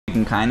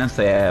can kind of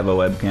say I have a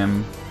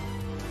webcam.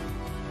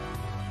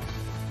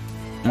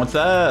 What's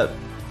up?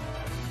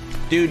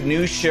 Dude,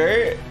 new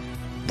shirt?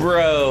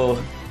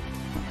 Bro.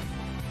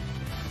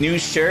 New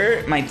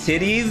shirt? My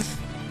titties?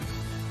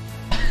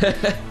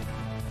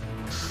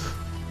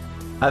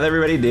 How's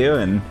everybody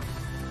doing?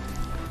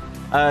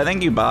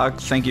 Thank you,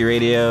 Box. Thank you,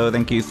 Radio.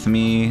 Thank you,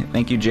 Smee.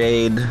 Thank you,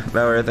 Jade.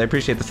 Bowerth. I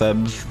appreciate the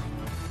subs.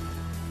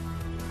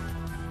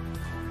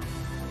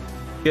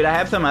 Dude, I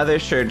have some other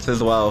shirts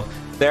as well.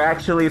 They're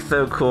actually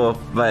so cool,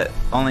 but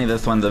only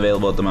this one's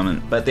available at the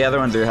moment. But the other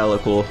ones are hella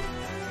cool.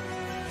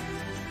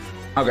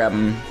 I'll grab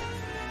them.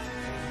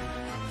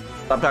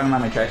 Stop talking about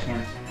my trash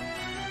cans.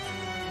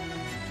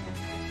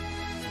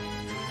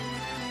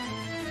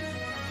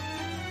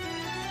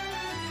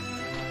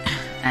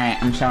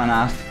 Alright, I'm showing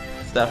off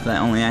stuff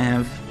that only I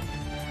have.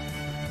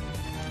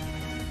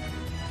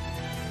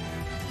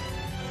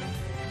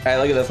 Alright,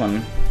 look at this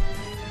one.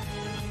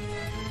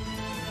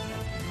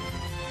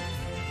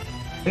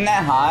 Isn't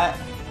that hot?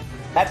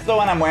 That's the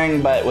one I'm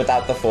wearing, but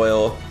without the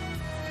foil.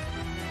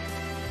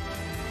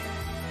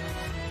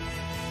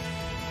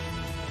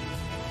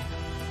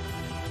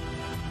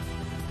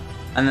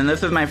 And then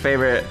this is my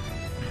favorite,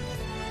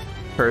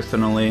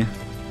 personally.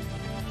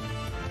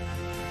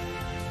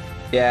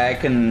 Yeah, I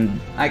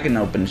can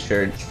open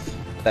shirts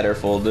that are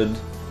folded.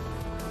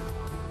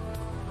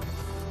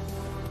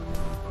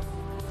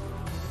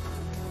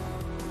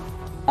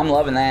 I'm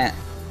loving that.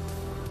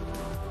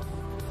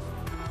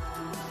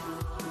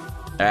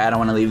 I don't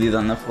want to leave these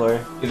on the floor.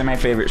 These are my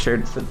favorite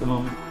shirts at the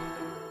moment.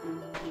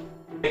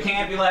 They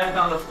can't be left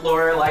on the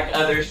floor like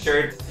other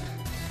shirts.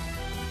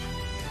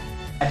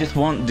 I just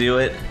won't do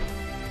it.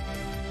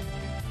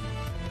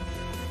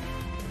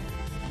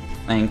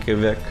 Thank you,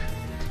 Vic.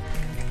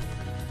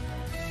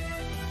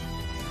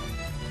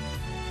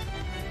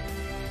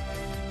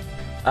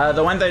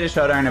 The ones I just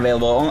showed aren't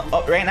available.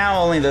 Right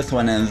now, only this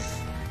one is.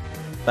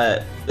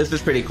 But this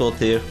is pretty cool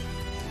too.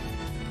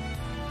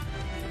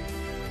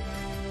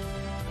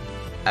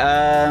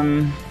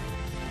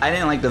 I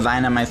didn't like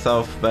design it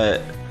myself,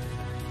 but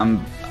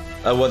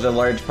it was a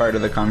large part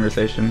of the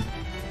conversation.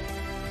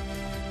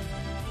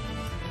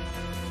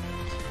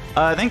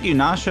 Thank you,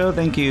 Nasho.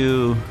 Thank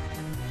you,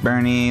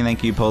 Bernie.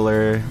 Thank you,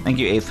 Polar. Thank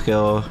you, Ace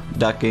Kill.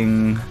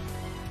 Ducking.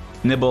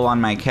 Nibble on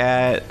my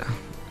cat.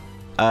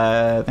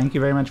 Thank you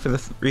very much for the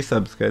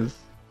resubs, guys.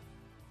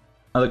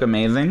 I look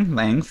amazing.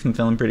 Thanks. I'm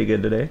feeling pretty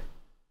good today.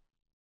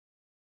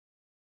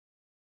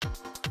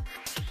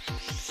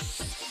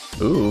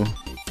 Ooh.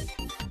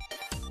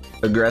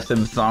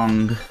 Aggressive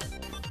song.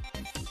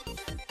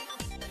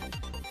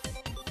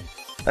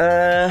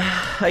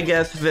 I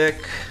guess, Vic.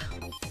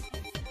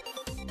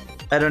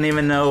 I don't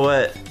even know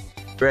what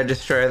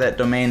registrar that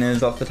domain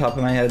is off the top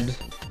of my head.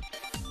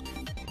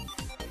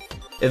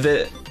 Is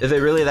it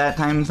really that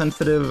time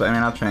sensitive? I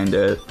mean, I'll try and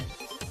do it.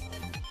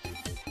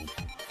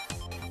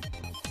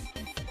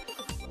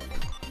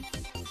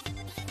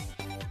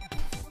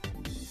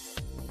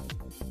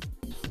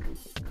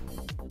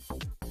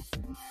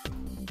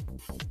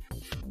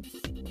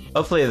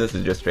 Hopefully this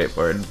is just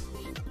straightforward.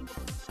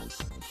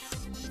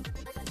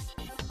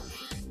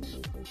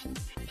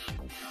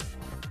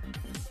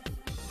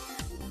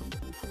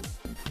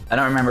 I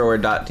don't remember where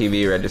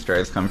 .tv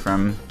registrars come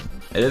from.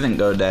 It isn't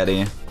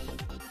GoDaddy.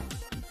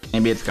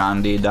 Maybe it's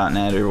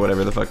Gandhi.net or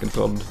whatever the fuck it's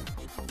called.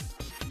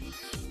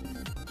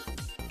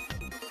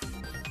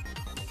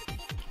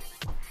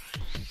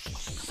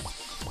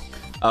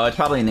 Oh, it's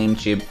probably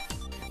Namecheap.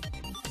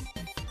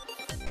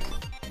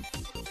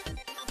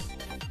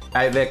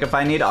 Alright, Vic, if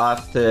I need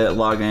auth to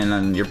log in,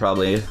 then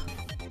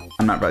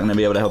I'm not probably gonna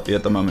be able to help you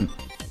at the moment.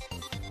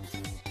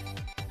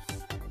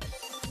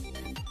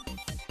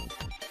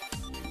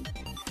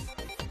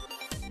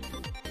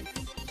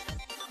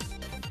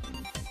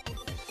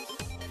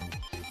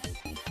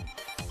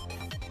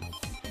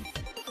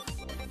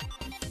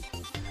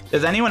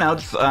 Does anyone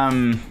else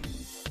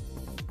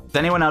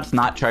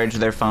not charge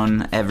their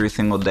phone every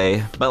single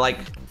day? But like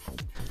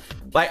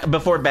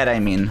before bed, I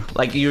mean.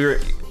 Like you're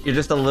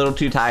just a little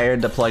too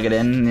tired to plug it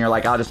in, and you're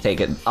like, I'll just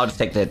take it. I'll just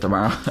take the hit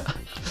tomorrow.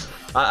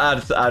 I'll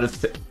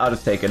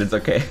just take it. It's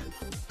okay.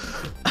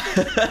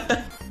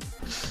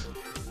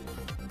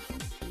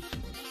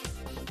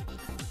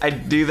 I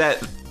do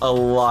that a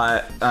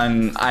lot,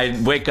 and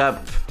I wake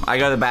up, I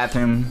go to the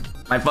bathroom.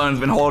 My phone's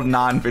been holding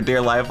on for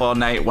dear life all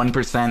night,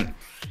 1%.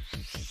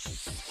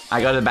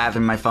 I go to the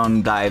bathroom, my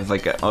phone dies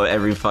like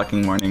every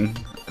fucking morning.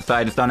 So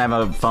I just don't have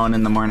a phone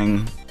in the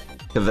morning.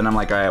 Because then I'm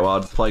like, alright, well, I'll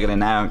just plug it in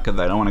now because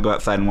I don't want to go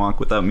outside and walk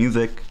without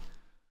music.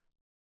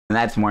 And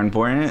that's more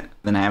important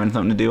than having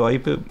something to do while you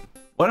poop.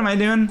 What am I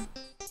doing?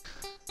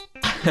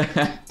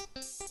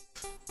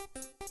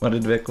 What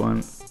did Vic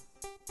want?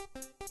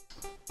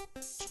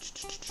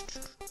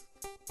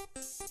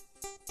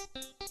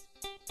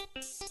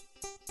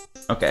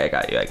 Okay, I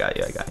got you.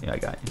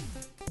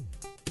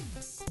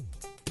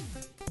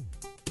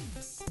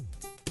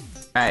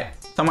 Alright,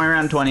 somewhere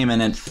around 20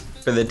 minutes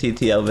for the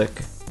TTL Vic.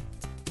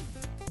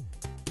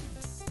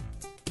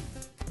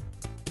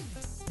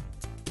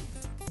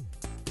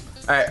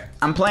 Alright,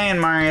 I'm playing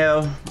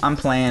Mario. I'm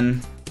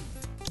playing.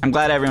 I'm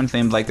glad everyone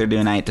seems like they're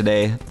doing alright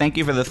today. Thank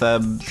you for the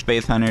sub,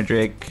 Space Hunter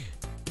Drake.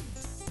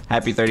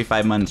 Happy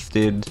 35 months,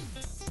 dude.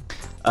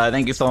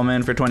 Thank you,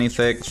 Solomon, for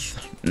 26.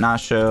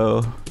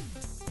 Nasho.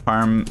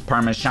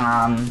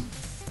 Parmesan.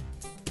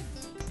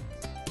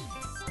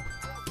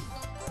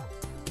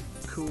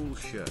 Cool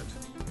shirt.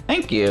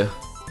 Thank you.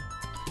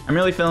 I'm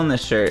really feeling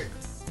this shirt.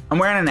 I'm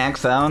wearing an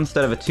XL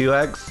instead of a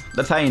 2X.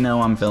 That's how you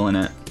know I'm feeling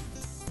it.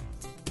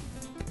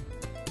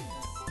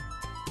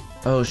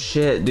 Oh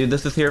shit, dude,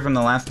 this is here from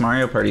the last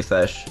Mario Party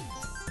sesh.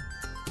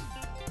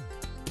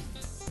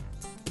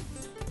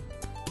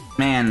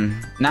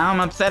 Man, now I'm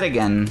upset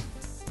again.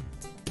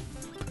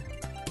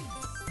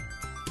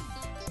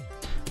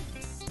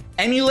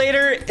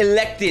 Emulator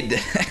elected.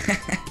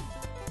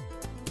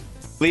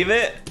 Leave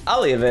it?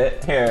 I'll leave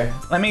it. Here,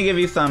 let me give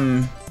you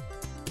some...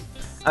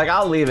 Like,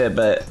 I'll leave it,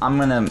 but I'm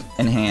gonna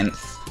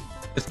enhance.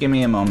 Just give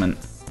me a moment.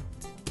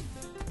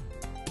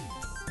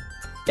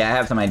 Yeah, I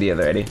have some ideas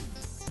already.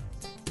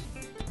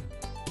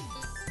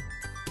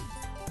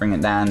 Bring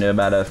it down to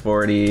about a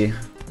 40.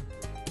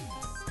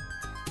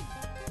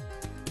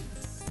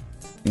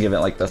 Give it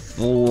like the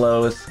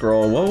slowest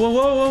scroll. Whoa, whoa,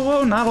 whoa, whoa,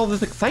 whoa, not all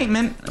this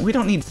excitement. We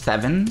don't need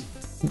 7.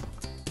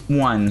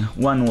 1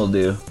 will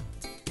do.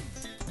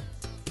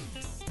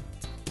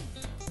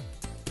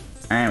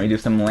 Alright, we do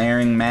some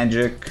layering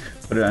magic.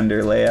 Put it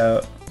under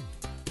layout.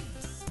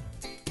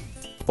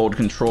 Hold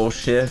Control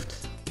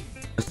Shift.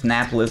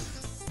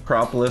 Snapless,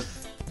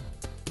 cropless.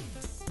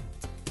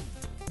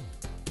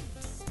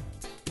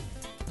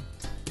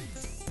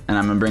 And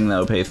I'm gonna bring the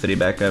opacity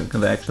back up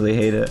because I actually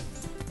hate it.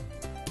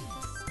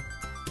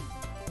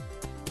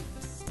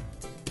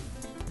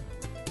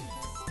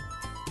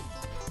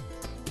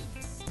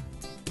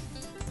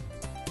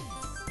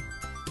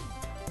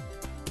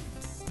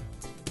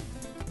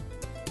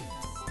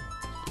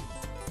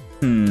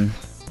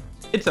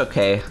 It's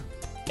okay.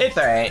 It's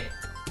alright.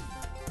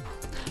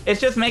 It's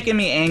just making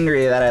me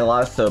angry that I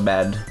lost so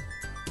bad.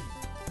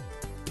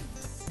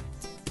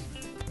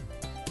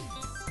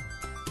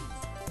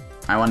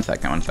 Alright, one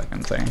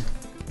second, sorry.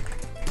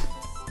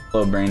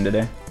 Slow brain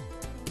today.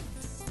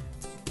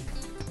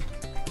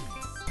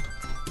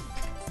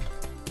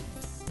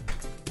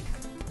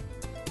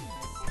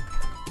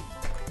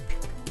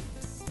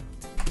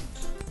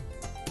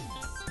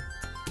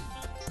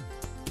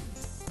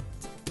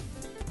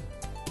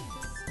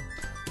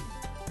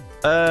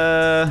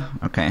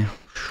 Okay.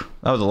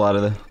 That was a lot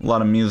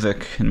of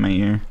music in my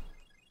ear.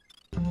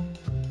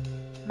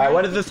 Alright,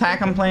 what is this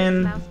hack I'm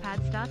playing?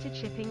 Mousepad started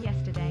shipping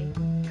yesterday.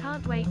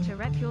 Can't wait to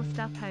rep your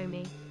stuff,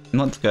 homie.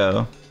 Let's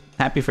go.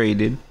 Happy for you,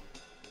 dude.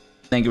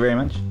 Thank you very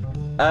much.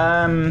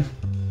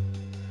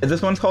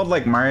 This one's called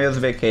like Mario's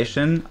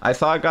Vacation. I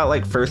saw it got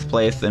like first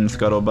place in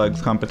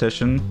Scuttlebug's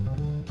competition.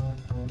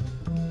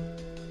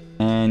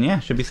 And yeah,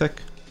 should be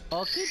sick.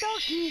 Okie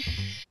dokie.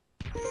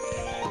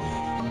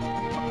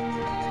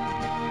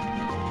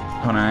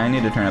 Hold on, I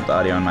need to turn up the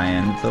audio on my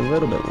end. It's a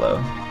little bit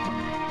low.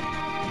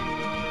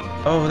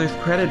 Oh, there's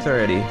credits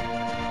already.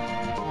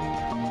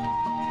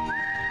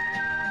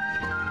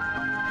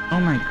 Oh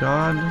my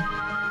god.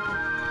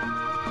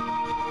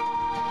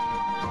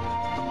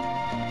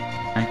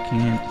 I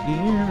can't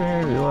hear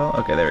very well.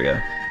 Okay, there we go.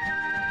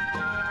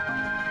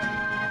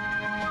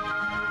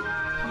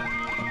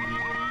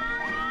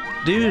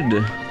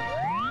 Dude.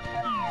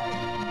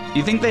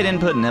 You think they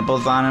didn't put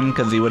nipples on him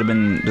because he would have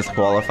been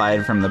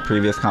disqualified from the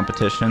previous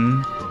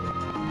competition?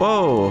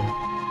 Whoa.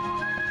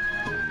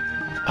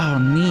 Oh,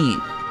 neat.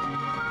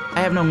 I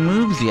have no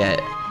moves yet.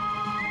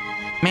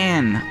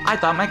 Man, I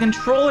thought my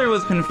controller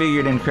was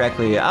configured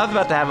incorrectly. I was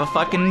about to have a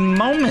fucking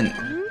moment.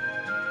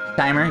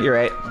 Timer, you're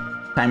right.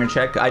 Timer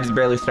check. I just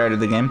barely started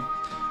the game.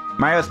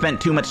 Mario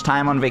spent too much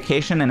time on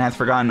vacation and has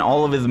forgotten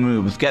all of his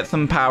moves. Get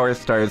some power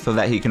stars so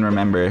that he can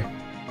remember.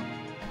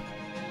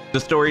 The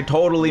story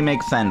totally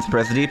makes sense.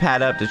 Press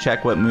D-pad up to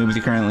check what moves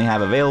you currently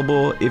have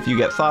available. If you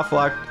get soft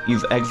locked,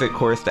 use exit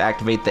course to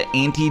activate the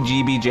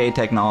anti-GBJ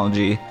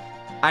technology.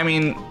 I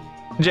mean,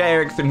 Jay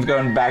Erickson's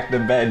going back to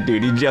bed,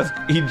 dude. He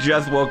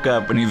just woke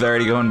up and he's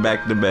already going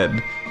back to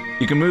bed.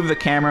 You can move the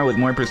camera with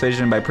more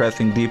precision by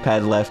pressing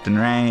D-pad left and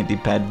right,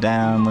 D-pad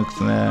down, looks,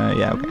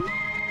 yeah, okay.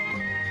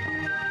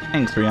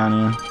 Thanks,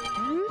 Reonu.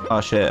 Oh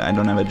shit, I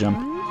don't have a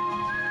jump.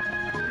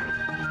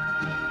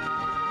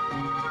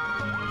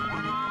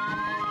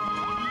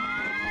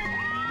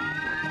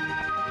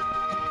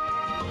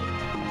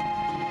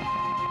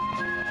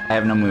 I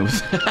have no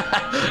moves.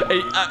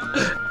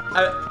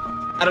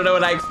 I don't know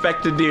what I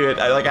expect to do.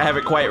 I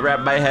haven't quite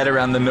wrapped my head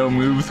around the no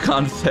moves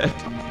concept.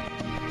 Hey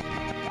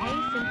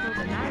Simple,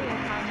 the Mario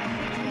Kart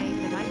 6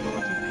 game that I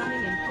bought is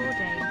coming in 4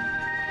 days.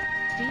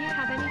 Do you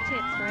have any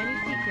tips for any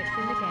secrets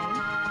in the game?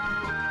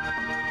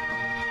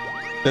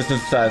 This is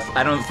sus.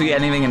 I don't see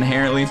anything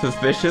inherently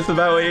suspicious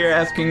about what you're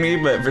asking me,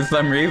 but for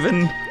some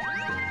reason...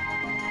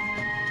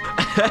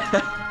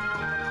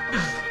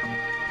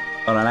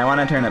 Hold on, I want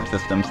to turn up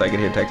system so I can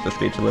hear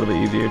text-to-speech a little bit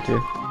easier too.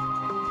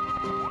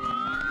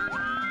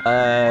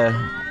 Alright,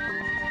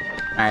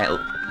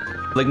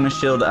 Ligma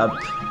shield up.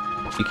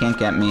 You can't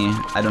get me.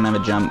 I don't have a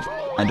jump.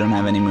 I don't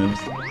have any moves.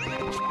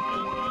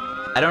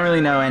 I don't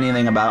really know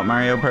anything about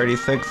Mario Party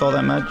 6 all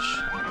that much.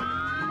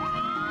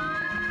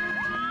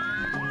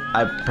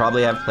 I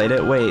probably have played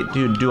it. Wait,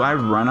 dude, do I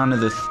run onto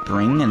this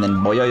string and then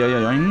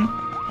boing?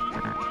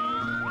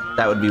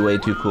 That would be way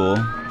too cool.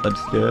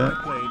 Let's do it. I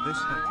played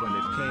this hack when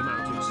it came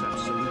out. It's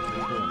absolutely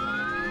baller.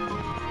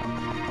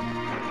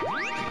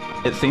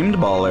 It seemed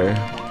baller.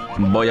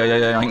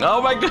 Boing.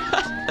 Oh my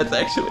god! That's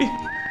actually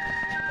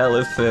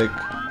hella sick.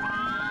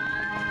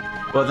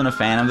 Wasn't a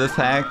fan of this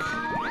hack.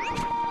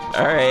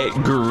 Alright,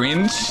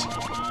 Grinch.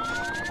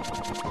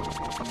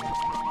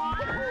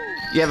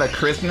 You have a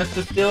Christmas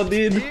to steal,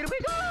 dude?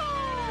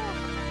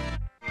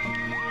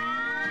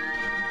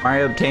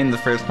 Mario obtained the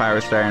first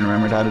power star and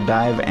remembered how to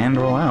dive and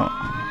roll out.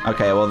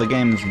 Okay, well the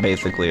game's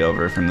basically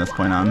over from this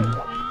point on.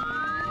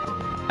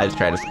 I just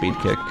tried a speed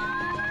kick.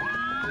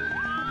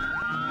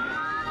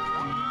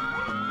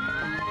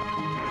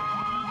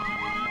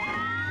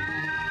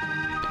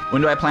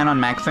 When do I plan on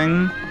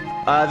maxing?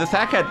 This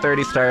hack had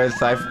 30 stars,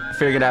 so I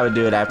figured I would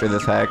do it after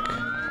this hack.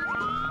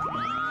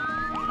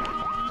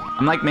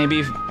 I'm like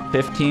maybe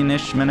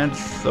 15-ish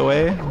minutes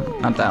away.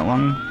 Not that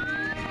long.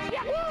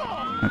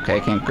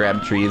 Okay, can't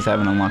grab trees.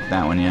 Haven't unlocked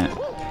that one yet.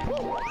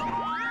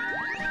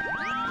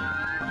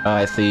 Oh,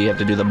 I see. You have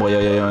to do the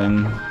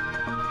boing.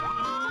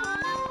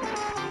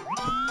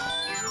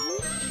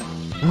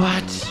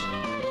 What?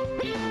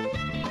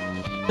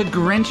 The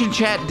Grinch in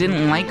chat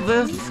didn't like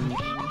this?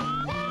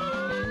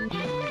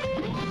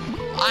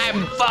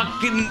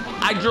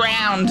 I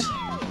drowned.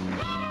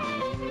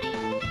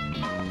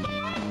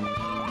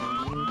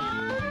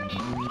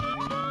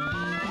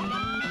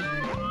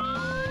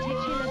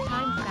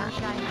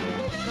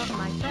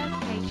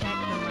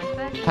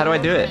 How do I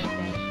do it?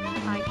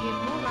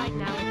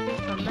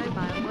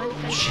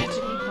 Shit.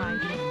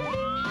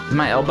 Is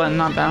my L button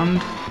not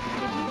bound?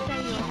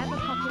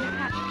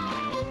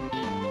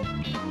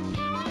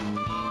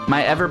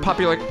 My ever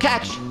popular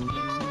catch.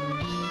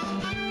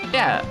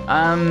 Yeah,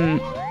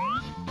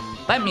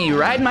 let me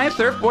ride my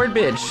surfboard,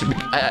 bitch.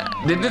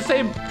 Didn't it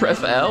say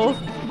press L?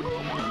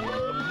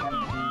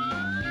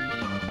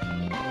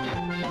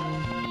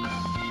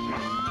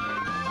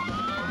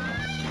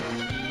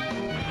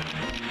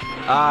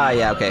 Ah,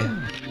 yeah, okay.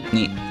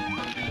 Neat.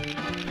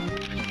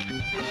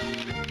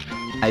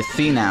 I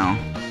see now.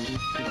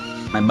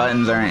 My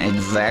buttons aren't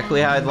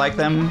exactly how I'd like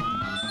them.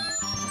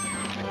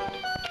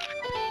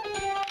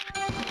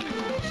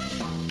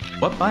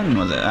 What button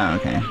was it? Oh,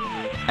 okay.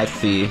 I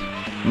see.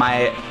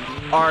 My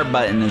R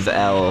button is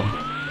L.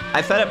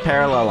 I set up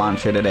parallel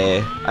launcher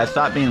today. I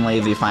stopped being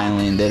lazy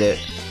finally and did it.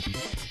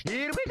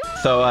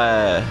 So,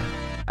 I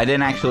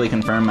didn't actually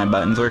confirm my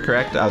buttons were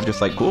correct. I was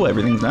just like, cool,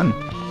 everything's done.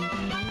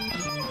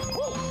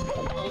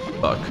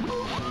 Fuck.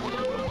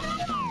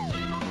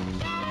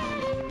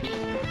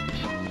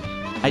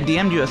 I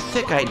DM'd you a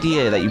sick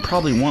idea that you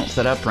probably won't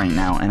set up right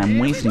now, and I'm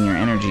wasting your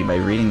energy by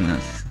reading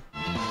this.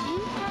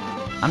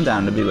 I'm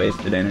down to be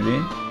wasted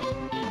energy.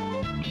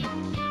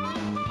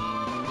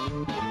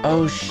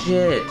 Oh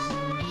shit.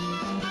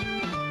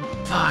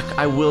 Fuck,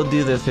 I will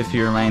do this if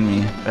you remind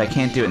me, but I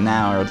can't do it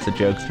now or else the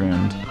joke's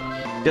ruined.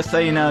 Just so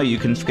you know, you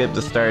can skip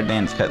the star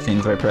dance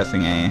cutscenes by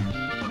pressing A.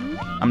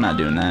 I'm not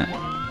doing that.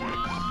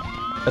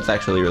 That's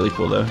actually really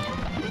cool though.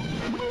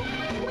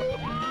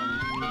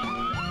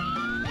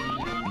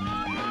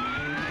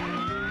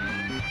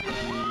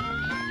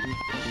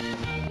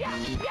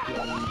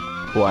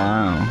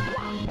 Wow.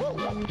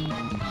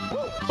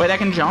 Wait, I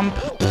can jump?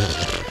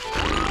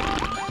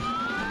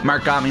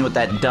 Mark got me with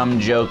that dumb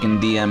joke in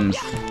DMs.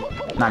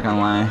 Not gonna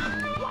lie.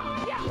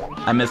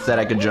 I missed that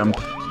I could jump.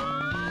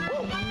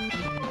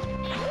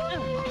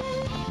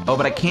 Oh,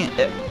 but I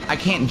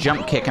can't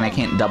jump kick and I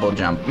can't double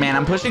jump. Man,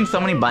 I'm pushing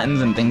so many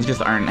buttons and things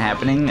just aren't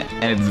happening,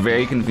 and it's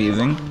very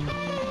confusing.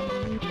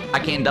 I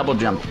can't double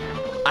jump.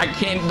 I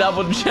can't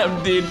double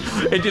jump, dude.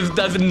 It just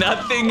does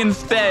nothing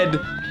instead.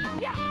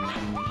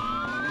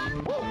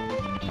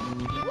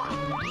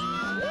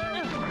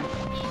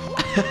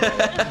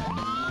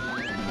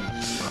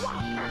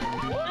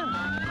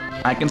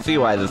 I can see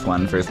why this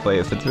won first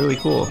place. It's really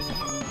cool.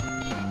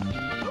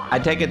 I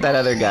take it that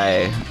other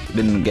guy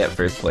didn't get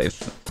first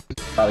place.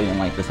 Probably didn't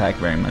like this hack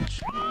very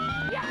much.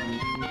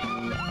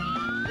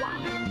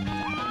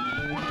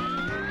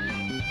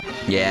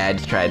 Yeah, I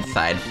just tried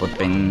side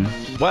flipping.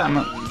 What? I'm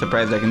not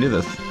surprised I can do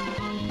this.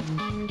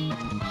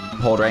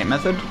 Hold right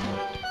method?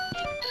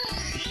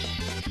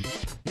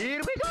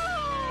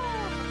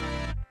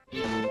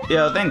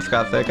 Yo, thanks,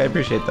 CowQuack. I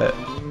appreciate that.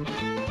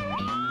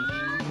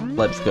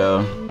 Let's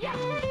go.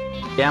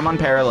 Yeah, I'm on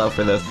parallel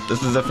for this.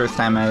 This is the first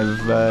time I've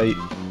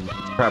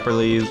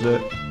properly used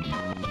it.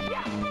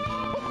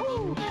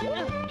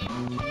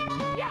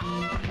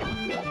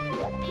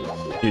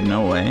 Dude,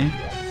 no way.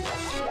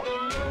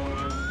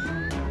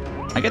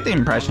 I get the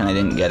impression I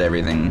didn't get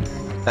everything.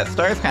 That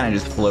star is kind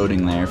of just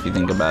floating there if you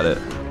think about it.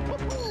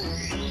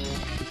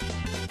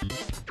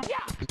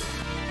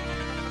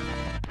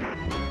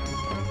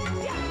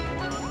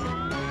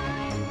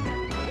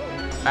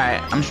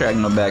 Alright, I'm sure I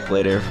can go back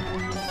later.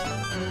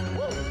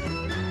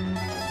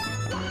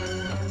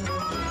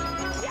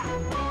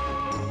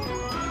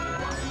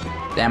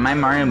 Damn, my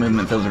Mario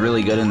movement feels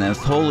really good in this.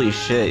 Holy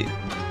shit.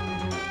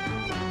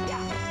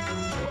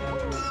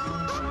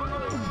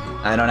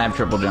 I don't have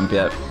triple jump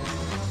yet.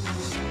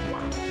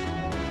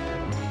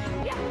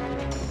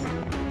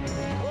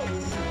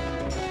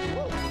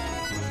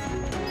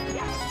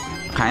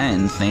 Kinda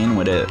insane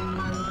with it.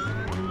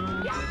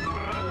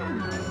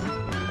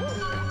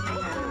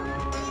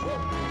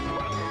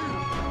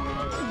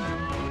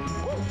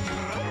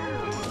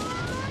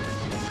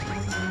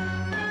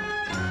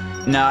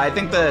 No, I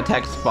think the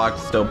text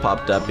box still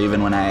popped up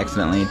even when I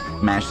accidentally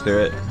mashed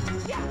through it.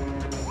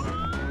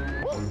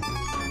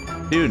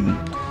 Dude,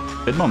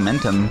 good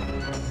momentum.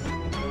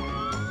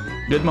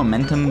 Good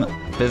momentum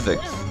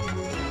physics.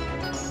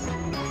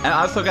 And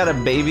I also got a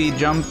baby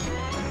jump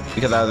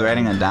because I was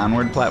riding a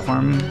downward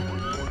platform.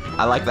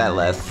 I like that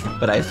less,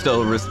 but I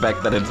still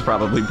respect that it's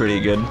probably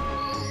pretty good.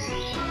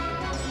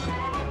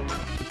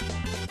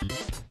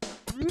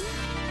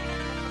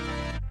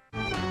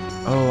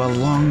 Oh, a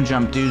long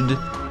jump, dude.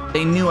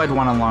 They knew I'd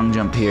want a long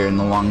jump here in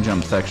the long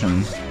jump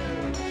section.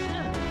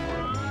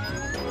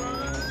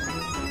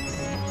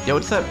 Yo,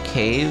 what's up,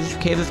 Kaze?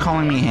 Kaze is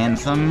calling me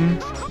handsome.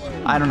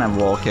 I don't have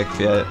wall kicks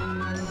yet.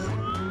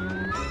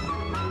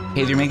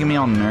 Kaze, you're making me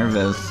all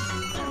nervous.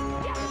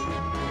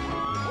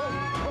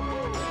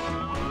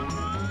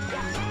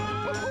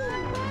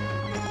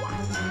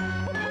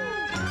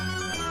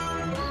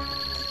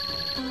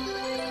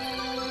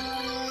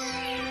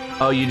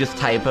 Oh, you just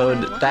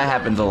typoed? That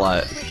happens a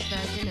lot.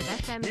 Version of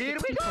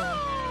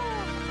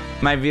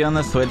SM64. My view on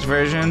the Switch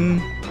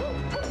version?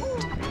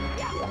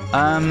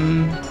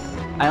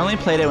 I only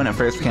played it when it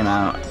first came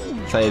out,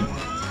 so I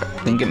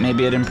think it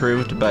maybe it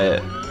improved,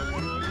 but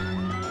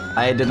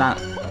I did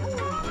not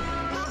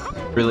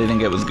really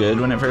think it was good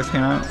when it first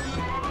came out.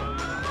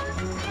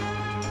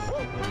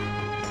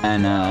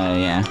 And,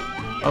 yeah.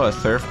 Oh, a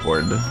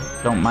surfboard.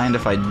 Don't mind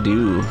if I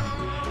do.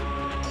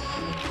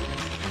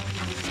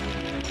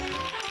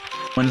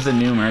 When's the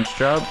new merch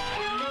drop?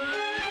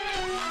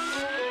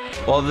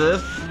 Well,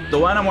 the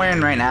one I'm wearing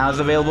right now is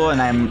available,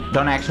 and I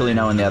don't actually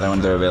know when the other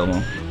ones are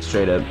available.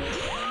 Straight up.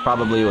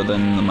 Probably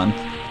within the month.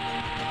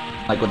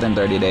 Like within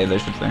 30 days, I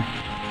should say.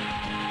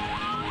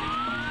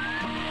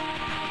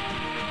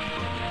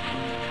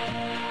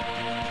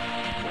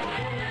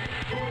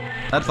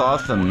 That's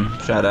awesome.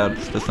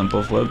 Shoutouts to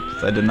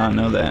SimpleFlips. I did not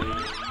know that.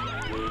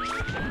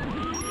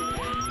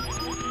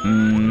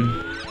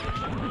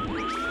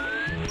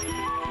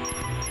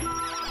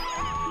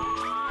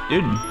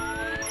 Dude,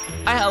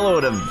 I hella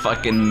would have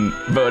fucking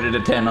voted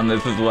a 10 on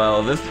this as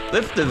well. This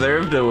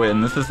deserved to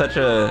win. This is such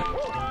a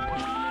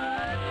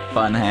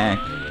fun hack.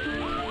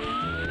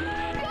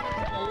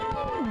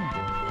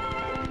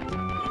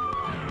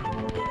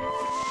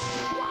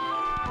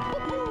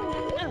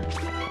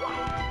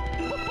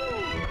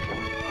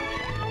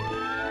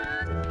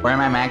 Where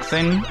am I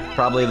maxing?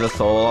 Probably the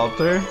soul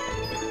altar.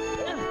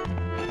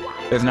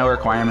 There's no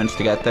requirements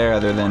to get there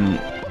other than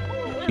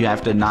you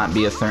have to not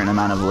be a certain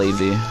amount of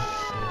lazy.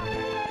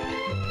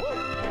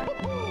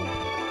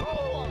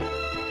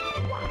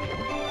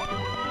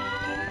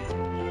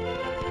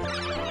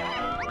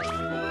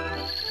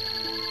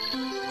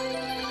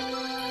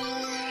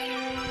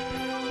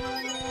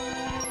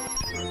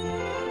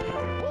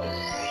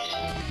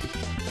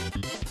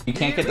 You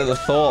can't get to the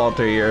soul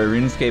altar, you're a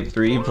RuneScape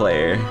 3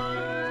 player.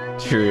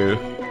 True.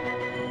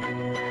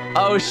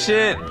 Oh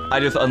shit! I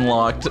just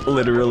unlocked,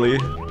 literally.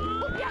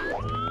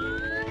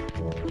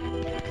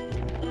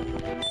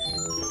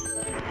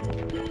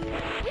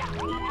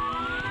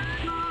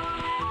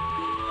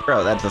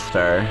 Bro, that's a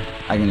star.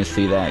 I can just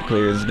see that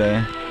clear as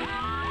day.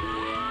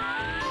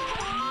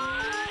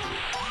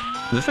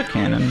 Is this a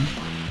cannon?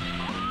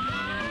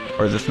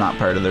 Or is this not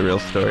part of the real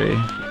story?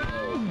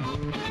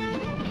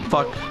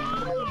 Fuck.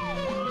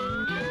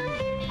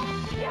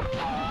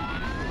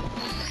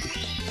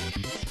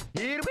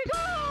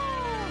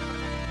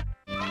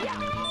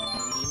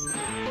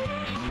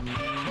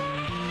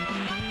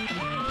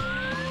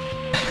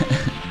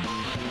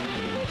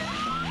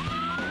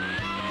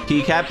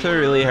 Keycaps are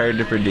really hard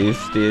to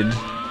produce, dude.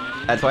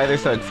 That's why they're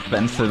so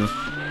expensive.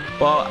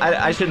 Well,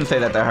 I shouldn't say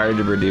that they're hard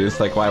to produce,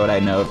 like why would I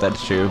know if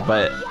that's true,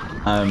 but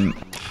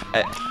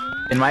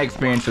in my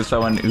experience as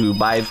someone who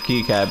buys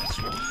keycaps,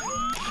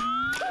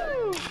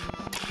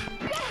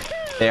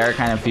 they are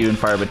kind of few and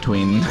far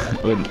between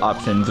with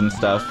options and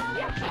stuff.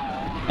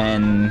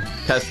 And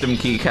custom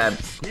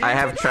keycaps, I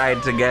have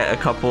tried to get a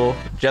couple,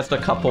 just a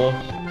couple.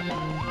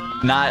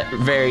 Not a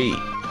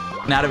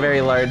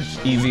very large,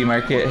 easy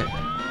market.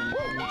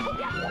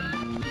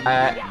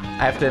 I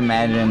have to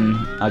imagine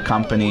a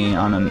company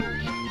on a...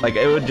 Like,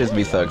 it would just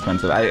be so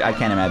expensive. I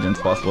can't imagine it's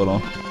possible at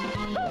all.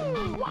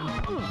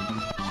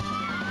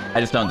 I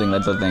just don't think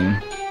that's a thing.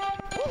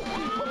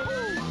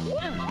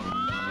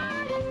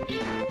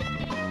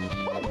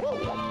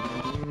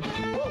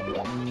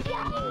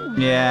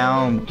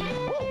 Yeah,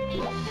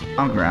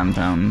 I'll ground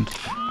pound.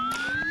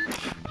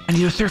 I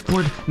need a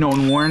surfboard! No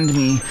one warned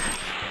me!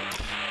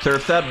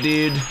 Surf's up,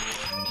 dude!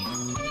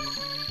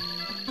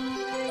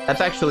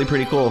 That's actually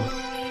pretty cool.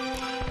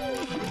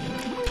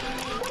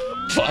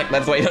 Fuck,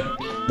 that's why you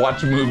don't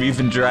watch movies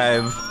and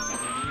drive.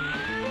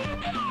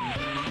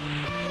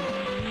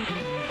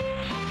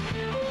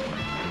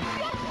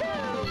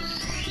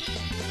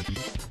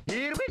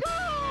 Here we go!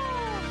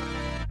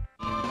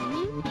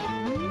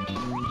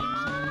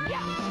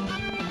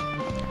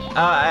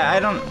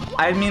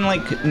 I mean,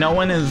 like, no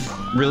one is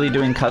really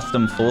doing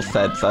custom full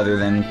sets other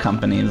than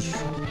companies,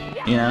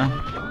 you know?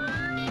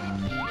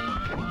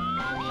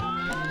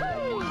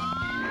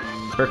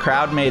 For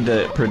Crowdmade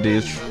to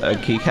produce a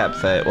keycap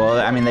set, well,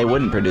 I mean, they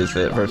wouldn't produce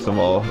it, first of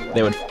all.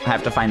 They would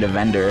have to find a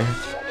vendor.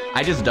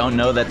 I just don't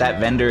know that that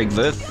vendor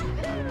exists.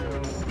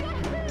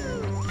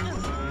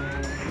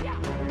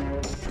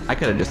 I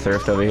could have just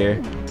surfed over here.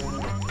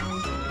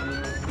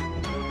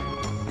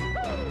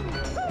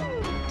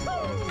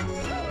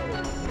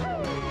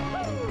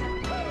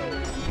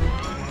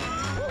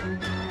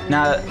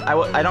 Nah,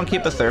 I don't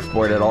keep a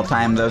surfboard at all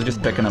times. I was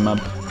just picking them up.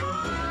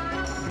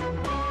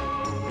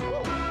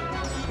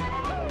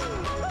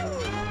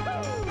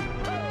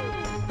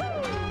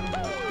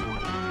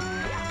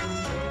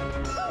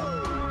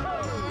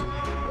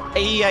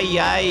 Ay, ay,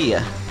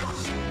 ay.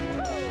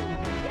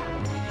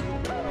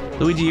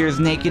 Luigi, you're as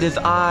naked as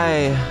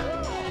I.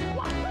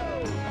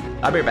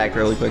 I'll be back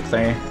really quick,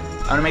 sorry.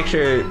 I want to make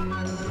sure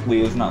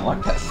Leo's not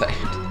locked that side.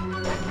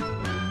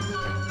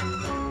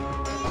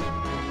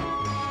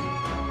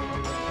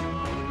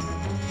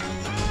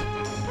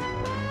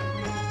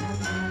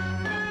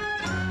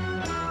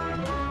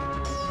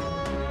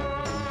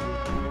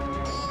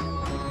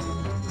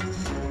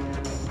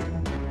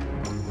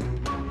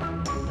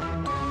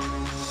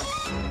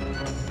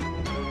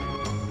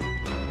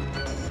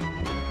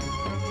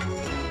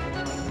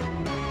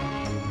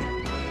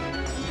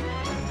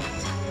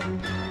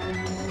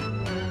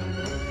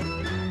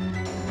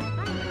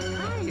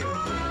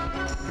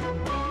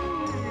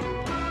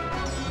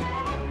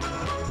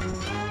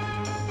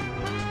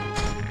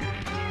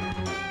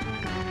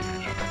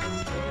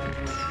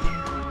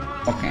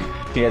 Okay,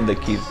 she had the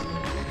keys.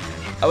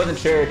 I wasn't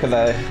sure because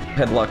I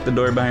had locked the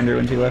door behind her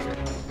when she left.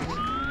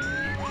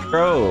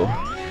 Bro,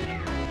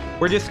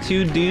 we're just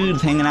two dudes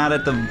hanging out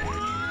at the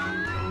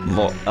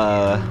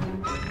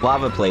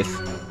lava place.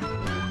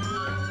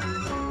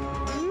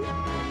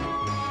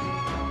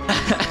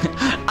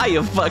 I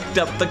have fucked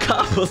up the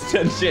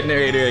cobblestone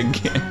generator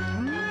again.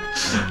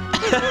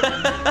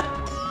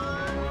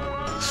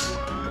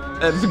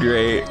 That's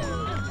great.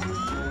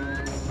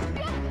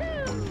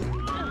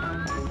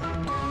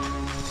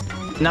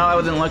 No, I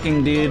wasn't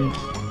looking, dude.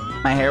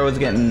 My hair was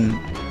getting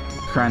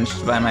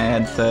crunched by my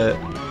headset.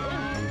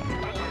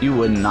 You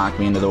wouldn't knock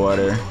me into the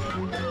water.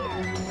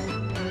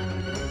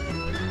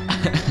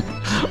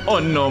 Oh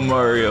no,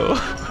 Mario.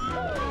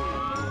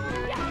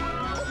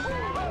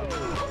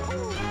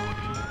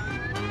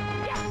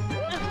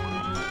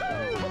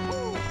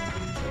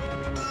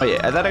 Oh yeah,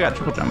 I thought I got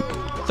triple jump.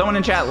 Someone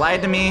in chat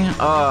lied to me.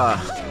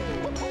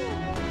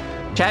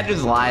 Chat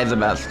just lies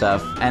about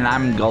stuff, and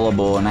I'm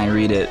gullible and I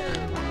read it.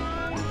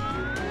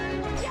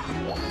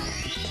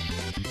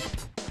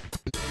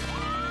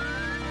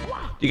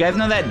 You guys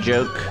know that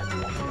joke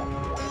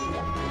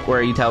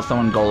where you tell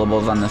someone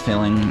gullible's on the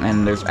ceiling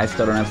and I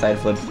still don't have side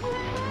flips?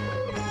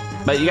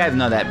 But you guys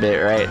know that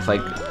bit, right? It's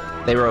like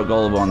they wrote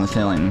gullible on the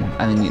ceiling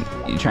and then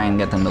you try and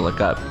get them to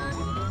look up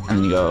and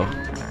then you go,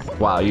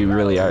 wow, you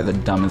really are the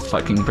dumbest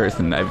fucking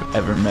person I've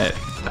ever met.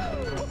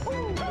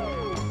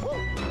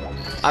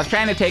 I was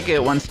trying to take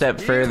it one step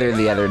further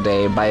the other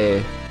day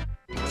by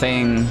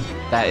saying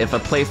that if a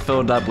place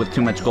filled up with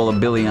too much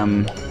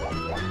gullibilium,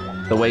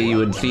 the way you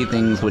would see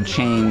things would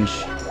change,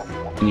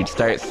 and you'd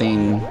start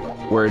seeing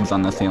words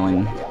on the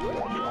ceiling.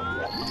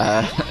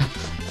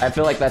 I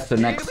feel like that's the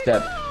next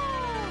step.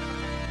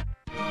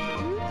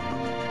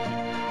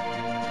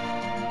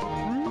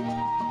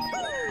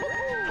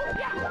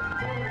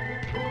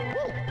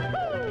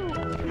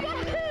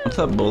 What's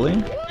up,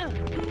 bully?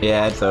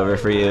 Yeah, it's over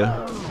for you.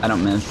 I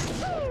don't miss.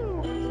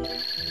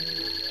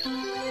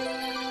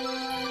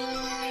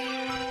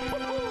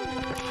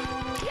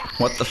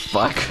 What the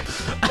fuck?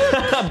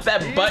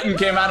 That button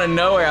came out of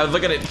nowhere. I was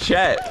looking at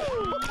chat.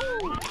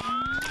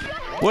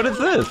 What is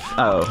this?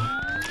 Oh.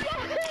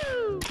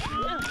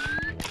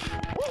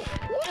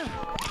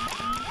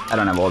 I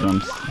don't have wall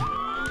jumps.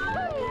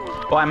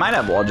 Well, I might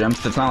have wall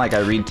jumps. It's not like I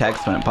read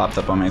text when it pops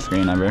up on my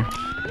screen ever.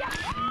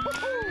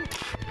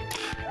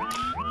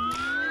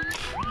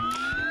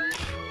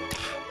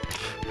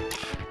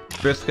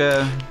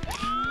 Briska,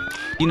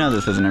 you know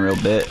this isn't a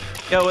real bit.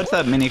 Yo, what's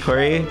up, Mini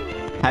Corey?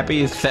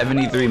 Happy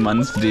 73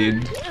 months,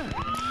 dude.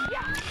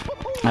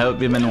 I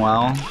hope you've been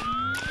well.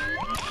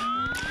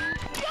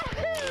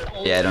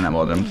 Yeah, I don't have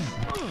wall jumps.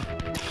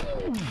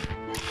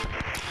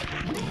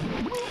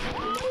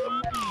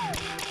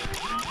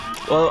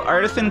 Well,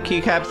 artisan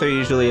keycaps are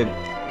usually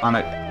on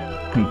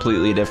a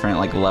completely different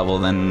level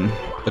than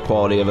the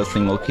quality of a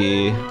single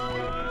key.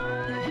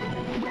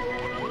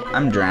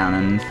 I'm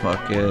drowning,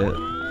 fuck it.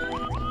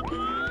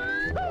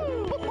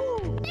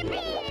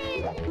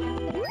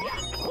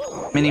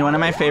 Minnie, one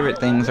of my favorite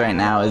things right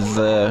now is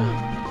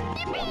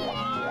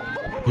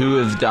Who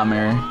is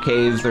dumber,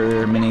 Kaze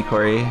or Mini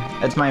Corey?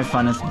 It's my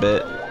funnest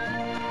bit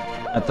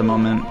at the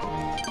moment.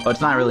 Oh,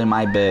 it's not really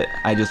my bit.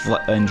 I just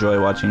enjoy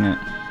watching it.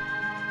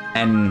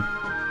 And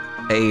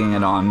egging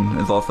it on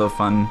is also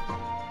fun.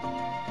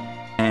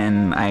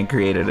 And I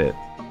created it.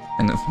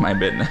 And it's my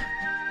bit now.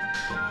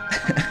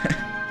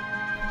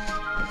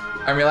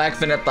 I'm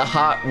relaxing at the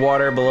hot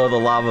water below the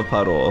lava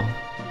puddle.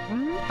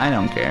 I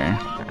don't care.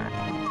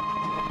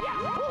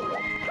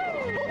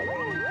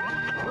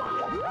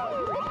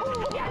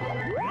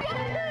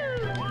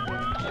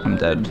 I'm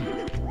dead.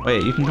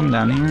 Wait, you can come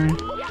down here?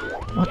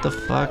 What the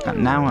fuck?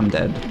 Now I'm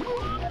dead.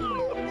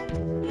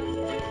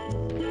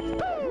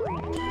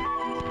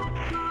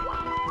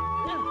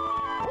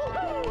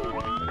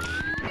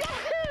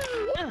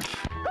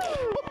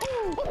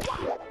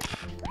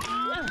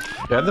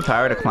 Do I have the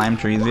power to climb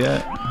trees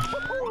yet?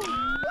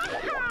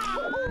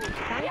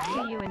 Thanks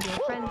to you and your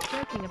friends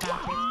joking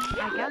about it,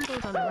 I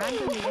gambled on a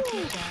randomly a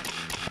t-shirt.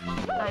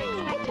 I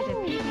expected a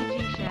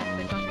PPG shirt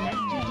but got an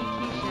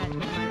SGDQ shirt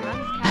with my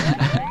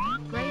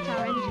RuneScape. Great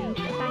RNG,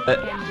 thank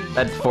you NG.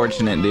 That's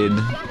fortunate, dude.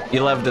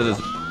 You love to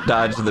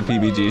dodge the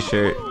PBG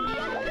shirt.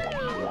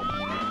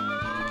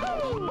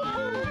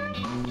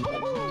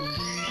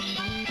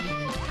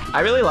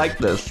 I really like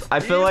this. I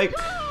feel like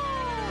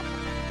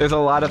there's a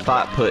lot of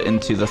thought put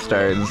into the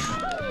stars.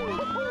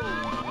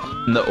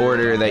 In the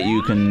order that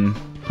you can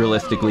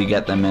realistically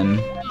get them in.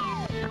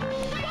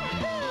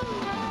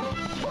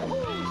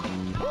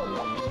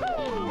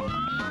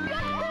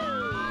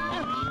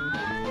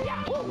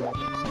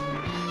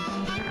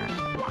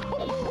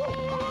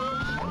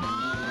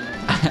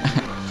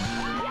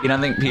 You don't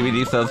think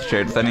PBG sells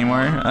shirts anymore?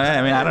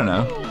 I mean, I don't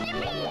know.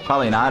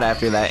 Probably not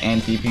after that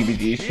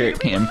anti-PBG shirt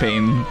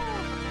campaign.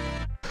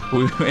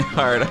 We went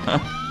hard, huh?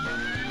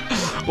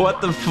 What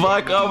the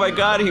fuck? Oh my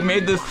god, he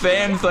made this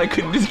sand so I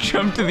couldn't just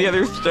jump to the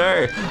other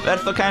star.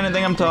 That's the kind of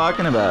thing I'm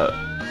talking about.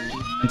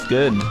 It's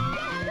good.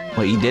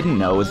 What you didn't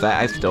know is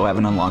that I still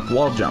haven't unlocked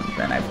wall jump,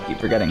 and I keep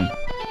forgetting.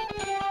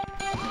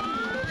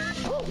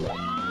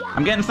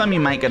 I'm getting some you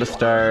might get a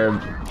star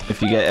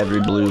if you get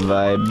every blue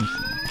vibe.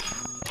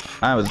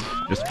 I was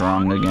just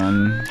wrong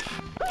again.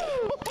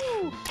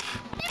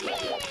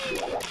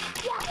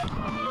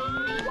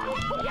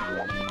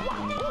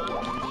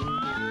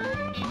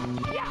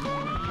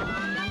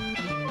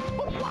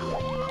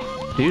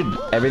 Dude,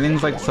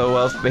 everything's like so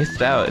well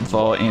spaced out. It's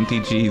all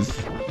anti-cheese.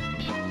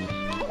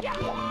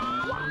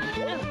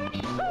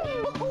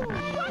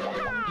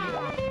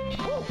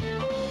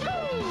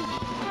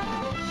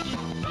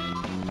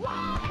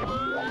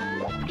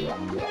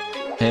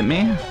 Hit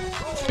me?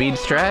 Speed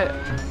strat?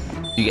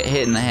 You get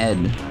hit in the head.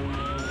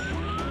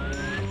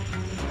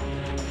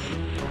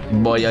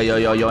 Boy yo yo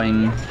yo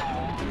yoing.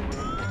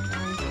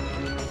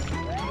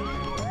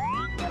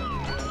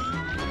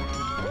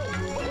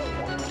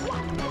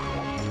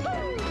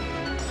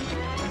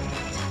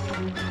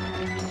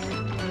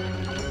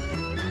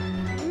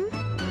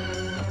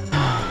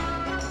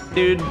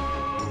 Dude,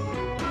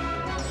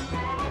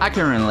 I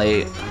can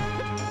relate.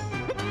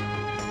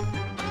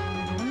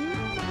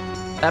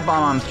 That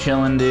bomb's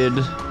chillin',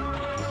 dude.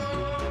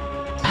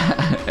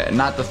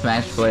 Not the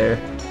Smash player.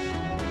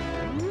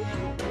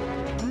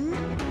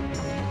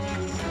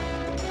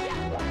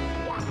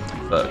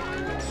 Fuck.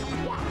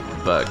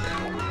 Fuck.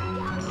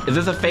 Is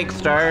this a fake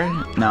star?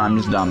 No, I'm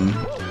just dumb.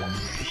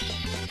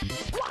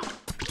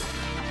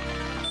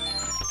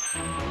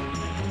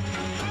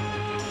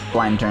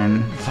 Blind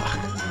turn. Fuck.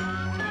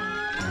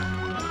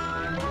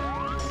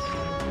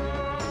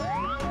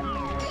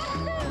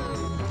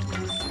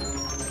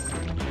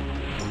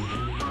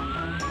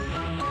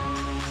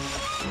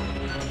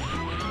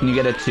 Can you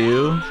get a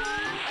 2?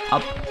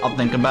 I'll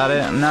think about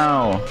it.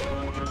 No.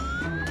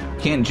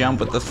 Can't jump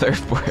with the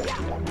surfboard.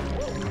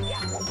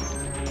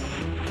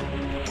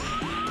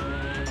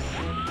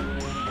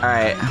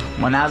 Alright,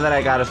 well now that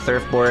I got a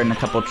surfboard and a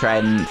couple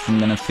tridents, I'm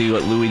gonna see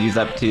what Luigi's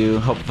up to.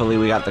 Hopefully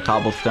we got the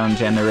cobblestone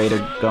generator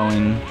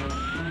going.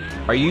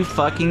 Are you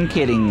fucking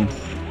kidding?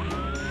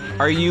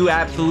 Are you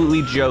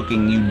absolutely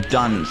joking, you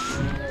dunce?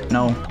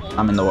 No,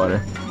 I'm in the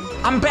water.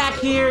 I'm back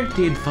here!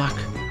 Dude, fuck.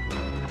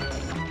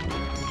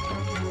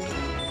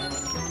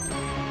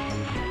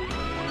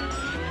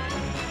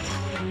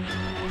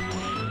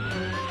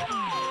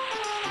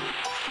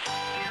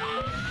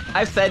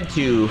 I said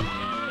 2,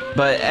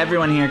 but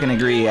everyone here can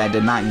agree I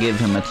did not give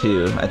him a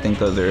 2. I think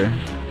those are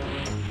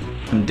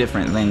some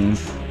different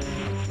things.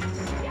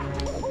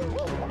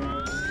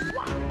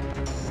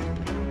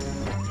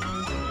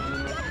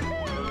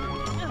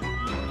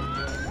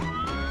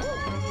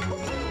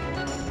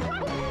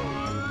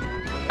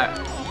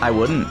 I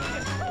wouldn't.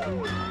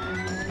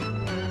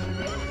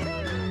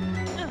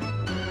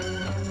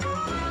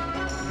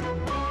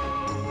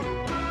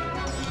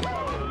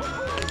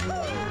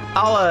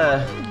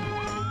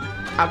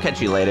 I'll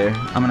catch you later.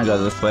 I'm gonna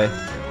go this way.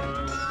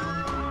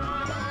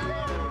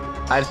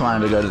 I just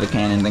wanted to go to the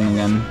cannon thing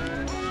again.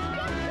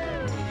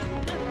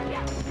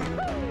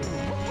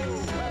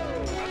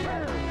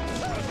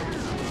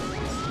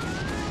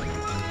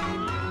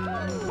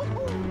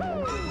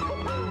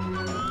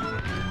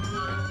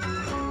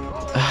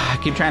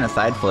 keep trying to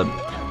side flip.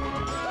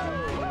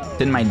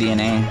 It's in my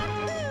DNA.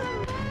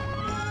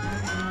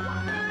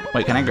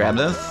 Wait, can I grab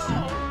this?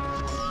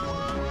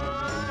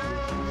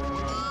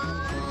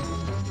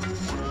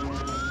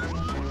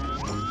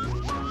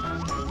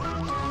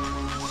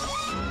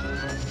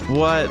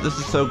 What? This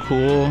is so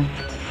cool.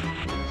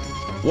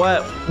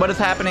 What? What is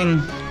happening?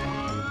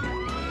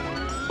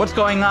 What's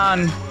going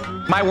on?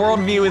 My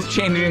worldview is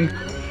changing.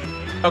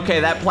 Okay,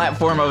 that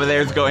platform over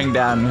there is going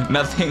down.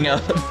 Nothing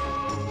else.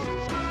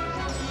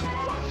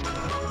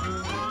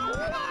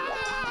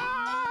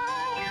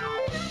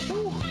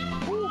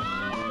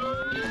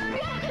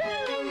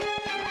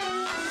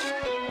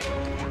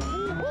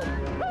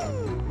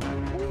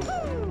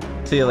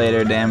 See you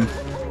later, damn.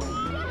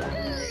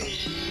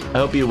 I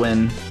hope you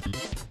win.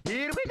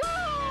 Here we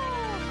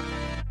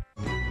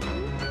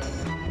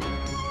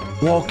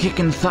go! Wall kick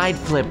and side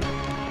flip.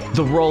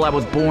 The role I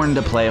was born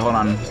to play. Hold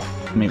on.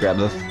 Let me grab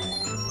this.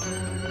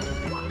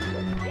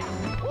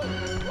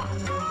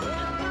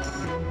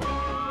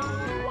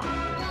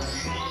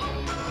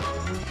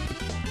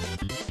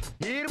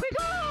 Here we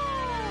go!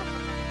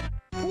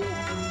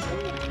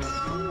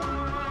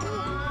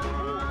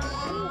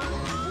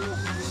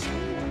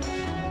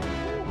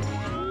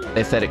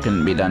 They said it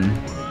couldn't be done.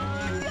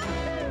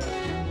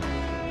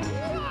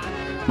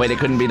 Wait, it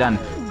couldn't be done.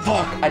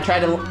 Fuck! I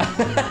tried to...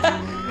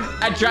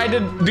 I tried to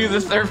do the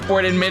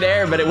surfboard in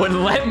midair, but it wouldn't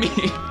let me.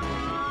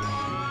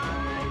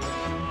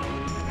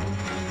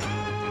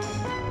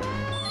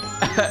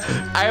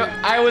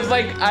 I was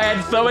like, I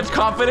had so much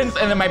confidence,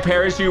 and then my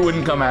parachute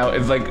wouldn't come out.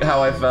 It's like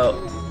how I felt.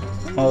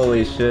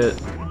 Holy shit.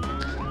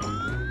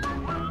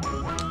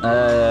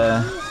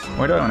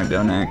 Where do I want to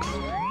go next?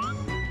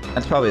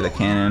 That's probably the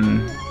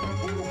cannon.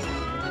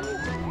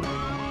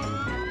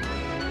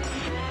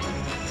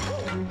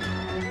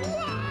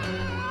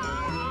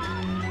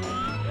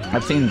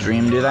 I've seen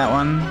Dream do that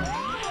one.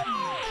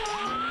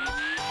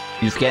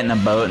 You just get in a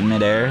boat in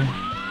midair.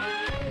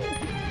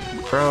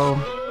 Bro.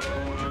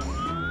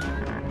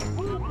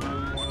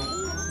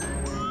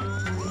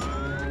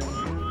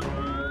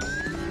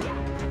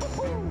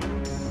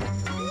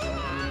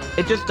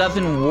 It just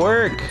doesn't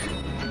work.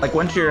 Like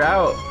once you're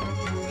out.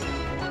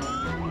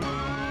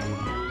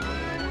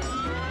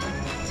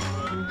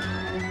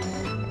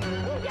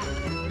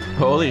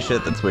 Holy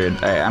shit, that's weird.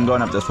 Alright, I'm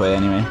going up this way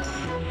anyway.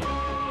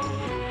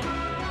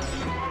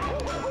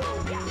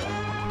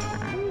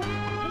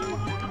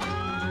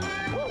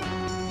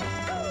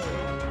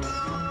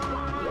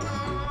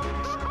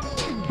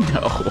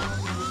 No.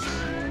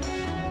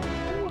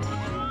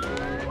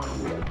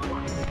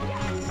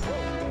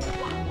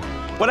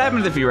 What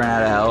happens if you run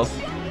out of health?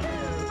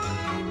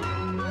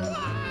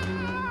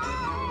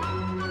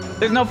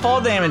 There's no fall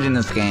damage in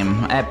this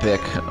game.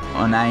 Epic.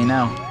 Oh, now you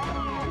know.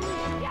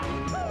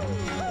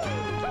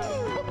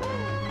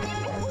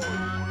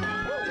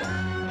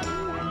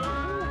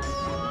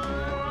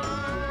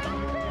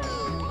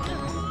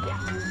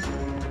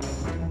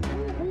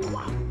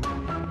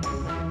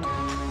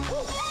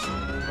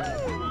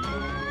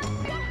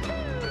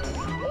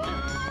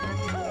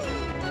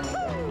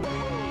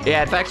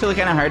 Yeah, it's actually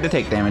kind of hard to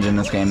take damage in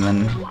this game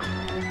then.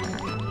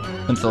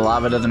 Since the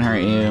lava doesn't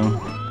hurt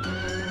you.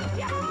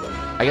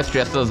 I guess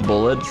just those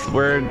bullets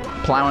were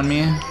plowing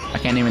me. I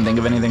can't even think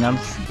of anything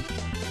else.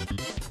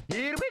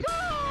 Here we go!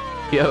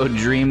 Yo,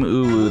 Dream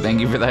Ooh, thank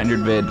you for the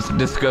 100 bits.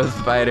 Disco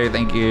Spider,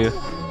 thank you.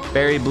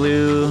 Berry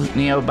Blue,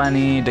 Neo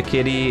Bunny, Da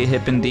Kitty,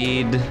 Hip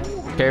Indeed,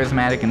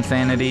 Charismatic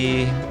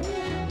Insanity,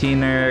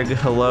 T-Nerg,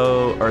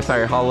 Hello, or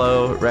sorry,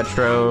 Hollow,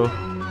 Retro.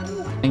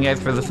 Thank you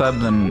guys for the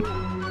subs and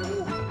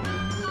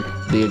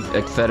the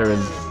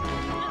etceteras.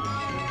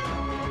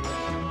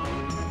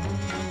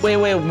 Wait,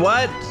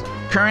 what?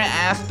 Current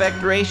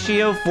aspect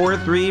ratio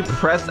 4:3.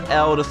 Press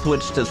L to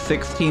switch to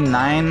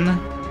 16:9.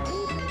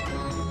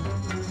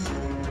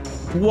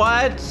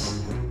 What?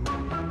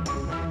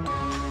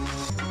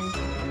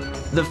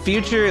 The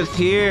future is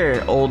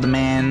here, old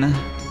man.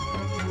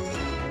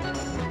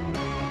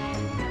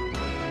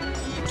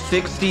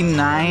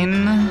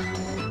 69.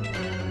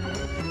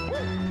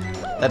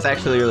 That's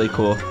actually really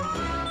cool.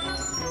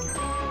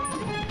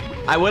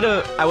 I would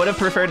have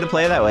preferred to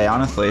play that way,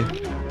 honestly.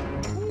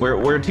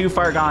 We're too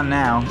far gone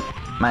now.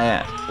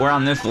 We're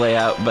on this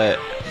layout, but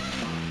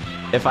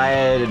if I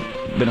had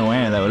been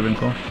aware, that would have been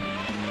cool.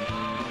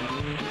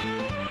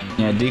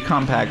 Yeah,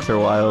 decom packs are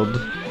wild.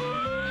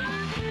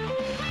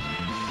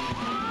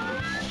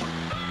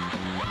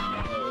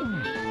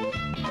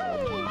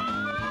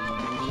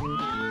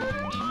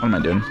 What am I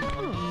doing?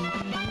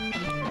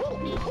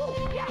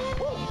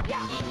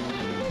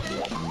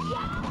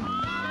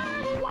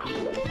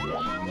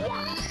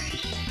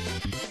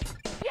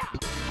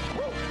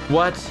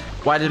 What?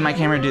 Why did my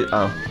camera do?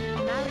 Oh.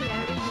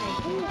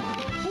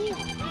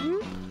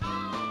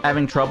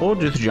 Having trouble?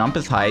 Just jump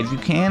as high as you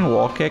can,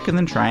 wall kick, and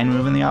then try and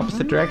move in the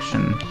opposite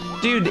direction.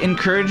 Dude,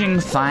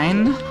 encouraging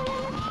sign?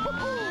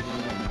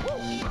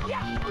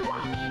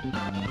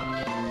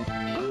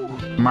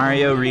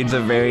 Mario reads a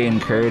very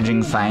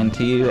encouraging sign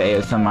to you,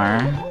 ASMR.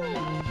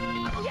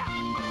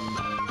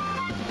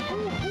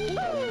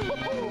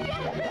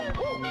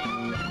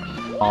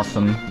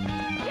 Awesome.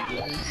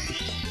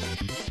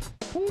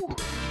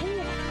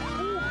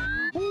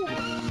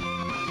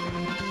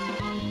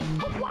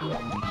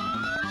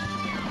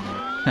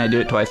 Can I do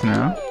it twice in a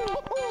row?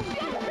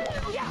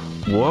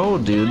 Whoa,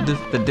 dude,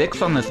 the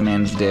dicks on this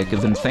man's dick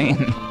is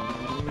insane.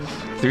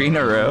 3 in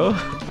a row?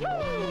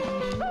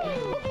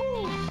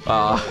 Aw,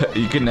 oh,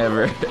 you could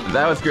never.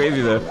 That was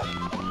crazy though.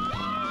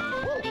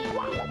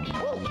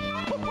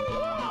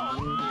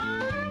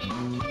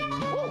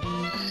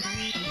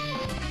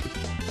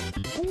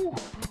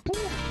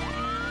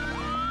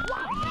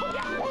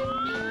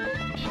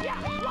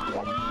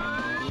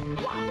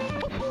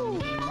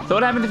 So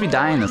what happens if you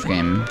die in this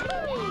game?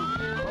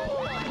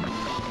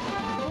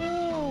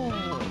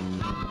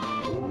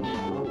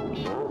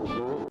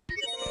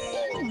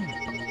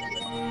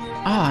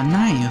 Oh,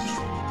 nice.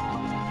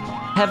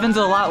 Heaven's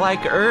a lot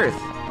like Earth,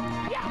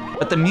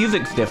 but the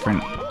music's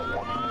different.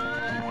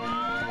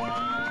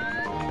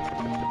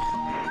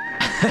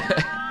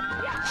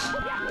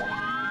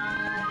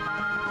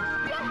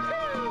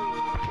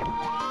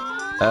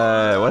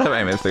 What am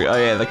I missing? Oh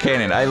yeah, the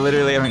cannon. I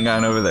literally haven't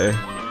gone over there.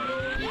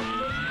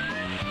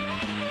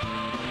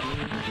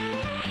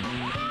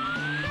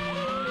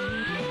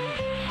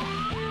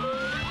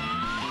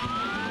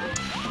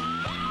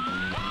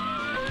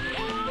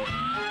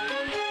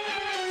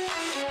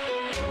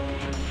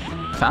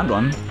 Found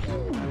one.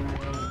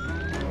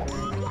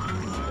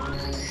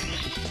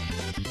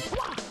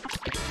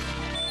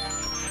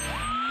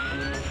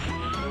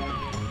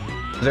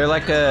 Is there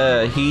like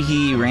a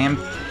hee-hee ramp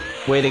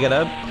way to get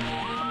up?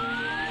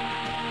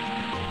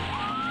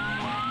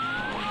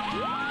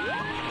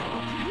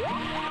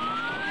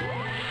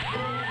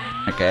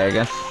 Okay, I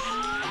guess.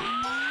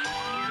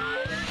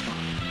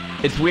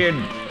 It's weird.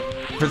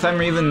 For some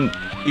reason,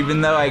 even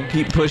though I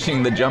keep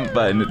pushing the jump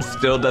button, it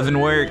still doesn't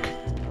work.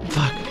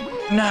 Fuck.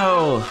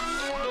 No!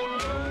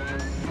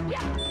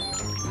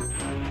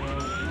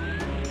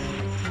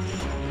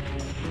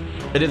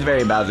 It is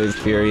very Bowser's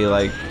Fury,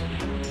 like...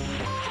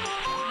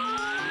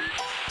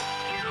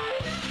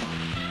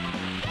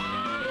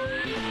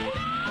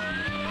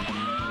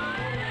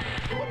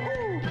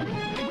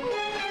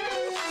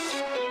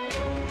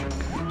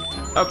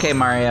 Okay,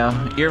 Mario,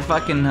 you're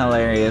fucking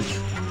hilarious.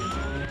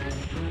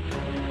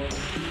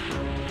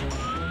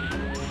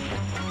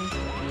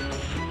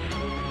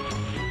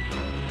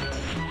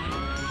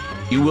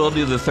 You will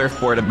do the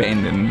surfboard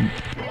abandon.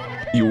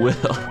 You will.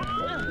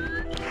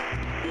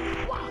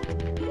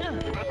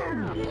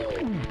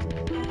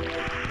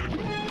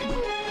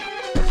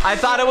 I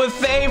thought it was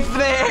safe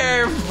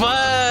there!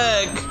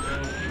 Fuck!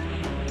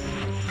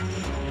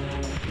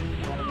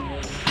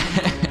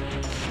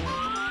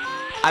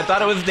 I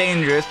thought it was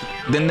dangerous.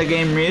 Then the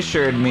game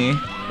reassured me.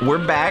 We're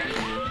back.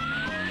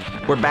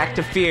 We're back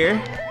to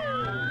fear.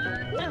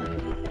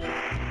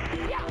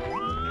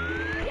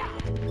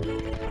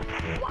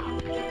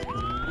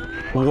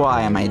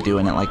 Why am I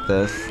doing it like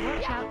this?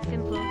 Watch out,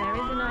 Simple, there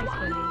is an ice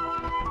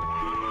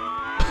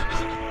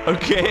bully.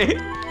 Okay.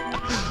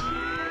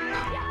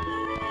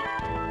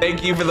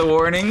 Thank you for the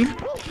warning.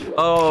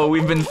 Oh,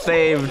 we've been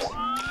saved.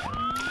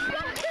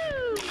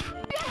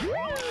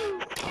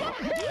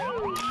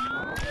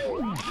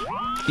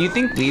 Do you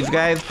think these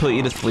guys put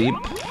you to sleep?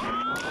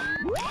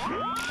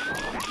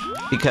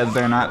 Because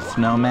they're not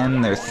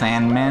snowmen, they're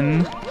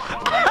sandmen?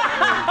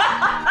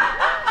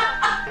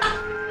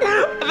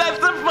 That's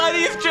the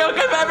funniest joke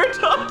I've ever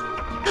told!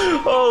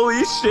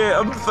 Holy shit,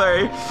 I'm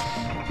sorry.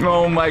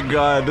 Oh my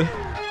god.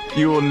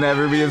 You will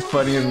never be as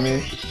funny as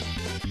me.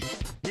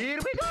 Here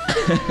we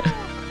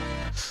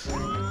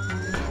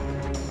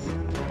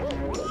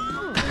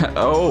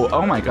go!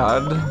 Oh my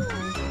god.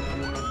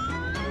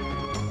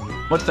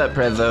 What's that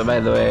prezzo, by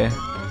the way?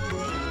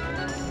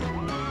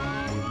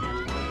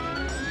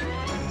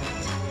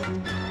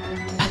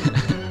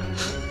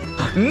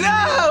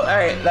 No!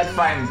 Alright, that's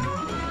fine.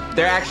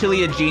 They're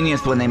actually a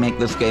genius when they make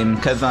this game,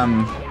 because,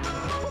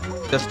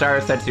 the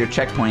star sets your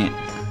checkpoint.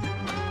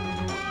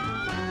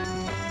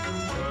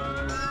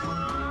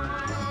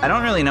 I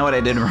don't really know what I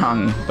did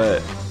wrong,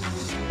 but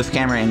this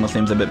camera angle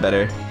seems a bit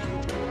better.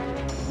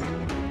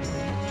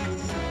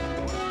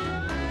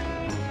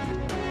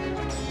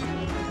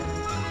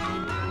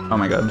 Oh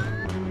my god.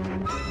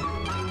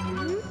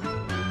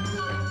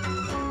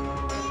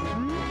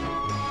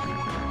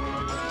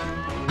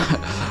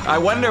 I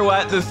wonder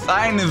what the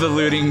sign is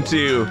alluding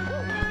to.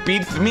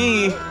 Beats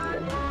me.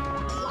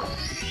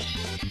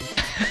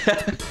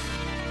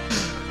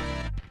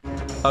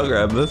 I'll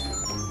grab this.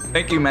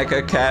 Thank you,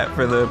 Mecha Cat,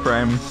 for the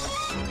prime.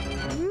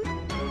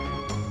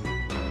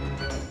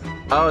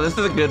 Oh, this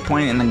is a good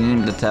point in the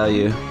game to tell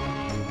you.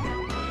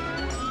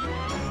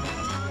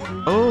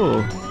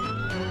 Oh.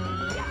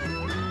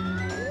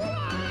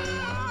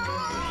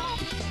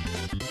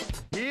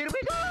 Here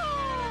we go!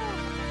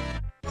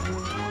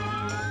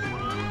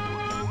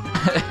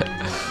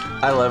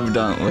 I love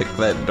don't lick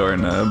that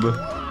doorknob.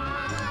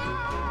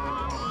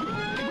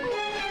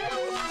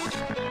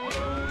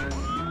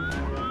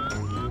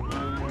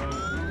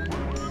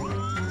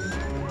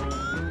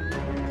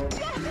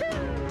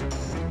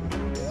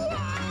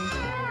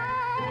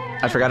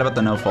 I forgot about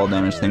the no fall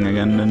damage thing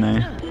again, didn't I?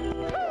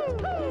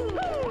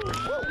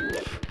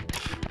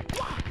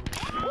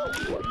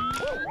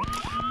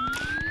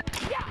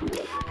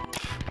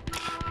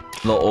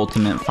 The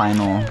ultimate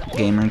final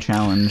gamer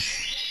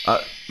challenge.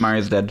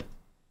 Mario's dead.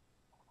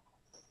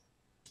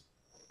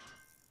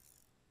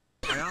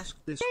 I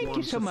asked this Thank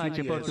you so much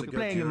about ago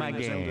playing my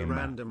during Zelda game.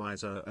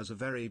 randomizer as a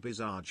very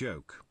bizarre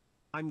joke.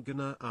 I'm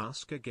gonna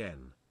ask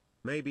again.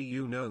 Maybe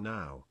you know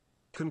now.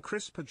 Can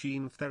CRISPR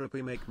gene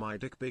therapy make my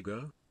dick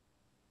bigger?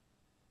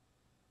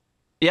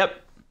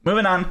 Yep.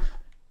 Moving on.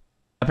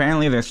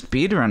 Apparently there's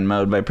speedrun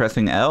mode by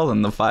pressing L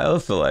in the file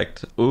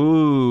select.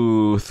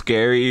 Ooh,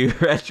 scary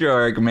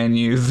RetroArch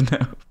menus.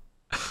 No.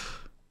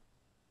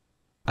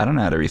 I don't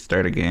know how to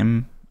restart a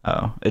game.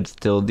 Oh, it's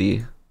still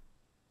D.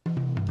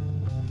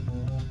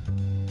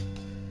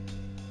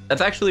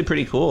 That's actually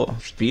pretty cool.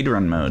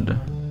 Speedrun mode.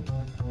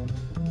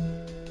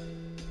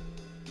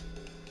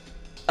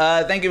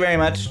 Thank you very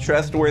much,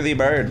 Trustworthy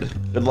Bird.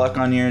 Good luck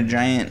on your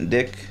giant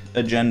dick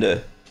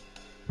agenda.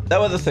 That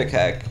was a sick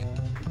hack.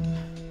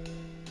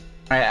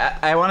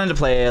 Alright, I wanted to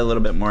play a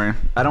little bit more.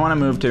 I don't want to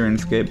move to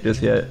RuneScape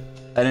just yet.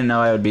 I didn't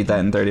know I would beat that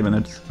in 30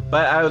 minutes.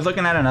 But I was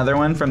looking at another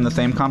one from the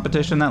same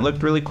competition that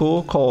looked really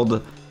cool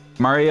called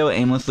Mario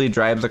Aimlessly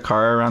Drives a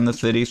Car Around the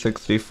City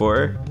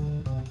 64.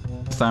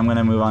 So I'm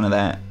gonna move on to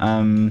that.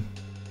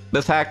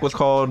 This hack was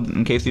called,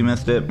 in case you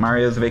missed it,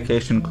 Mario's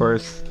Vacation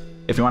Course.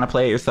 If you want to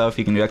play it yourself,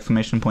 you can do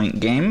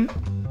 !game.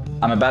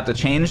 I'm about to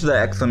change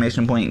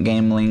the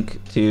 !game link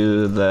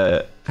to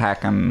the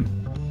hack I'm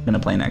gonna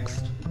play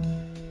next.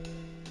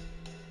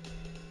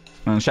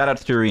 And shout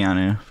outs to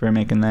Reonu for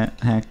making that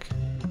hack.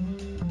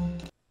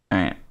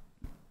 Alright.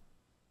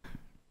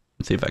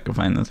 Let's see if I can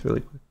find this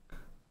really quick.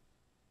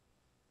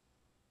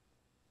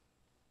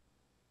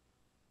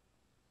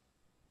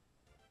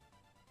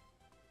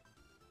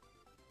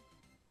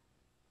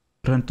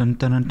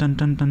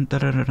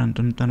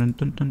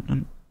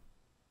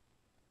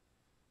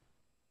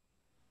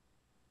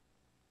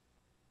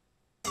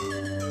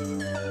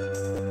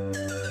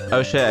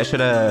 Oh shit, I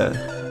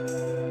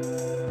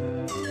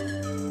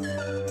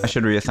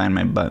should reassign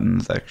my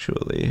buttons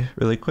actually,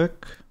 really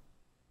quick.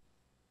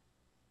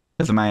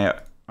 Because my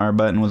R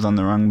button was on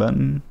the wrong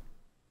button.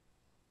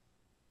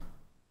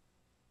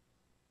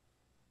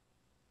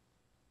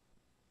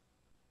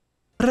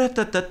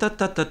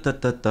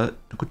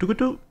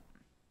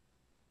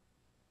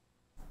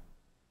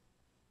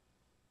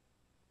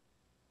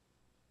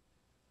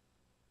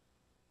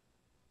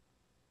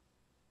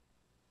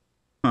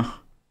 Huh.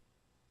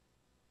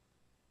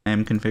 I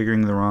am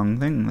configuring the wrong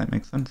thing, that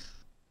makes sense.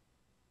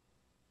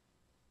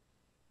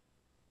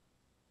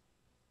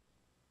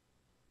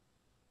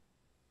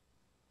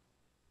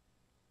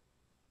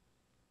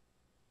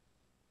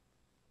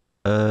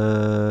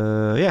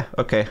 Yeah,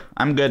 okay.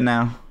 I'm good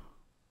now.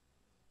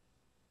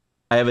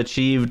 I have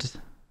achieved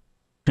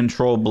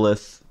control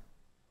bliss.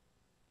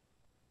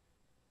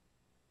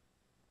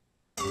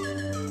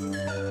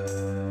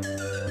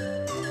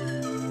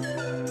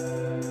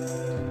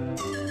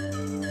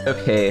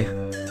 Okay.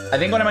 I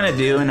think what I'm gonna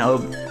do in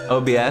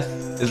OBS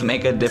is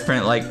make a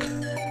different, like,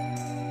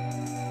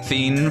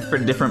 scene for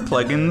different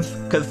plugins.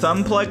 Because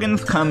some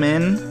plugins come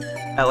in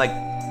at, like,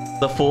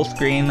 the full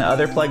screen. The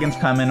other plugins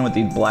come in with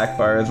these black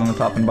bars on the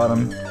top and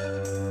bottom.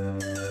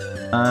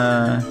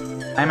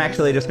 I'm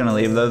actually just gonna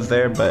leave those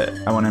there, but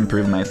I want to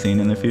improve my scene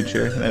in the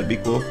future. That'd be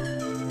cool.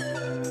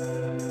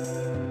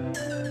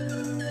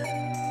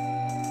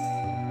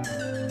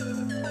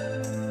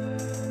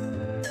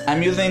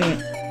 I'm using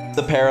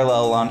the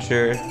parallel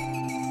launcher,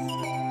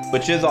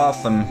 which is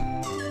awesome.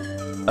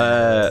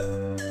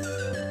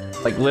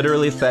 Like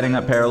literally setting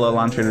up parallel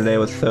launcher today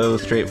was so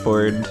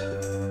straightforward.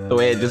 The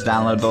way it just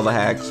downloads all the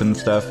hacks and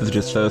stuff is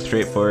just so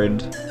straightforward.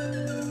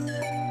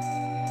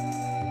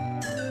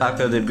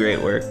 Taco did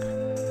great work.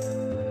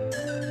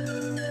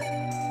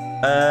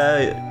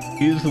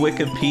 Use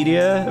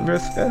Wikipedia,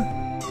 Vriska.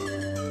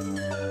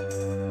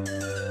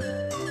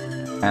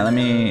 Alright,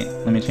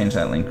 let me change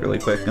that link really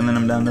quick, and then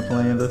I'm down to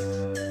play this.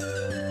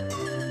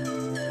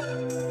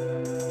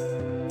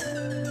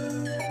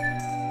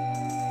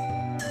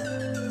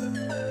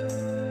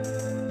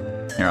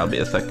 Here, I'll be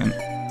a second.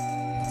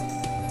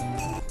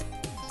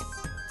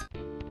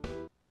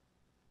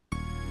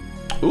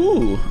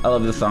 Ooh, I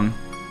love this song.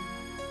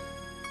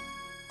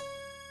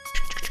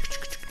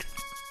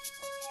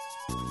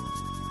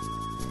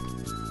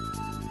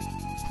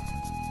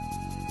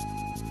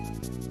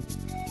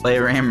 Play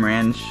Ram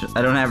Ranch.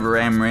 I don't have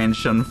Ram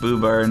Ranch on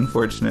Fubar,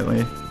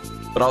 unfortunately.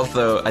 But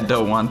also, I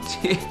don't want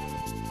to.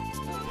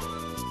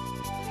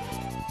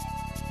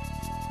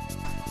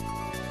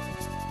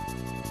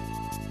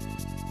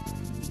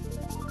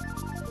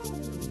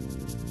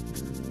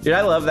 Dude, I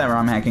love that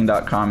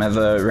romhacking.com has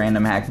a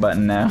random hack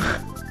button now.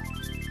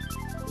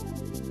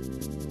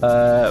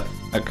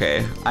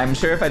 Okay. I'm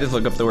sure if I just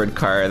look up the word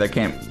car, there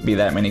can't be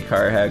that many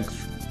car hacks.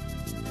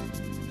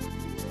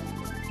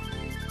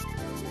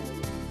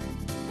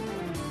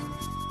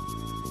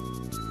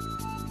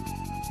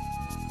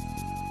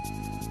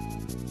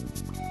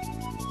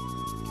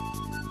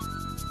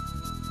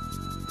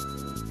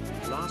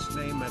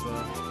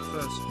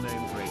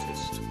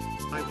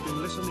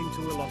 listening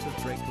to a lot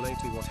of Drake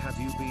lately. What have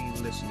you been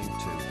listening to?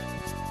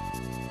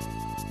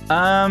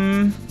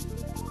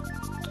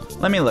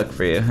 Let me look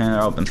for you.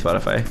 I'll open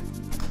Spotify.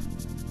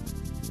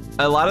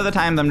 A lot of the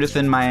times I'm just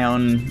in my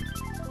own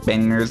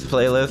bangers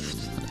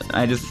playlist.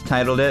 I just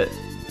titled it.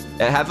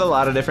 It has a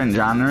lot of different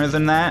genres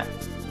in that.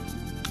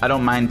 I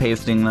don't mind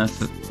pasting this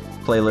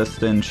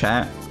playlist in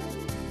chat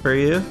for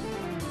you.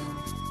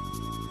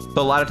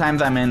 So a lot of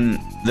times I'm in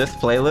this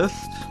playlist.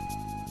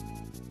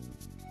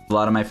 A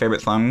lot of my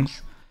favorite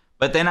songs.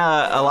 But then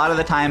a lot of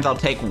the times I'll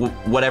take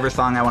whatever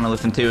song I want to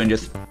listen to and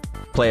just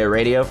play a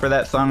radio for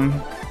that song.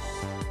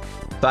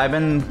 So I've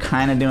been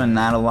kind of doing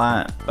that a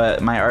lot.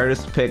 But my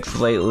artist picks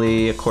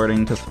lately,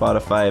 according to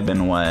Spotify, have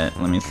been what?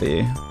 Let me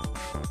see.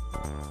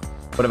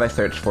 What have I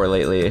searched for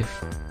lately?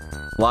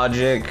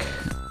 Logic,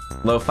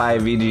 Lo-Fi,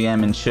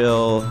 VGM, and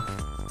Chill.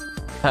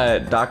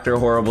 Dr.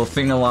 Horrible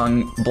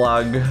Sing-Along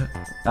Blog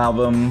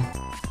album.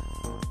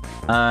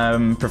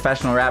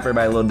 Professional Rapper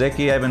by Lil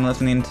Dicky I've been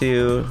listening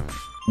to.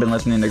 Been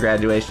listening to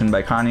Graduation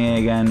by Kanye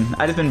again.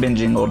 I just been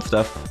binging old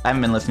stuff. I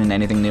haven't been listening to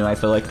anything new, I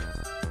feel like.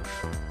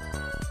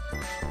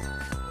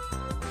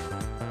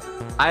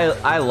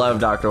 I love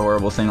Dr.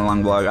 Horrible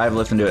Sing-Along Blog. I've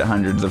listened to it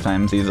hundreds of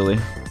times easily.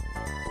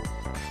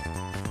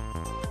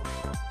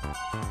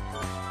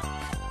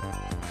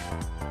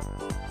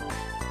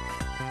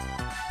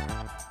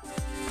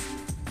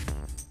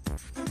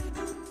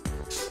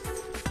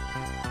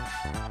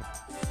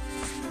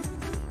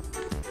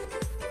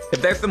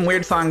 If there's some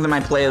weird songs in my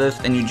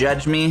playlist and you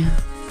judge me,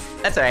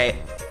 that's alright.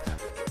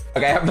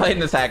 Okay, I'm playing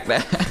this hack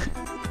back.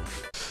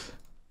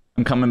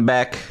 I'm coming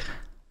back.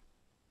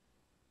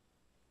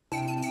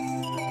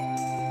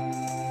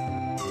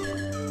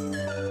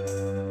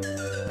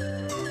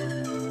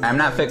 I'm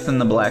not fixing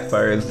the black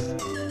bars.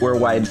 We're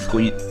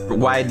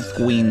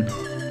widescreen,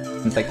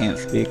 since I can't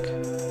speak.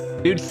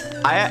 Dude,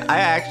 I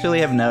actually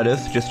have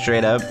noticed, just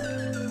straight up,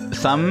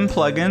 some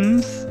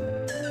plugins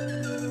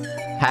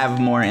have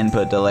more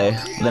input delay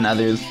than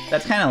others.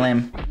 That's kind of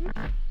lame.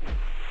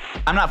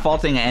 I'm not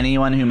faulting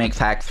anyone who makes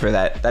hacks for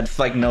that. That's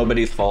like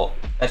nobody's fault.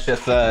 That's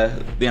just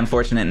the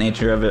unfortunate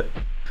nature of it.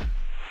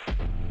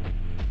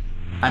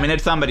 I mean,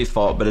 it's somebody's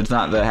fault, but it's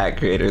not the hack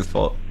creator's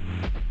fault.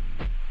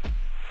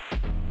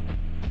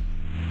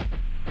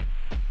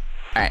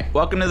 Alright,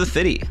 welcome to the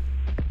city.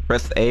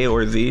 Press A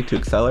or Z to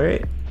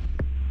accelerate.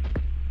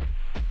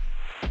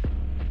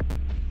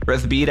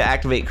 Press B to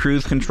activate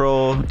cruise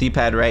control.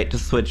 D-pad right to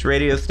switch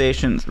radio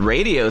stations.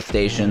 Radio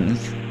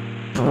stations?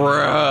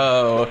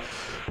 Bro!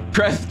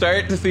 Press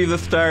start to see the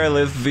star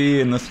list, Z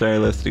in the star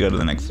list to go to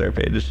the next star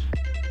page.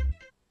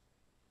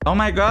 Oh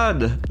my god!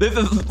 This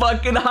is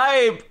fucking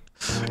hype!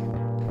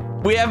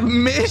 We have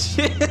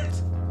missions!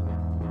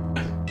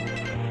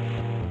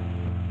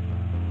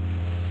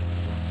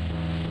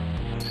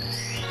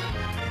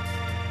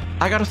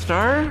 I got a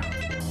star?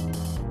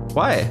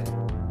 Why?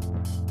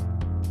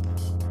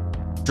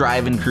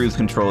 Drive and cruise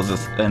control is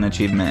an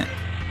achievement.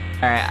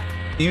 Alright,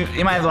 you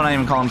might as well not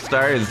even call them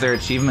stars. They're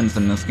achievements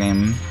in this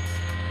game.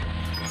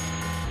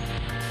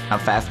 How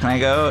fast can I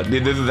go?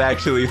 Dude, this is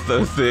actually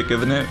so sick,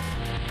 isn't it?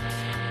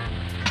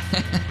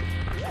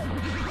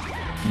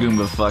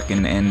 Goomba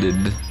fucking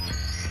ended.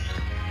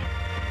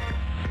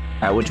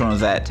 Alright, which one was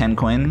that? 10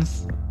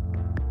 coins?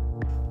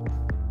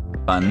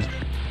 Fun.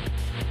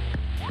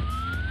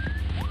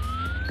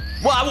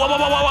 Whoa, whoa, whoa,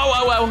 whoa,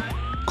 whoa, whoa, whoa!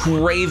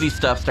 Crazy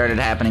stuff started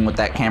happening with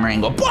that camera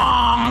angle.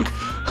 Bonk!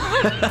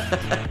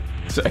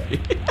 Sorry.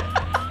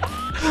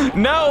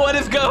 No, what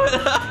is going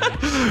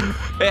on?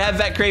 It has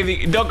that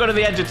crazy. Don't go to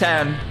the edge of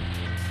town.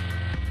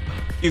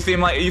 You seem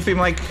like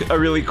a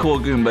really cool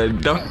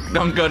Goomba.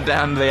 Don't go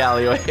down the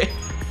alleyway.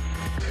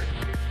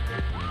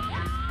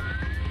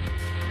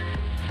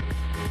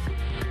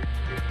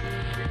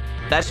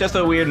 That's just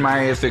a weird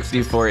Mario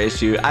 64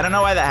 issue. I don't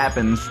know why that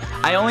happens.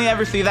 I only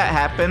ever see that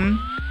happen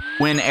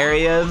when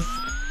areas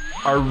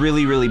are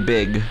really, really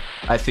big.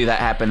 I see that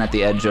happen at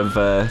the edge of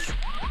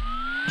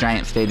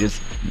giant stages.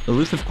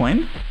 Elusive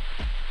coin?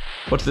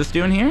 What's this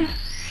doing here?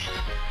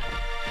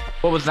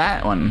 What was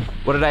that one?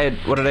 What did I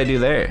do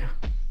there?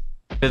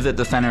 Visit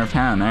the center of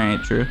town. All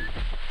right, true.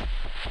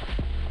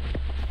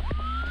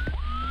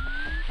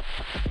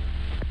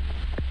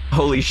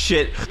 Holy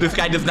shit! This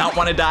guy does not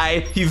want to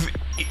die.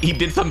 He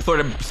did some sort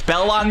of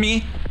spell on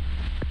me.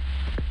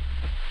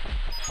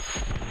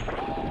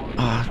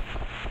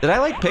 Did I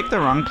like pick the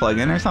wrong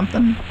plugin or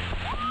something?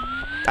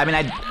 I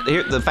mean,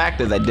 the fact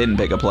is I didn't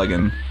pick a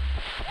plugin.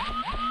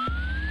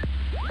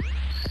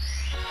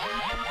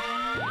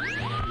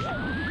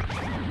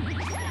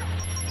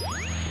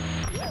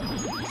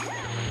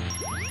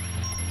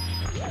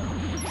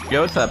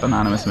 Yo, what's up,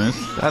 Anonymous Moose?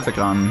 How's it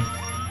going?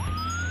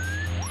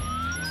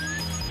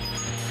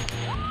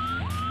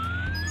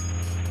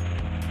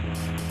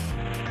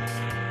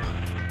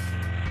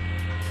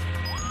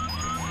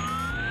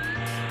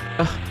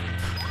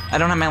 I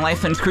don't have my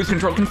license. Cruise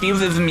control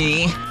confuses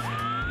me.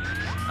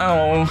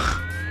 Oh.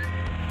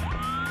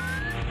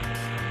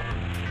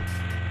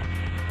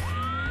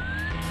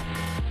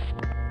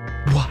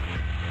 What?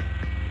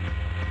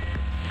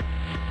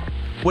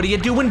 What are you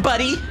doing,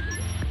 buddy?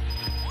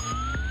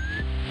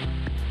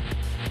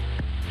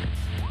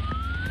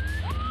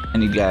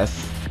 Any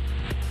guess?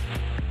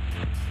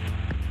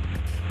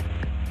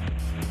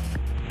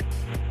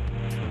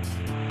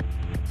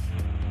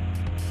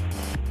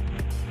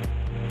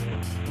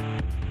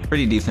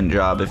 Pretty decent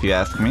job, if you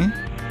ask me.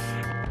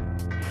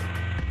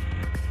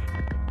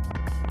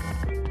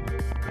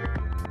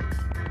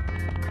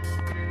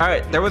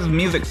 Alright, there was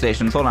music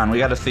stations. Hold on, we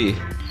gotta see.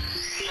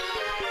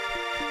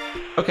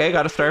 Okay,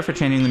 got a star for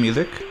changing the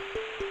music.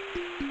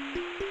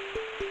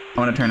 I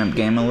want to turn up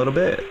game a little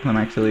bit. I'm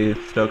actually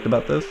stoked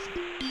about this.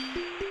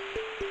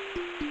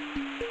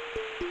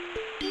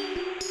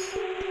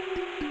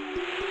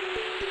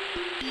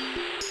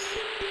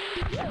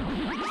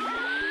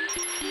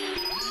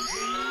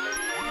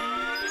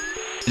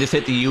 Just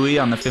hit the UE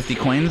on the 50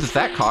 coins. Is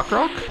that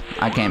Cockrock?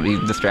 I can't be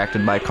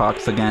distracted by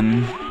cocks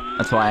again.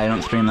 That's why I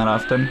don't stream that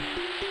often.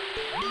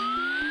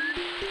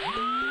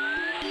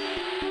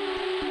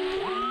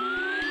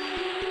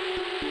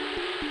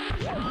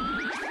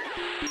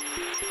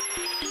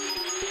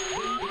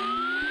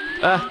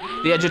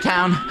 The edge of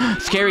town.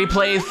 Scary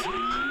place.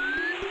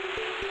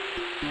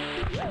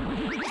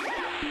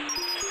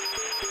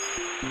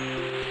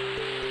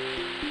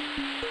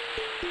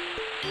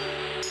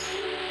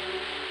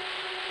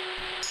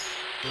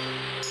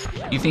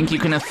 You think you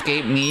can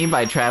escape me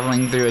by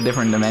traveling through a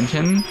different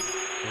dimension?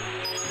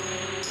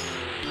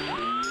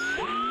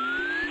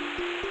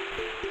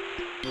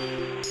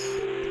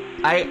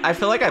 I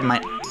feel like I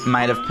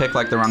might have picked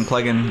like the wrong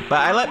plugin, but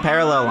I let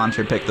Parallel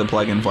Launcher pick the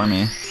plugin for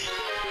me.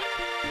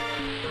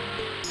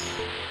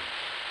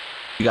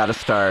 You got a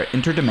star.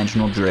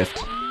 Interdimensional drift.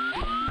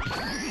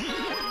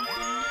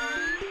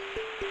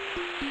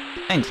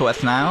 Thanks,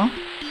 West Nile.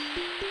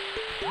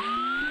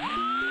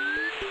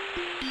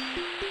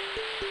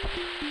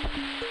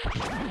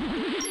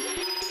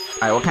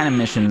 Alright, what kind of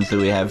missions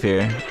do we have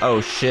here?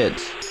 Oh shit.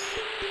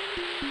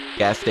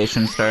 Gas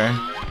station star.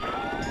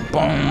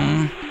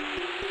 Boom!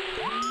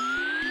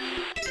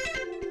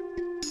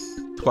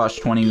 Squash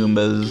 20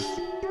 Goombas.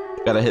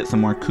 Gotta hit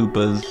some more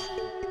Koopas.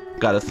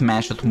 Gotta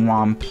smash a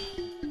Thwomp.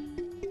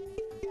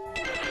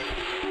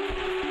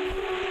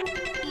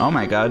 Oh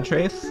my god,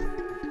 Trace.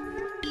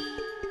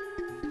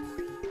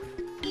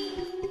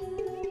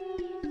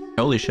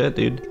 Holy shit,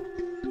 dude.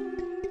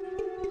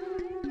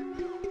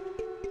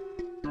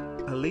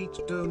 Elite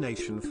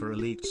donation for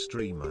elite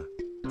streamer.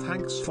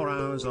 Thanks for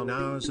hours on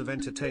hours of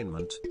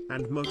entertainment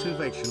and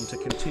motivation to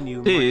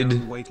continue my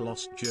own weight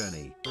loss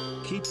journey.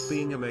 Keep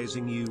being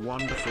amazing, you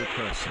wonderful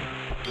person.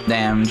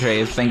 Damn,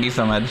 Trace, thank you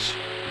so much.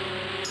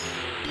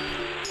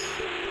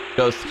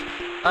 Ghost.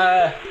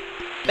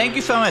 Thank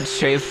you so much,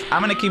 Trace.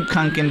 I'm gonna keep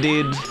kunking,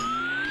 dude.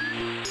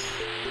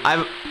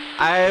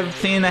 I've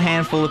seen a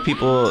handful of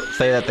people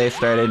say that they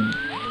started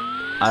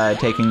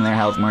taking their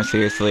health more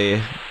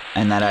seriously,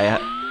 and that I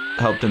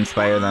helped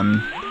inspire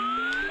them.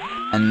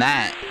 And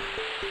that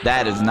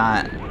is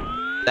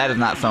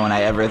not someone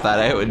I ever thought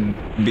I would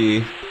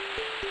be.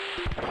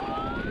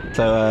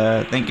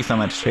 So thank you so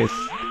much, Trace.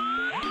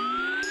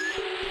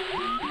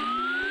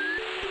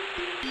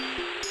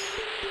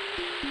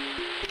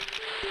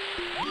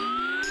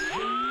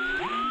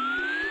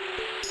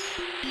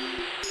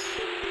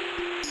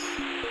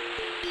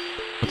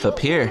 What's up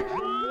here?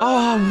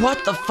 Oh,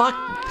 what the fuck?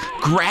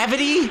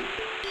 Gravity?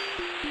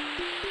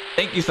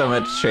 Thank you so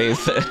much,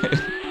 Trace.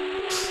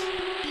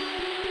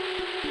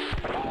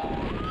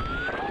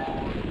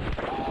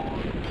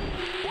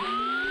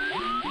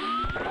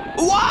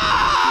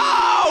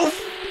 Whoa!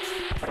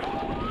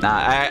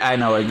 Nah, I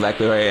know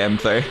exactly where I am,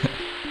 sorry.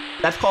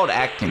 That's called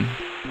acting.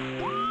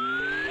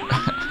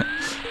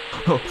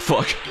 Oh,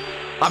 fuck.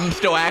 I'm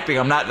still acting,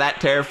 I'm not that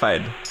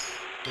terrified.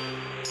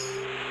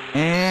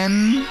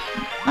 And...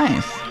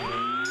 nice.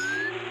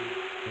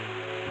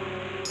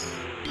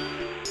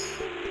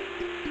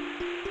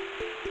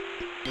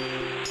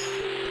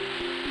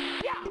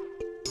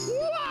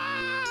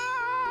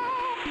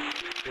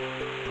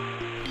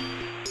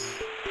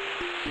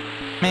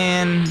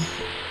 Man.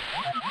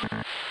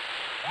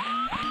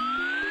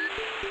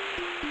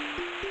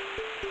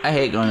 I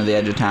hate going to the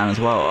edge of town as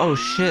well. Oh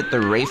shit, the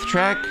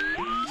racetrack?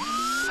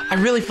 I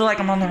really feel like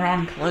I'm on the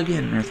wrong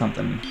plugin or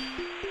something.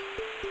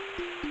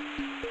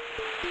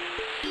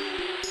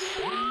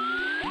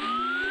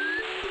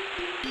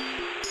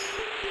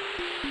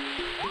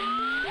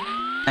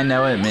 I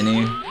know it,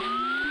 Minnie.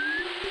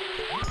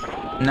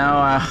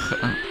 No,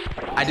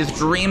 I just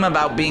dream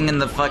about being in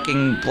the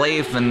fucking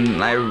place,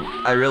 and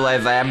I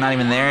realize I'm not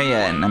even there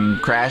yet, and I'm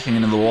crashing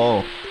into the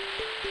wall.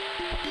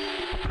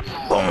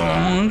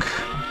 Bonk!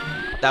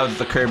 That was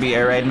the Kirby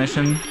Air Ride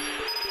mission.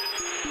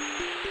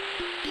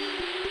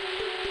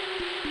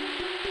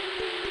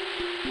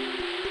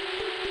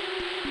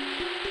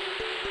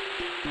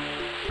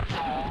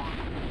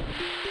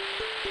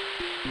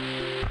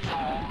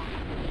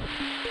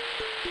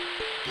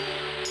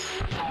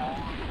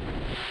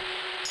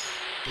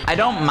 I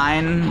don't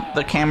mind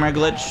the camera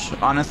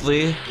glitch,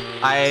 honestly.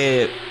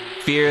 I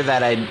fear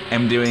that I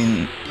am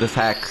doing this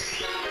hack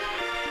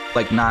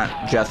like,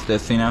 not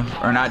justice, you know?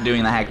 Or not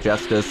doing the hack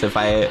justice if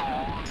I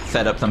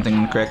set up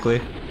something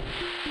correctly.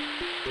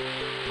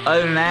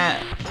 Other than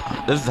that,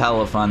 this is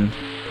hella fun.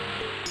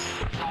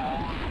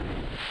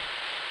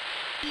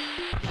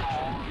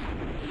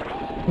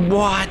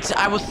 What?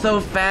 I was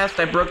so fast,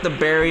 I broke the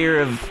barrier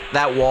of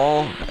that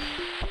wall.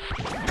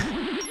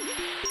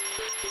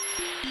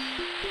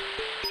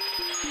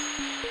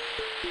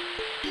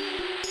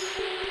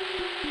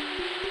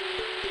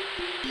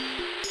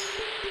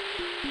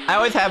 I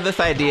always have this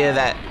idea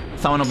that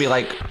someone will be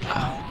like,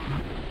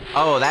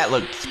 oh, that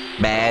looks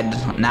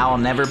bad. Now I'll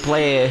never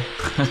play.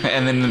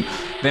 And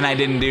then I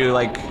didn't do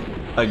like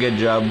a good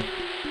job.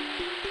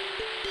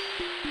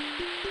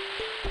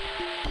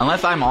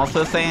 Unless I'm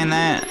also saying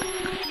that,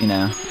 you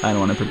know, I don't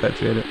want to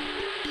perpetuate it.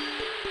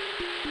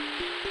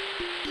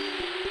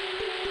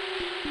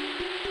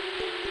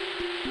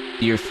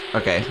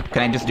 Okay,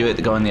 can I just do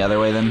it going the other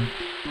way then?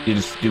 You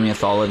just do me a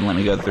solid and let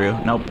me go through?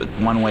 Nope,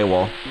 one-way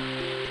wall.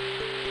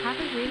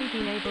 Haven't really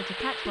been able to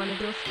catch one of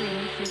your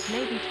streams since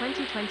maybe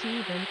 2020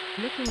 even.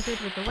 Looking good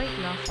with the weight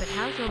loss, but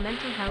how's your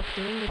mental health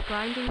doing with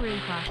grinding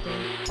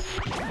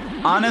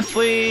runecrafting?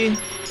 Honestly,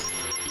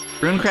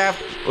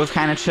 RuneCraft was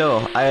kind of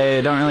chill.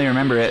 I don't really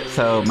remember it,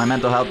 so my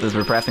mental health is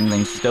repressing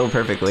things still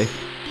perfectly.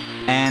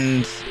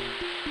 And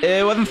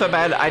it wasn't so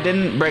bad. I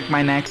didn't break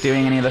my neck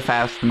doing any of the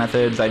fast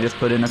methods. I just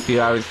put in a few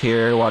hours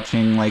here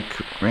watching like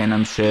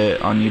random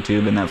shit on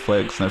YouTube and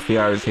Netflix, and a few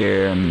hours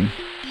here, and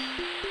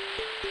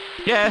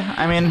yeah,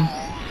 I mean,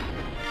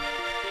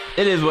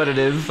 it is what it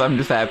is. I'm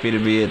just happy to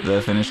be at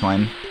the finish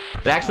line.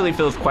 It actually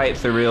feels quite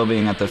surreal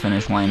being at the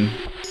finish line.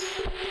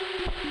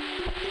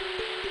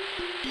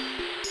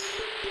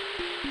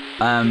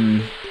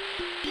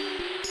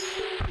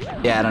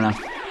 Yeah, I don't know.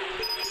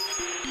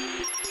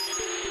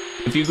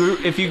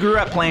 If you grew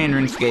up playing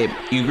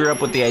RuneScape, you grew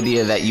up with the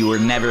idea that you were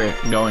never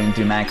going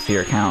to max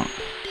your account.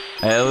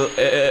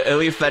 At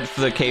least that's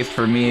the case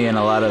for me and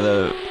a lot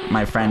of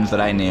my friends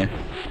that I knew.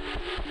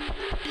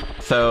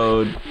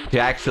 So to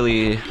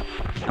actually,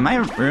 am I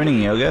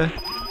ruining yoga?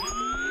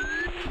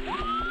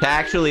 To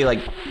actually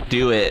like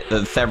do it,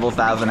 the several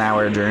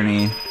thousand-hour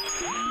journey,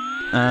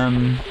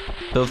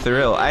 feels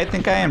surreal. I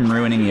think I am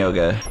ruining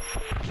yoga.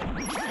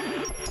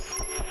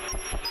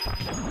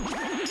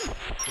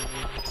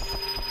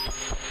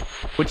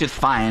 Which is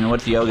fine.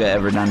 What's yoga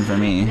ever done for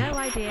me? No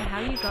idea how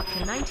you got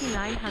to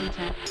 99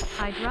 Hunter.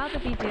 I'd rather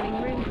be doing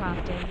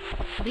runecrafting.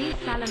 These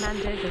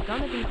salamanders are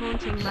gonna be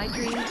haunting my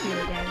dreams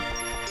today.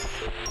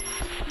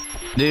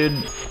 Dude,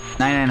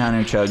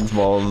 9900 chugs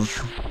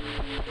balls.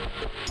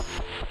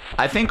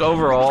 I think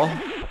overall,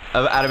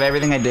 out of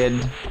everything I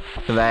did,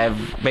 because I've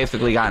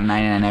basically gotten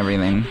 99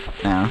 everything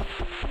now,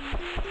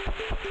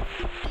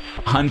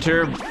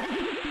 Hunter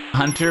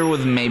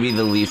was maybe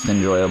the least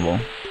enjoyable.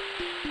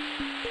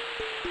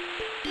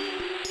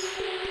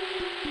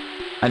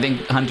 I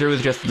think Hunter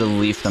was just the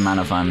least amount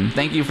of fun.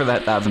 Thank you for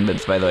that 1,000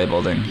 bits, by the way,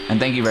 Bolding.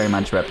 And thank you very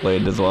much,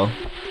 Reploid, as well.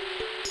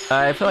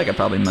 I feel like I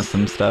probably missed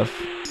some stuff.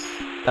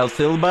 El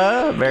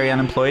Silba, very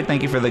unemployed.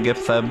 Thank you for the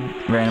gift sub.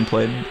 Very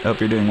unemployed. Hope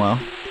you're doing well.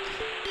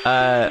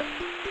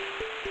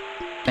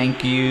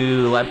 Thank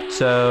you,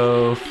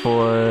 Lepto,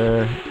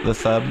 for the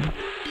sub.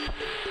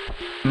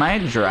 Am I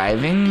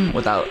driving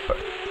without...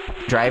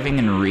 driving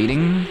and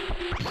reading?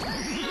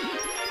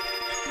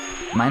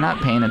 Am I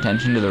not paying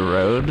attention to the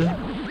road?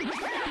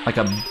 Like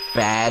a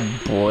bad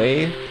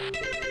boy?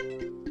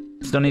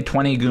 Still need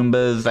 20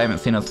 Goombas. I haven't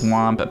seen a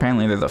swamp.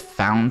 Apparently there's a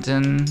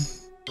fountain.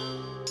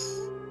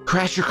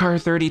 Crash your car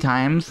 30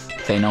 times?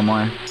 Say no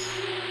more.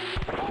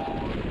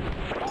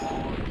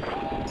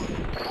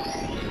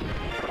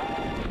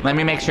 Let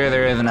me make sure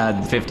there isn't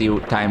a 50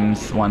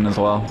 times one as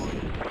well.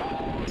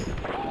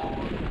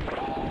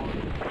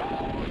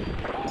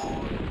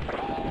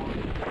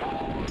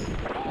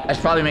 I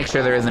should probably make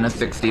sure there isn't a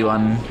 60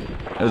 one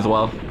as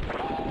well.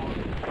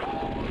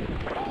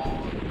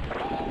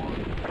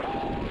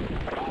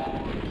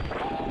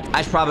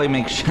 I should probably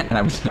make sure.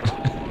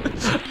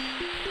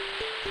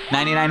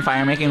 99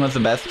 fire making was the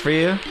best for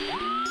you?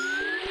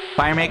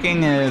 Fire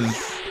making is,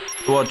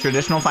 well,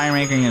 traditional fire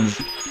making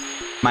is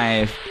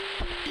my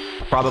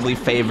probably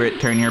favorite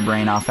turn your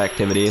brain off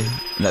activity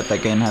that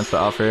game has to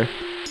offer.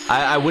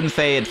 I wouldn't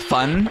say it's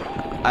fun.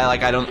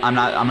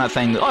 I'm not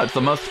saying, oh, it's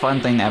the most fun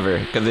thing ever,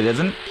 because it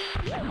isn't.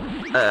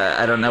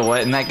 I don't know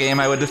what in that game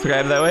I would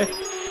describe that way.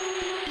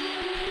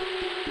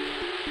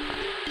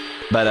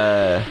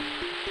 But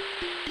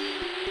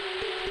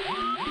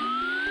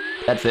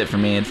that's it for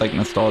me. It's like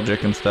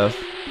nostalgic and stuff.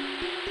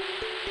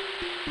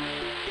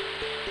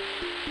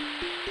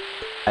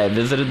 I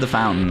visited the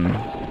fountain.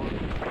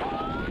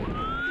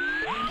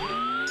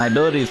 My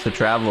abilities to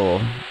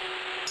travel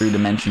through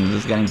dimensions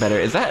is getting better.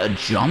 Is that a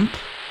jump?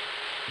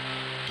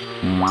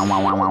 Wow,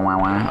 wow, wow, wow, wow,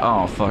 wow.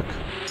 Oh, fuck.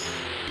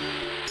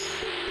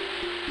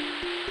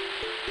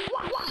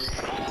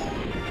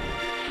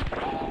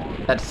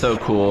 That's so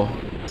cool.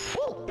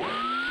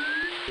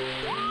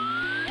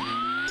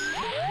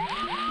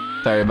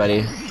 Sorry,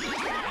 buddy.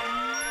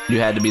 You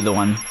had to be the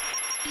one.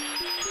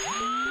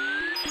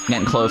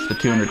 Getting close to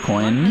 200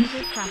 coins.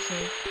 100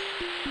 crashes.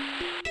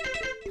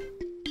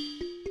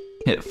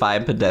 Hit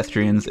 5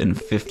 pedestrians in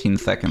 15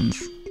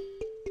 seconds.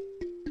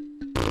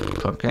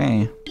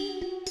 Okay.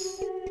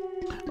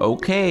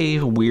 Okay,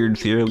 weird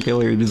serial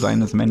killer who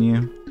designed this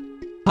menu.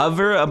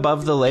 Hover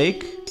above the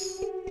lake.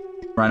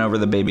 Run over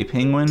the baby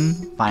penguin.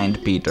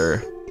 Find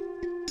Peter.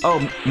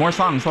 Oh, more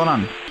songs, hold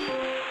on.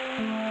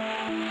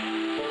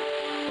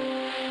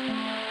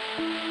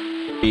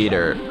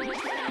 Peter.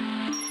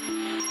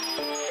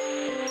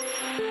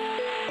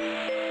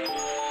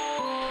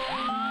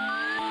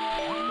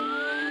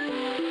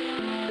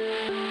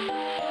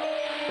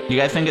 You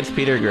guys think it's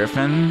Peter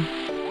Griffin?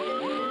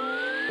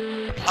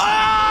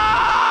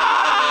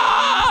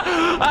 Ah!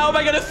 How am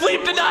I gonna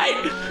sleep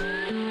tonight?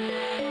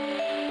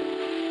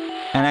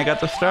 And I got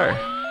the star.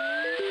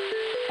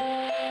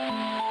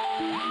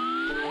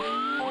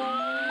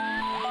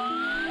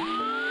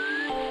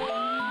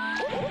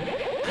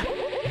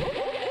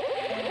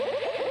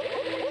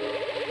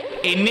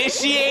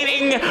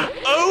 Initiating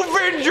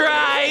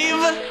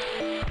overdrive!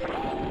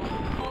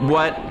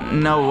 What?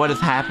 No, what is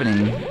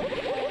happening?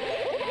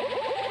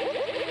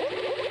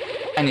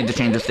 I need to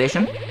change the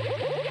station.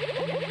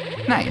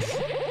 Nice.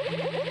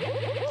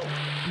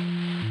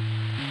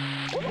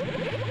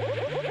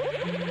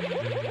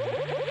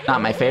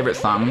 Not my favorite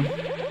song.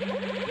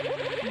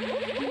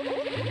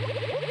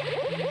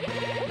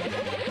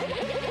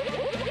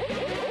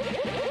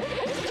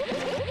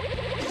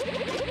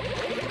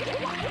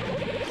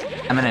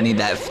 I'm gonna need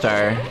that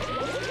star.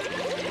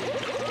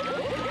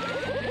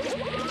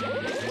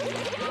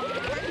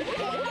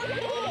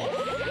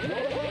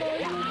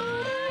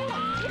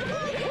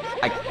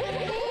 I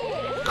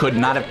could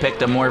not have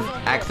picked a more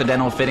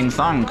accidental fitting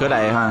song, could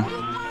I, huh?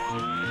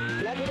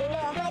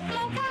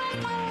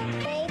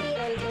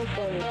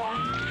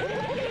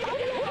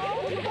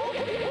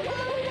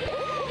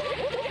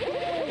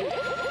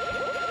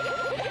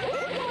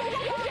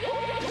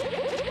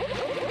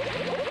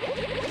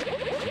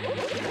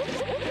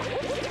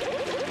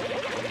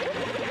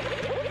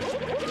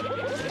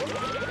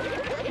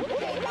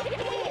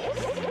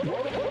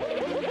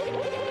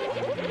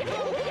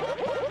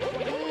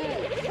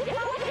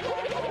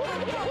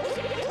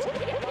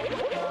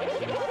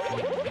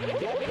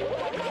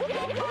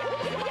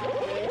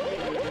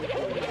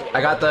 I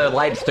got the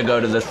lights to go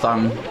to this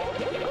song.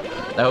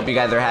 I hope you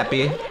guys are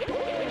happy.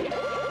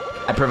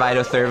 I provide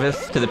a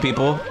service to the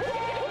people.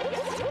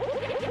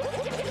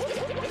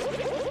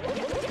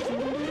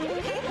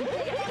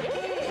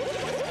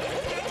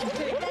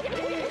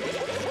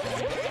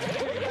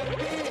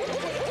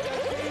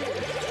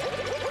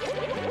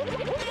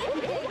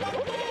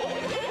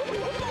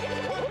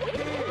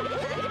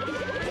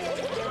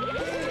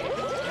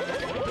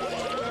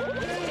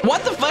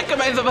 What the fuck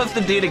am I supposed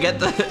to do to get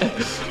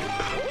the...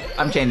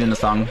 I'm changing the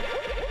song.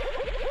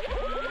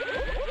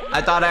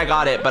 I thought I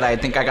got it, but I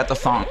think I got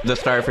the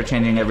star for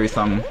changing every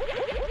song.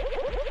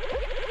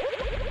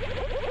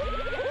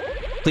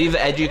 Please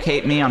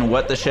educate me on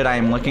what the shit I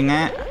am looking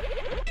at.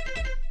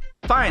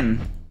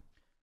 Fine.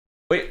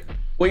 Wait,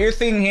 what you're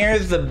seeing here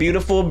is the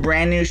beautiful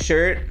brand new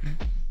shirt.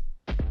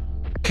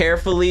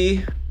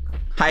 Carefully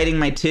hiding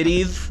my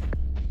titties.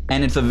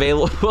 And it's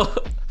available,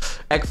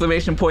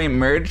 exclamation point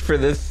merge for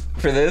this,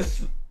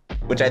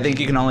 which I think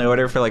you can only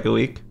order for like a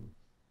week.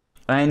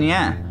 And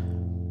yeah.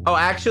 Oh,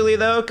 actually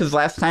though, because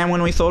last time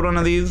when we sold one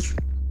of these,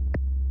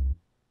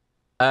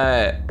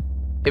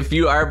 if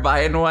you are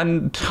buying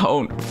one,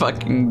 don't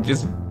fucking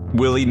just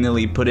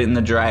willy-nilly put it in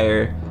the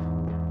dryer.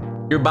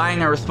 You're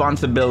buying a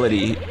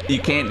responsibility.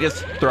 You can't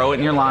just throw it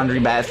in your laundry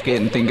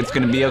basket and think it's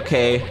gonna be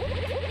okay.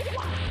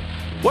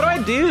 What do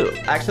I do?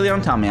 Actually,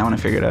 don't tell me, I wanna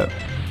figure it out.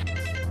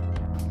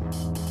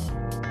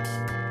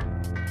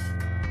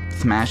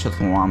 Smash a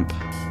swamp.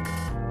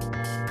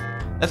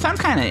 That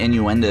sounds kinda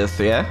innuendous,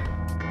 yeah?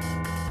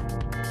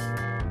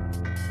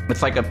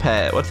 It's like a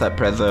pet. What's that,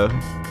 Prezzo?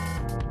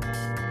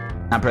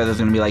 Now Prezzo's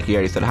gonna be like, you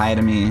already said hi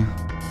to me.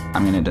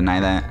 I'm gonna deny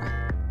that.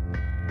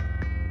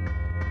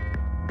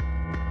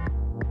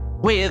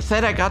 Wait, it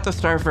said I got the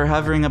star for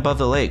hovering above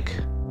the lake.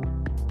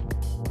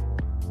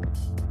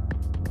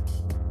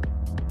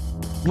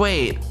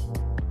 Wait.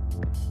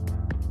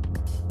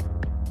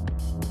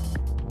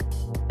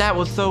 That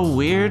was so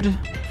weird.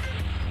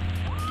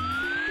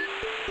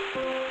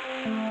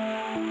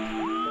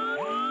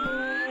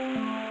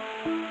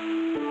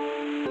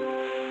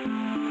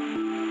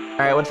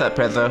 Alright, what's up,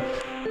 Prezzo?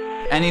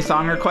 Any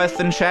song requests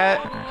in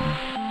chat?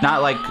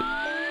 Not like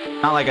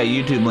a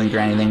YouTube link or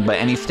anything, but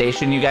any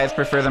station you guys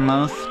prefer the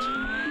most?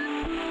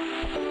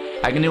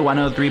 I can do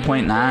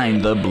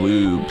 103.9, the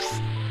Bloobs.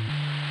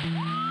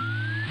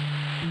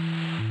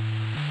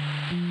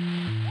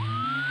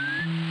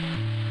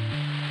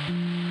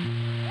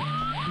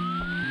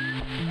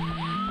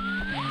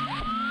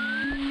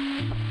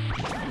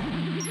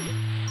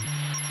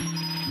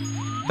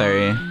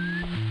 Sorry.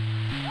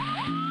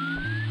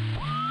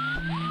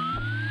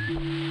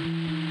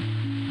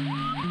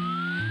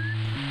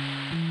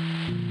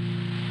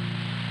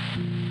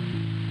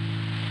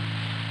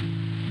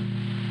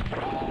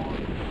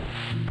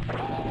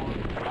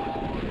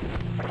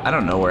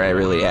 don't know where I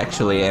really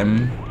actually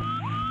am.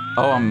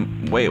 Oh,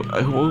 wait,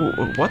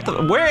 what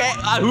the, where,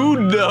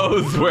 who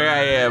knows where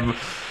I am?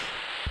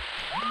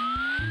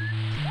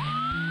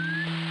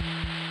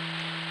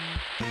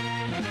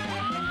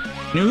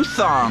 New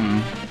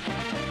song.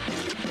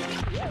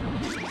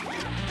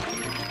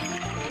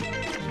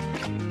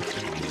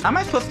 How am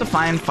I supposed to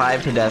find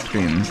 5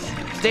 pedestrians?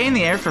 Stay in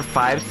the air for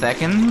 5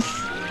 seconds?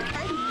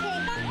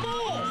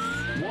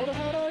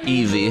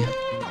 Easy.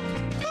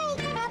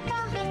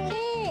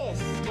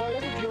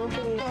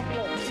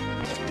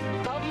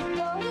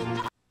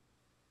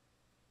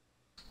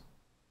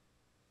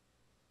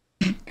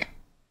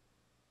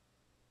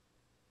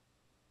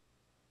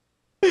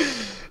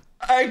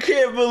 I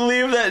can't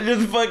believe that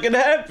just fucking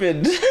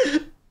happened.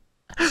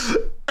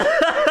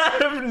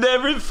 I've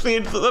never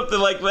seen something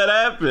like that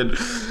happen.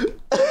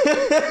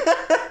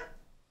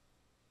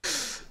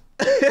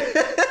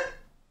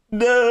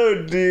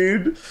 No,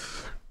 dude.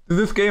 Does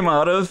this game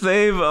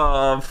autosave?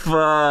 Oh,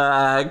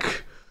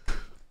 fuck.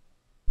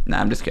 Nah,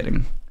 I'm just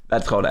kidding.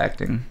 That's called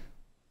acting.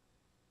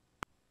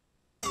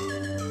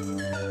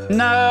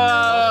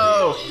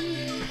 No!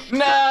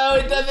 No,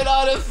 it doesn't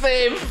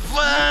autosave.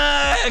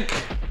 Fuck!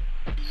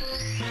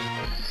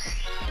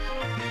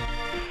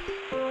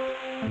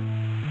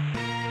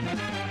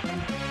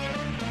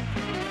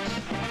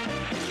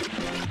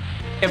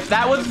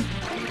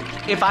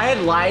 If I had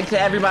lied to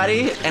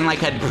everybody and like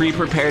had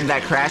pre-prepared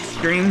that crash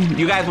screen,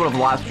 you guys would have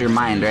lost your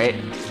mind, right?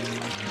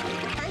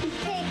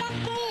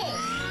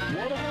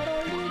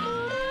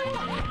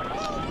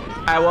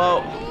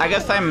 Well, I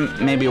guess I'm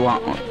maybe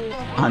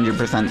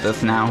 100%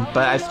 this now,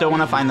 but I still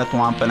want to find the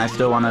swamp and I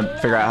still want to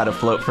figure out how to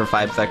float for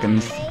 5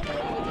 seconds.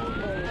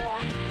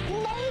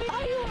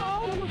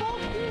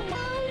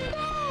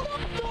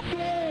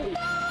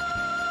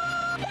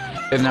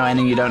 There's no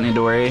ending, you don't need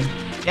to worry.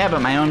 Yeah,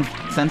 but my own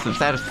sense of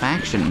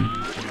satisfaction.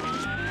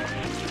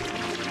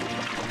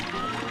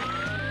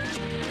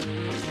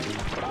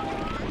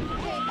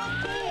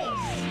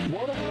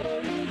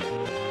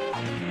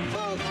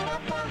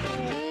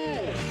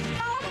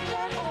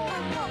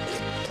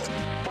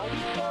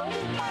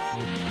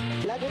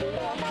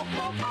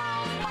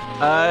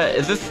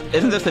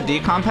 Isn't this a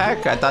decom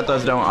pack? I thought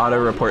those don't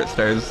auto-report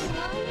stars.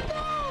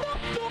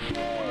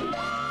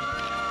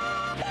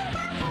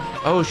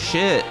 Oh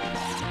shit.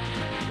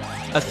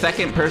 A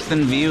second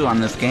person view on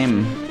this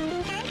game.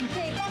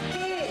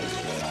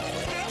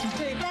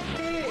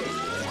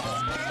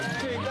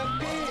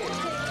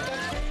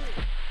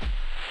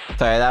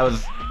 Sorry, that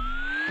was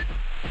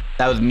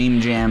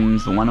Meme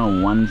Jams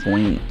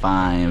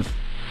 101.5.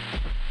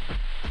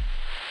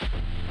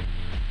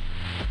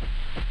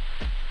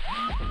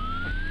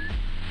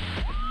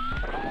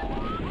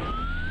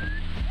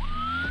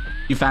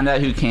 You found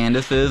out who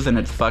Candace is and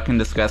it's fucking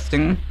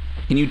disgusting?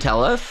 Can you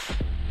tell us?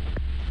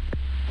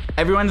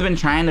 Everyone's been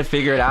trying to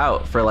figure it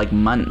out for like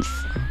months.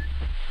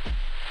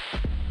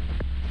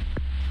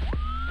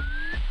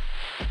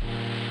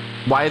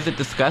 Why is it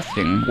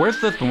disgusting?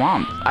 Where's the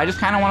thwomp? I just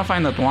kind of want to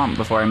find the thwomp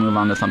before I move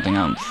on to something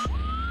else.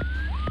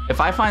 If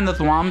I find the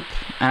thwomp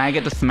and I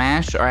get to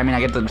smash, or I mean I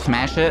get to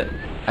smash it,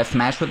 I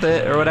smash with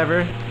it or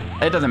whatever,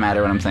 it doesn't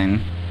matter what I'm saying.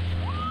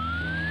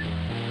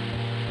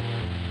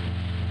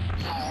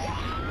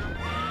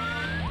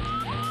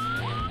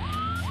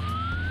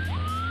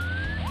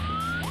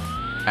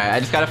 Alright,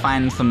 I just gotta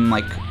find some,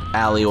 like,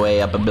 alleyway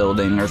up a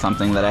building or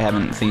something that I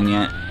haven't seen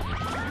yet.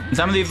 In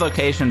some of these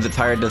locations, it's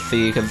hard to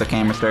see because the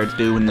camera starts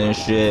doing this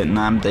shit, and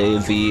I'm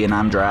dizzy, and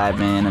I'm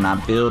driving, and I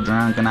feel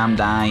drunk, and I'm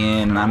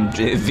dying, and I'm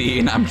dizzy,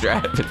 and I'm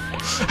driving.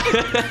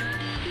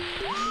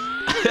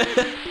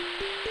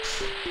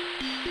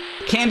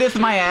 Candace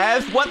my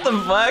ass? What the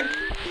fuck?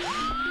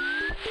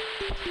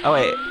 Oh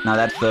wait, no,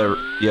 that's the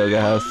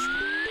yoga house.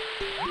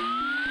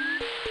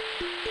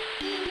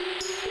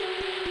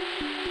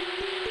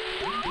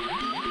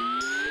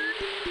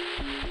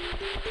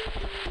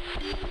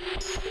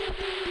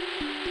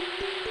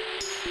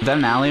 Is that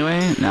an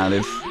alleyway? No,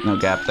 there's no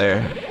gap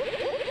there.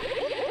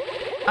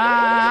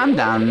 I'm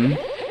done.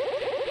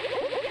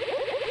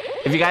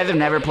 If you guys have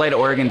never played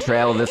Oregon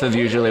Trail, this is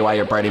usually why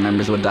your party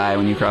members would die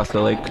when you cross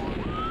the lake.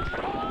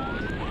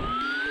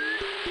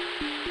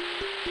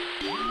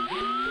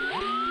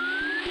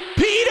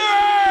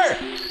 Peter!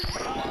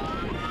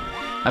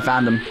 I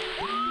found him.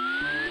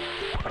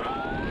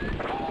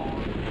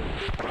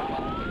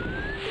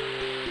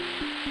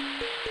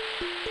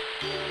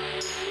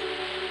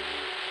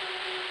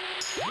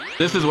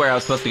 This is where I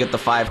was supposed to get the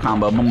 5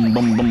 combo. Boom,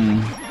 boom,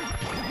 boom.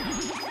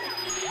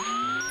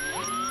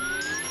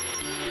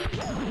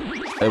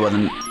 It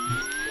wasn't.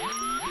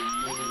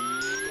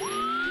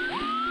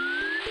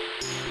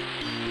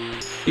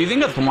 Do you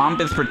think a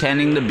thwomp is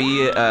pretending to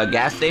be a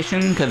gas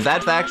station? Because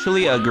that's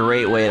actually a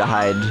great way to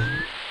hide.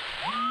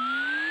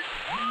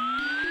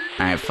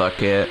 Alright, fuck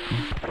it.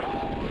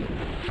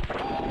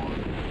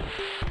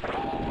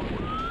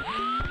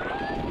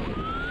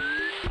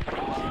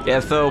 Yeah,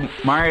 so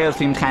Mario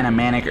seemed kind of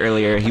manic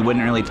earlier. He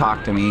wouldn't really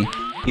talk to me.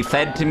 He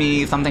said to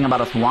me something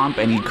about a swamp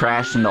and he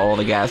crashed into all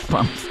the gas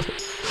pumps.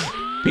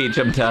 Peach,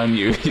 I'm telling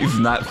you, he's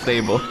not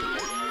stable.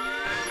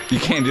 You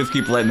can't just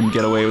keep letting him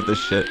get away with this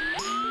shit.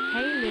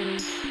 Hey Lily,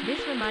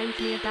 this reminds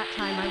me of that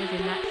time I was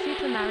in that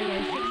Super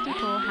Mario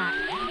 64 hack.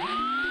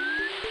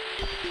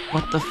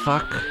 What the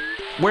fuck?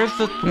 Where's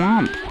the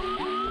thwomp?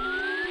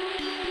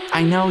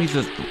 I know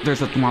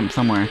there's a thwomp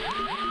somewhere.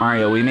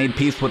 Mario, we made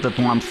peace with the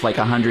thwomps like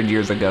 100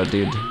 years ago,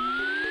 dude.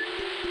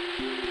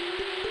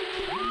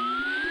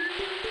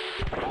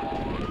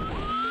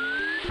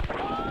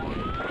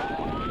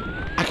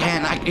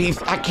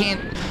 I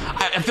can't.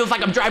 It feels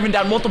like I'm driving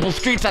down multiple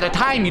streets at a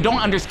time. You don't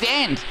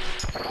understand.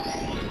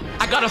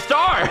 I got a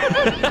star.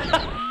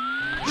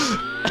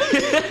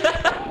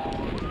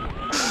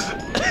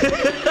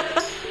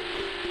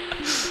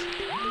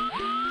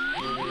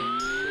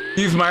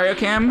 Use Mario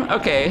Cam?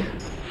 Okay.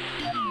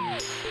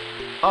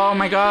 Oh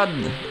my god.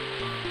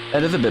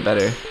 That is a bit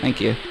better.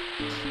 Thank you.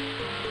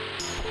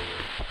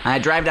 I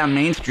drive down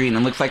Main Street and it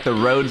looks like the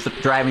road's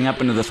driving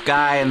up into the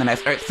sky, and then I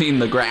start seeing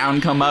the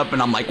ground come up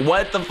and I'm like,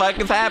 what the fuck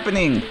is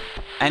happening?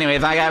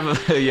 Anyways, I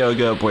have a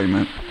yoga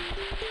appointment.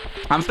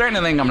 I'm starting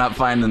to think I'm not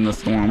finding the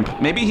swamp.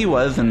 Maybe he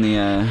was in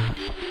the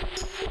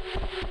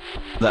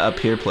up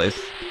here place.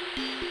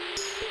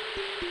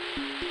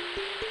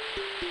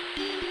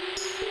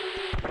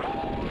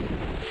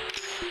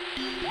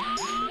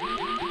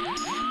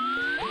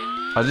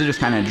 I was just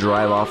kind of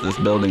drive off this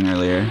building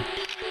earlier.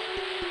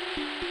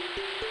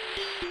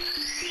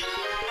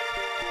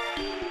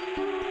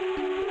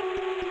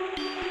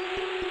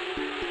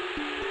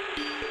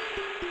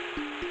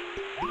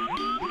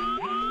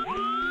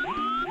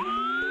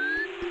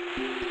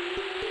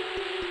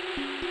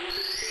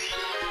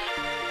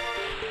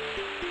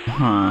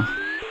 Huh.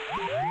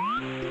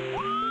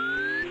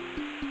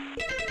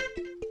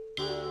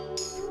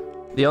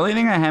 The only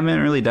thing I haven't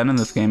really done in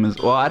this game is,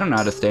 well, I don't know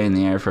how to stay in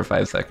the air for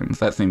 5 seconds.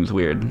 That seems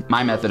weird.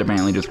 My method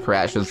apparently just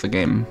crashes the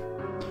game.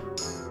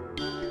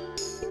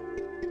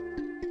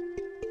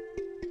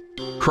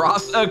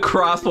 Cross a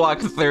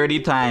crosswalk 30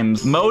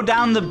 times. Mow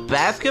down the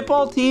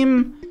basketball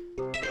team?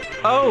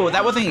 Oh,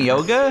 that wasn't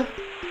yoga?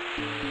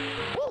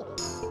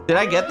 Did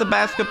I get the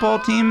basketball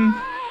team?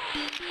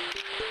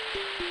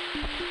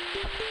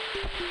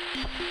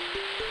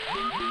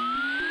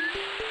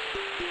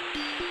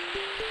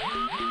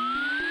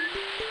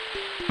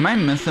 Am I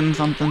missing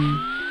something?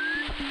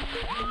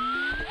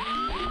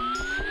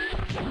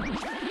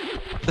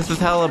 This is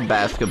hella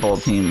basketball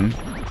team.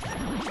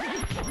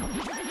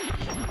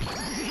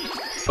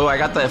 Oh, I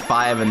got the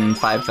 5 in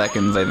 5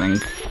 seconds, I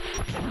think.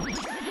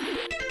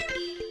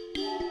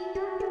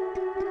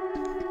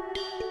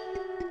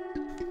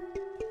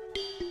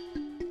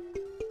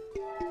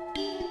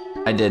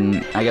 I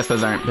didn't. I guess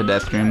those aren't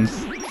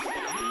pedestrians.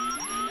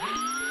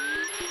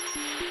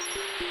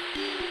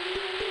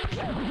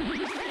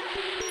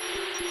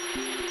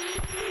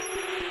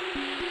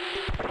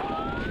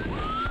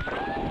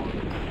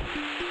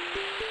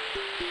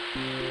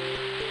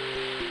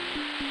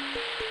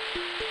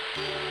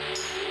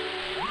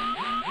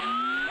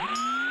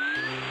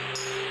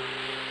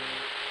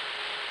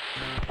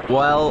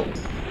 Well,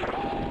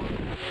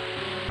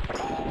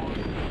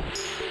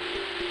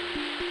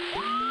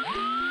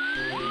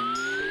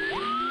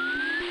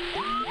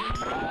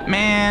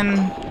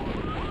 man,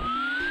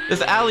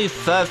 this alley's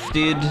sus,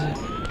 dude.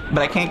 But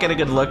I can't get a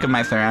good look at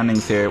my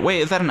surroundings here.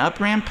 Wait, is that an up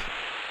ramp?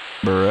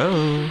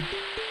 Bro.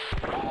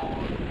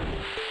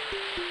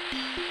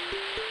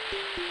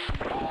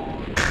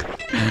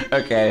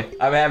 Okay,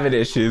 I'm having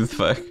issues,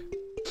 fuck.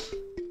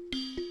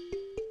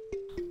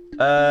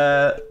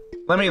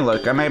 Let me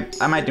look. I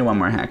might do one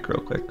more hack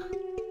real quick.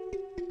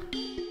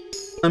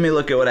 Let me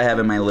look at what I have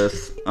in my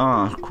list.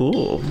 Oh,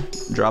 cool.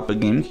 Drop a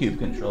GameCube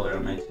controller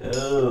on my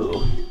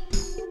toe.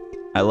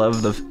 I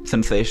love the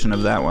sensation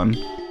of that one.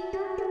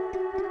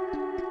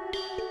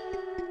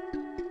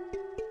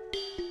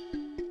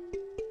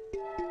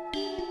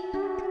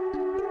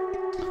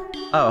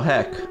 Oh,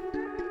 heck.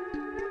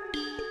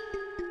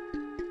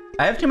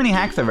 I have too many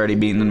hacks I've already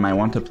beaten in my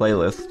want to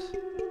playlist.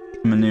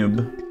 I'm a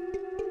noob.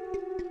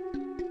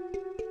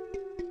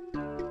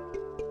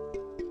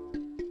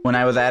 When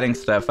I was adding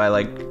stuff,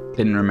 I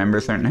didn't remember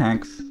certain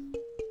hacks.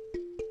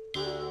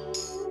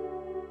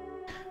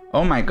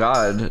 Oh my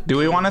god. Do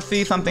we want to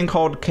see something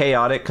called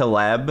Chaotic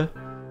Collab?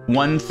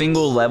 One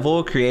single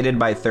level created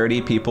by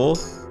 30 people?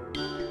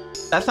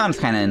 That sounds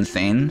kind of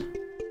insane.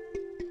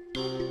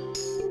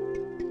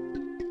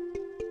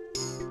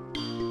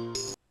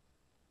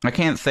 I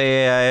can't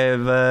say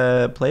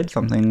I've played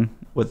something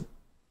with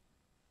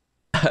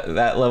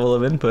that level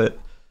of input.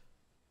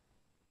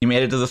 You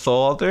made it to the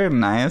Soul Altar?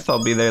 Nice,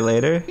 I'll be there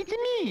later. It's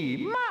me,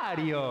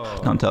 Mario.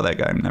 Don't tell that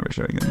guy I'm never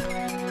showing him.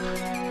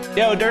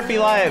 Yo, Durfy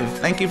Live,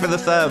 thank you for the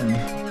sub.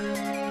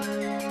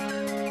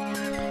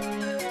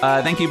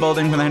 Thank you,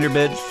 Bolding, for the 100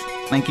 bits.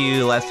 Thank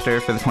you, Lester,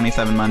 for the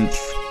 27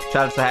 months.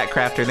 Shout out to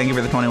Hatcrafter, thank you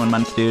for the 21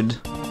 months, dude.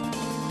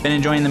 Been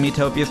enjoying the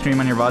Metopia stream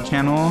on your VOD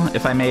channel.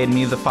 If I made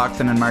Misa,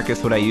 Foxen, and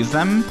Marcus, would I use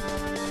them?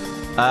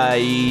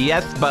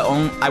 Yes, but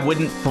I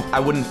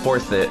wouldn't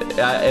force it.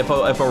 If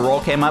a role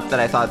came up that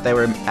I thought they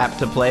were apt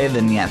to play,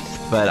 then yes.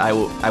 but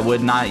I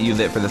would not use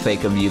it for the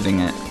sake of using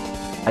it.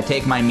 I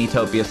take my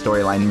Metopia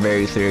storyline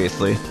very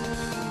seriously.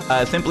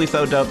 Simply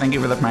So Dope, thank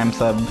you for the Prime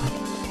sub.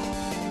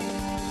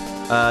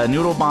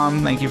 Noodle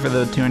Bomb, thank you for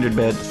the 200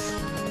 bits.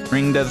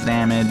 Ring Does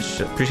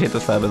Damage, appreciate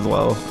the sub as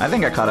well. I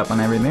think I caught up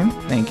on everything.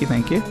 Thank you,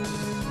 thank you.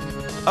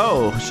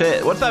 Oh,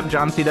 shit. What's up,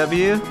 John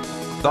CW?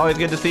 It's always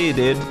good to see you,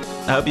 dude.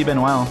 I hope you've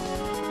been well.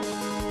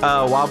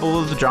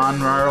 Wobbles,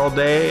 John All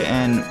Day,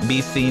 and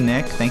BC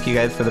Nick, thank you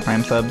guys for the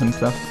Prime subs and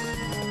stuff.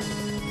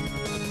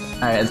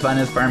 Alright, as fun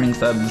as farming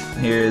subs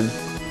here is,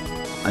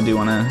 I do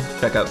want to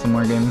check out some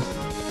more games.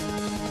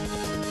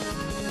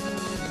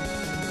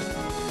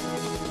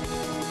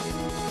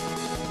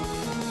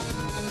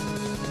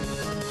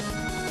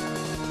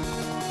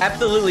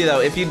 Absolutely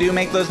though, if you do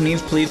make those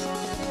memes, please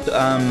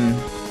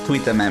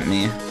tweet them at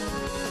me.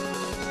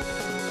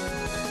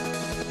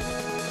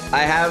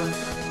 I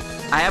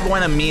have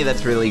one of me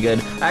that's really good.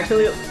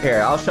 Actually,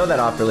 here, I'll show that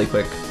off really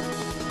quick.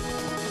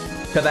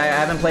 Because I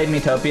haven't played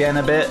Metopia in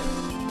a bit,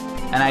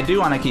 and I do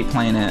want to keep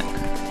playing it.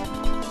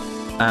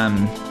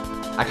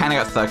 I kind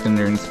of got sucked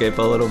into RuneScape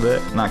a little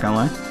bit, not gonna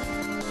lie.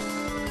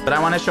 But I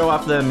want to show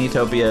off the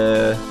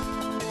Metopia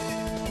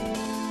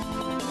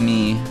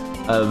me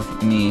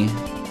of me.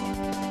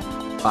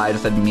 Oh, I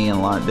just said me a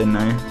lot, didn't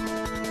I?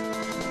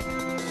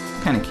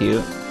 Kind of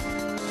cute.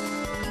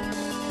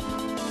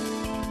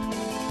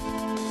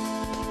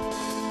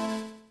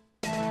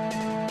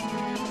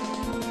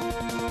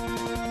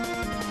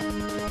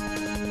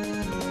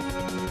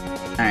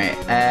 Alright,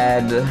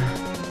 add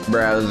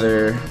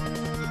browser.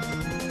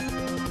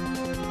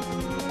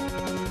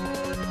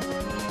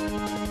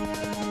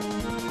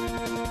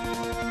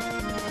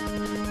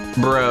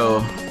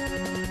 Bro.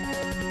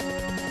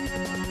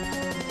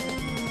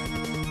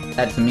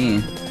 That's me.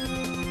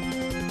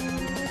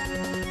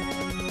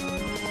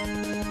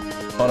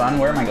 Hold on,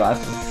 where are my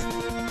glasses?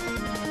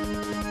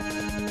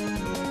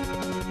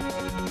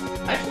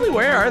 Actually,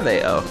 where are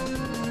they? Oh.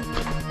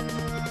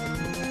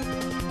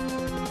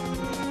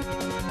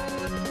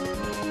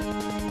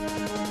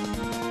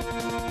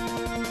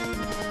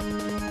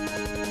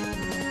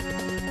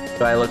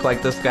 Do I look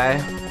like this guy?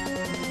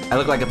 I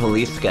look like a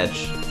police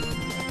sketch.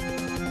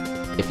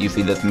 If you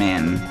see this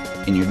man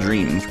in your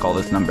dreams, call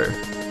this number.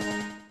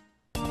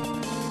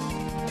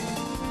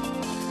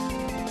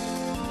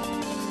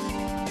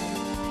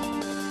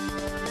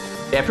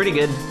 Yeah, pretty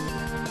good.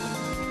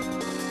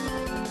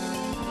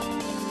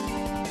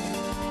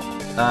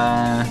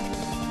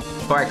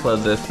 Before I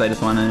close this, I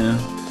just want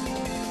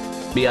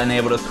to be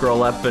unable to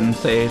scroll up and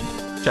say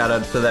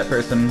shoutouts to that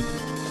person.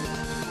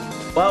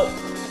 Well,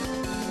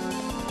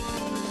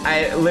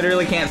 I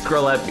literally can't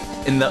scroll up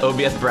in the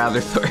OBS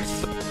browser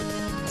source.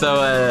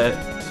 So,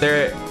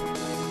 their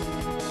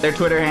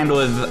Twitter handle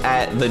is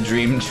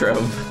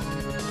 @thedreamtrove.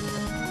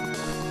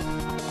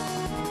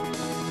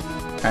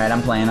 Alright,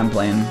 I'm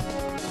playing.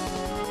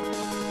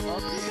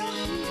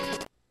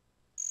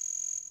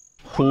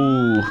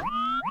 Ooh.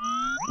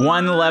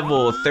 1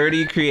 level,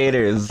 30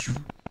 creators.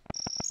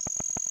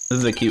 This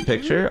is a cute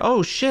picture.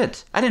 Oh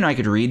shit! I didn't know I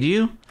could read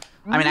you.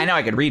 I mean, I know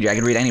I could read you. I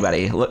could read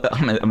anybody. Look,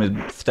 I'm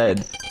a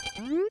stud.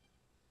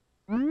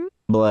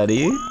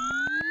 Bloody.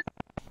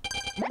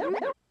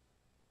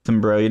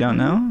 Some bro you don't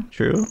know?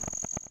 True.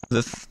 Is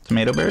this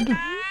Tomato Bird?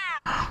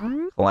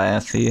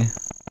 Classy.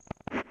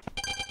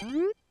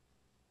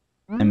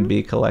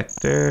 MB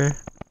Collector.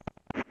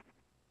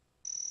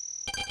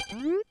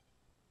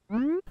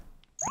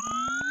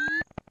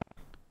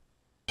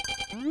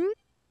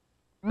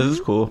 This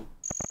is cool.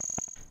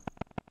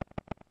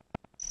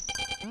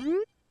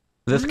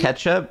 Is this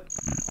ketchup?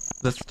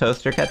 This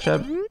toaster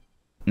ketchup?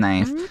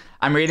 Nice.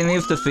 I'm reading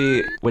these to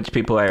see which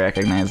people I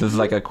recognize. This is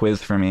like a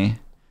quiz for me.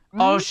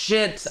 Oh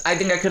shit! I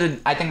think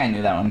I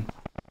knew that one.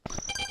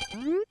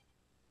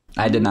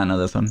 I did not know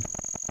this one.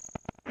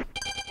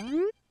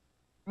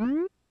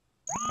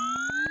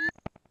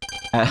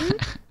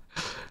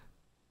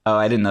 Oh,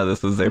 I didn't know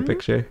this was their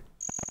picture.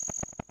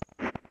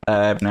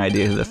 I have no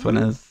idea who this one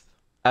is.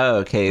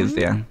 Oh, Kaze,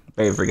 yeah.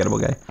 Very forgettable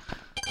guy.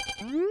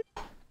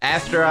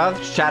 Astaroth,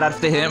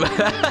 shoutouts to him.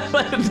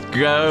 Let's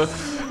go.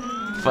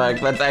 Fuck,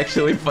 that's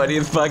actually funny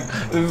as fuck.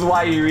 This is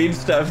why you read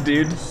stuff,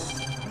 dude.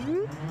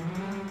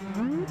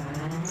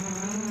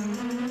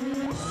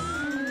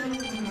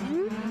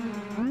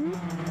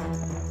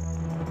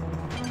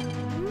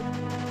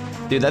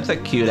 Dude, that's a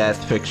cute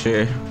ass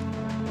picture.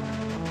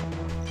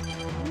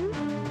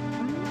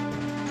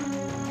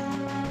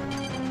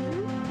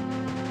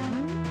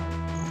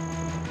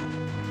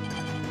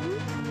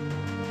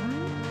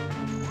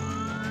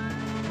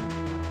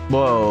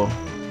 Whoa.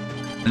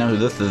 I know who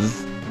this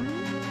is.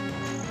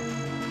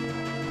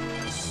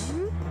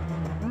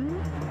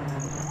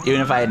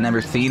 Even if I had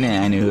never seen it,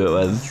 I knew who it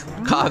was.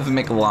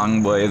 Cosmic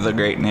Longboy is a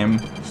great name.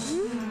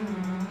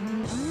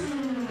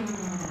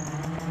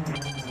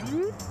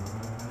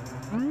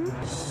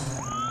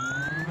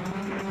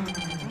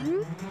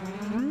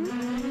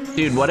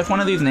 Dude, what if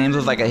one of these names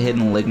was like a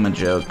hidden Ligma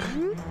joke?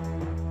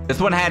 This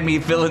one had me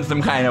feeling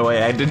some kind of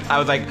way. I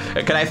was like,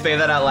 can I say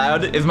that out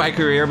loud? Is my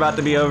career about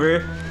to be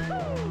over?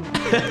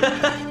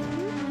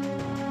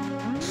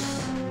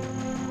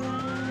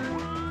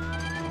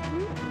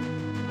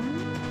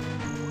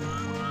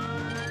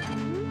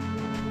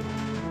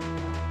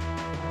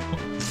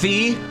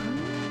 See?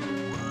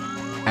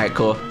 Alright,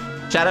 cool.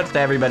 Shoutouts to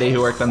everybody who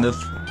worked on this.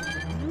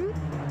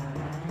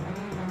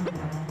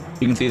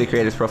 You can see the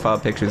creator's profile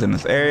pictures in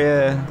this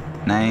area.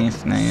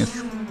 Nice,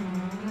 nice.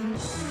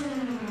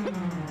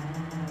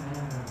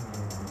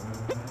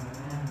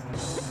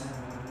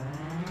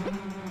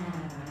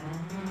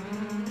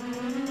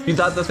 You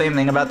thought the same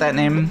thing about that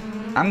name?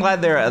 I'm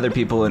glad there are other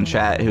people in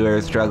chat who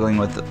are struggling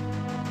with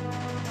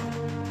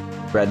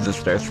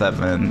Register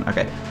 7.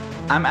 Okay.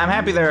 I'm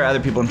happy there are other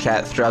people in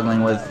chat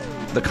struggling with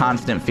the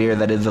constant fear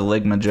that is a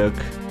Ligma joke.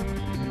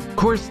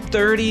 Course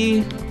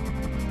 30.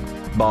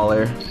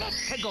 Baller.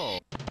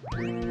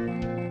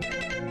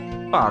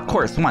 Aw, oh,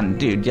 course 1,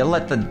 dude. You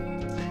let the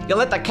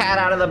cat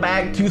out of the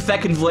bag 2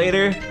 seconds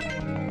later.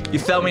 You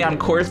sell me on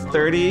course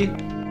 30.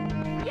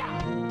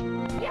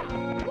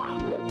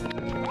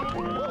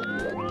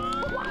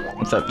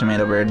 What's up,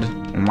 Tomato Bird?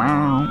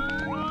 Wow.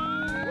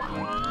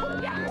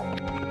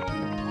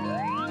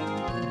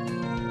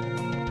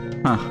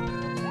 Huh.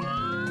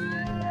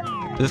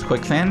 Is this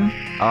quicksand?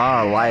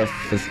 Oh,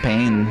 life is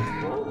pain.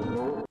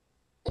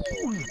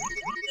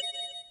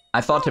 I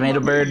saw Tomato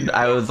Bird.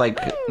 I was like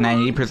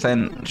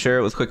 90% sure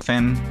it was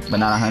quicksand, but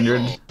not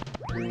 100.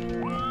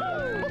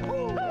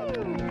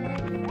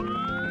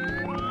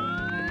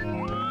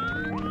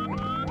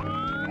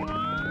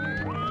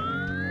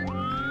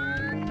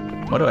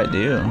 What do I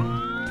do?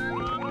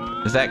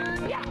 Is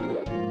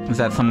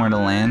that somewhere to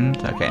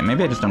land? Okay,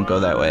 maybe I just don't go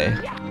that way.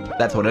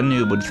 That's what a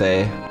noob would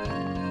say.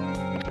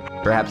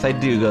 Perhaps I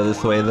do go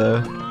this way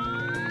though.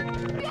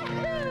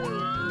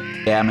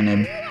 Yeah, I'm a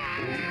noob.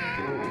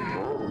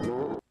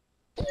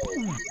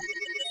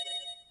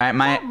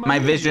 Alright, my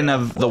vision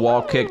of the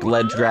wall kick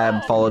ledge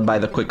grab followed by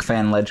the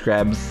quicksand ledge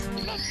grabs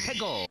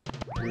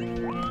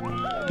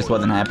just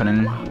wasn't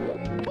happening.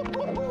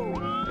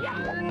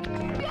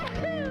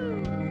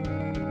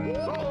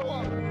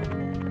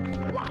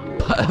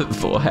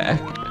 Full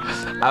hack.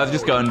 I was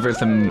just going for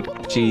some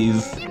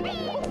cheese.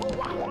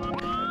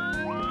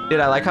 Dude,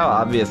 I like how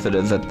obvious it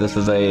is that this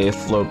is a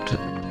sloped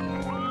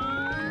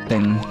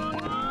thing.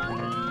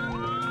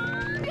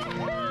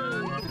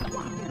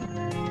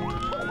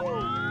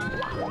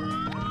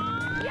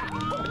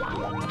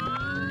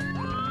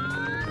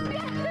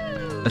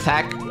 This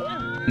hack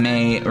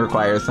may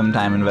require some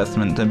time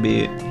investment to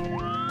beat.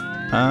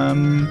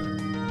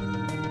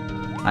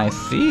 I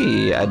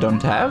see. I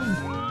don't have...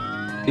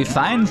 These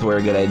signs were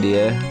a good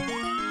idea.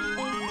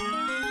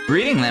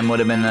 Reading them would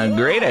have been a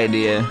great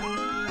idea.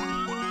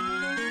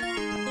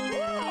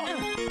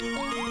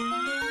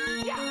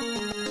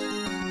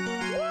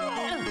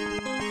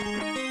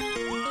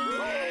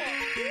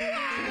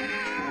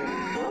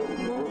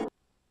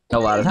 A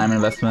lot of time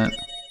investment.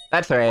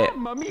 That's alright.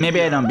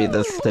 Maybe I don't beat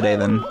this today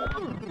then.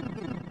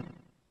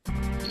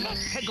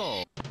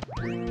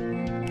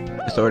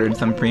 Just ordered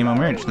some primo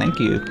merch. Thank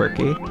you,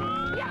 Quirky.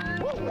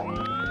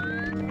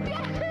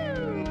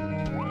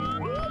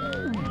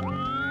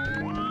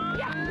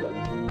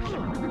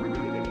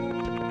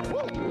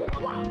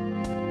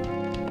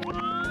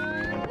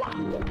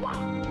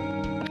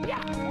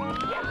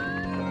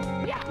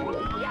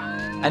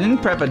 I didn't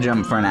prep a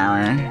jump for an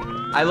hour.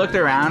 I looked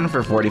around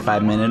for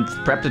 45 minutes,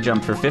 prepped a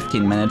jump for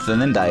 15 minutes,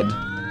 and then died.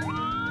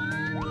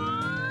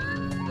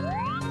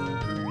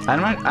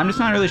 I'm just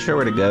not really sure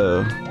where to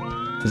go,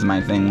 is my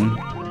thing.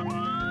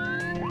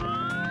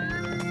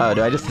 Oh,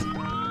 do I just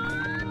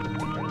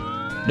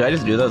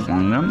do those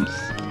long jumps?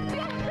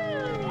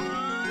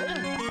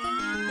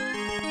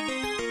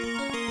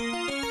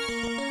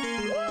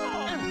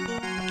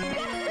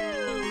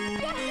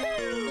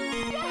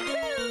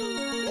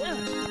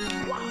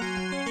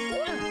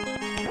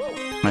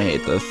 I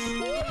hate this.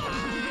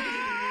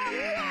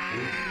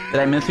 Did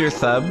I miss your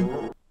sub?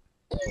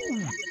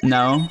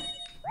 No.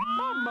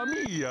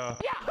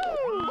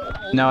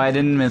 No, I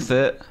didn't miss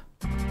it.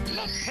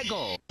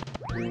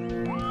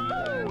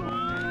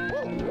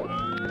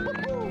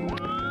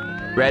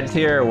 Reds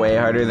here are way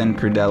harder than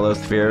Crudello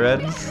Sphere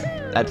Reds.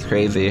 That's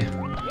crazy.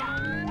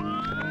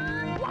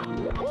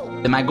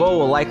 And my goal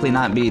will likely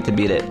not be to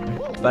beat it.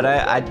 But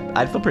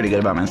I'd feel pretty good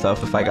about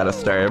myself if I got a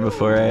star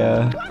before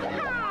I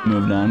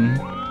moved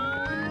on.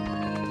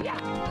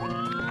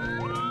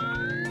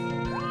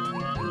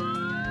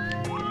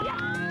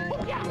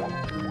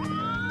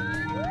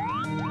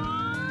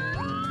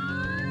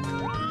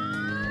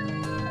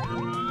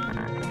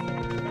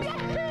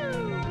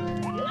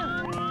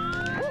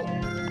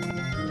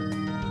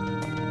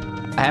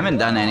 I haven't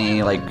done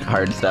any, like,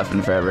 hard stuff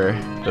in forever.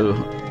 Ooh,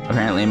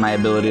 apparently my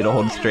ability to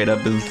hold straight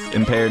up is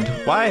impaired.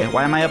 Why?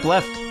 Why am I up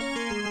left?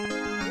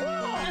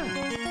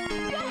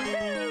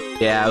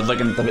 Yeah, I was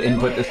looking at the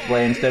input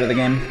display instead of the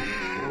game.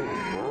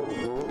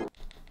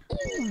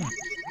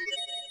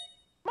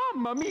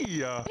 Mamma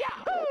mia!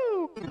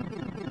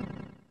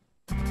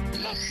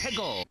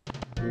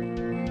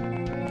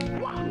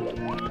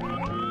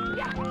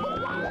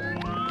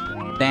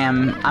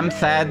 Damn, I'm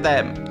sad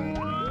that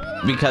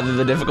because of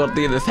the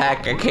difficulty of this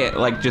hack, I can't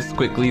like just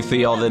quickly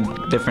see all the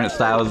different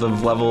styles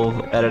of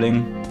level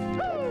editing.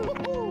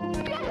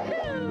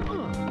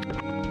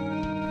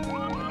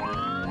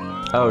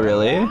 Oh,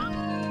 really?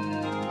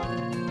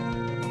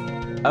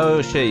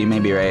 Oh shit, you may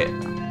be right.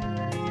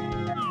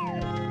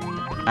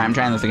 I'm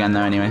trying this again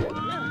though anyway.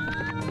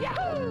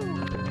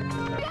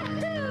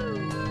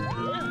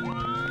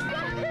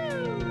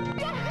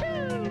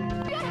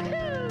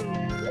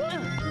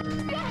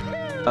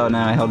 Oh no,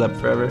 I held up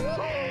forever.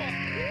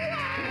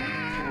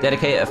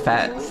 Dedicate a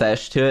fat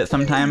sesh to it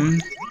sometime.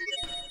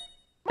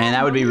 And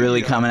that would be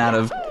really coming out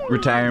of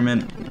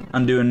retirement,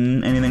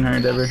 undoing anything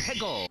hard ever.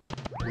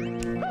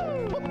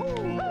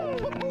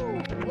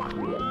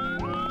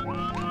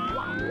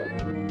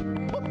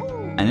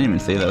 I didn't even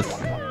see this.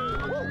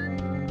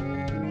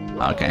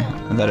 Okay,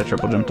 is that a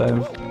triple jump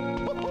dive?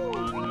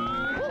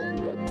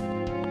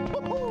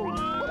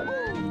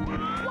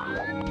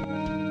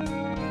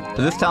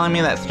 Is this telling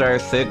me that star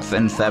 6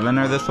 and 7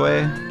 are this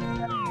way?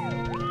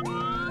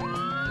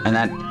 And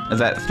is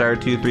that star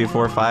 2, 3,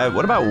 4, 5?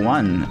 What about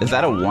 1? Is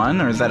that a 1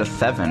 or is that a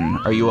 7?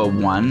 Are you a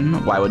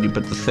 1? Why would you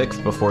put the 6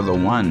 before the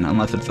 1?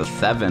 Unless it's a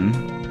 7.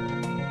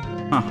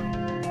 Huh.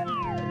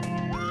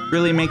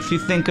 Really makes you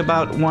think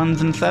about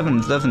 1s and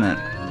 7s, doesn't it?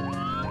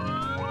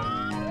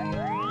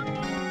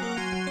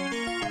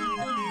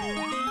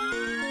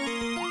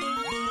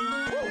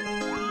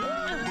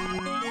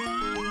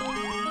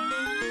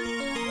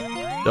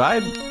 Do I?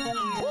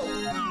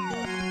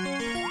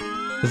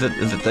 Is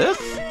it this?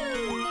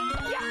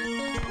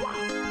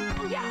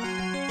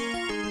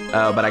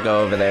 Oh, but I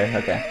go over there.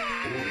 Okay.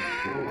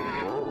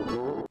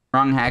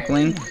 Wrong hack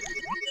link.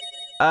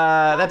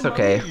 That's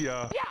okay.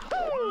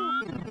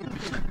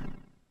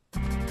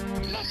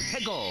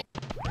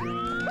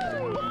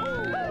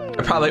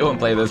 I probably won't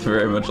play this for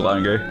very much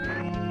longer.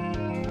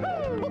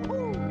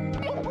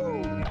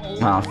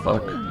 Oh,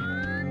 fuck.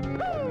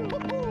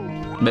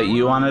 But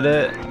you wanted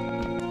it?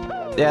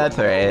 Yeah, that's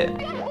alright.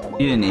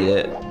 You didn't need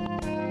it.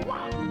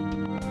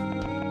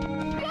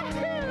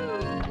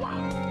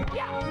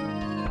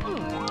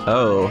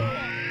 Oh.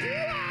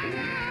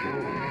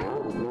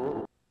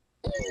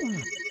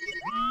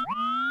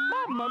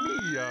 Mamma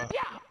mia!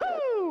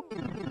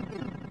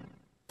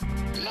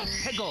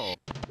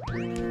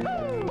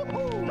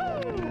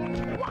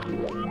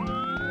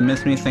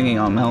 Miss me singing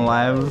on Mel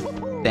Live?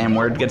 Damn,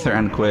 word gets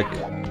around quick.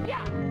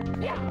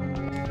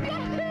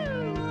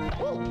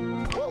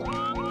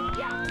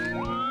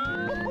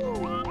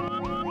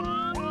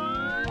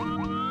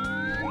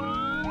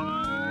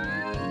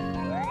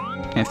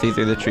 Can I see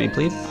through the tree,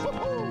 please?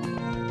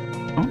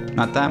 Oh,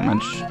 not that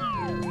much.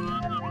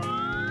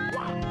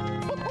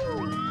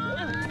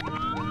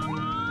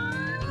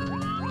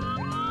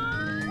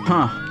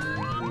 Huh.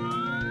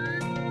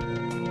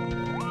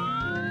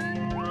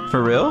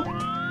 For real?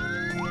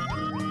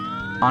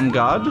 On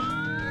God?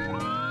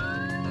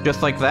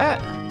 Just like that?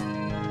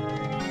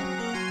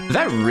 Is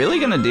that really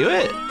gonna do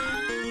it?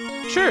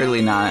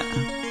 Surely not.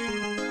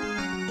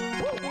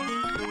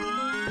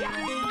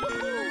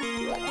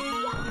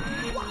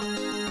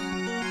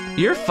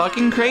 You're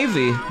fucking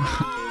crazy.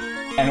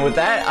 And with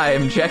that, I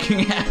am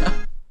checking out.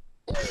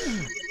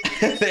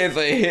 There's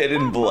a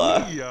hidden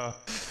block.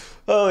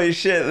 Holy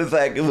shit, this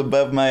hack is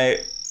above my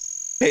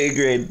pay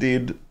grade,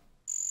 dude.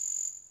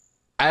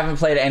 I haven't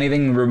played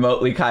anything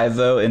remotely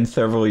Kaizo in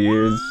several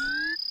years.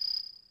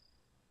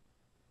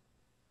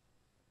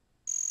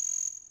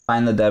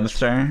 Find the Deb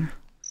Star.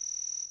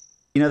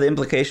 You know, the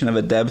implication of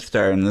a Deb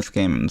Star in this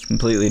game is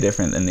completely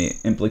different than the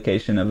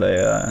implication of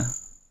a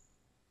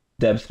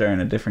Deb Star in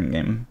a different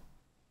game.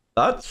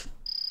 Thoughts?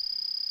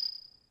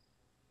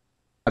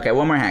 Okay,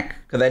 one more hack,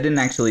 because I didn't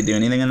actually do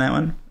anything in that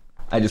one.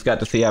 I just got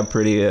to see how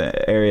pretty an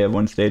area of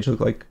one stage looked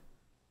like.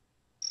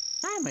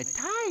 I'm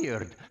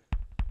tired.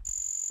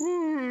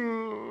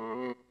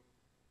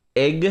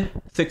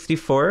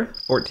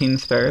 Egg64, 14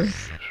 stars.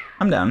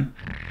 I'm down.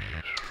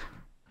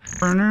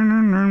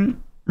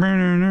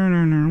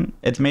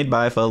 It's made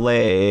by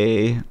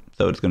Felegg,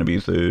 so it's gonna be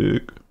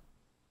sick.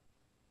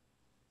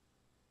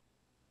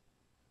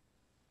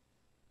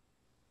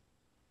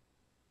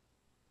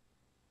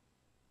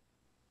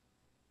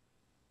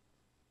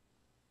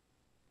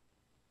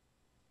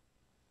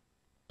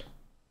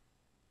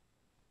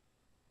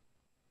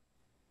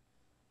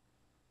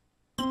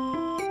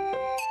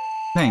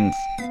 Thanks,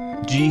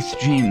 G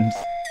Streams.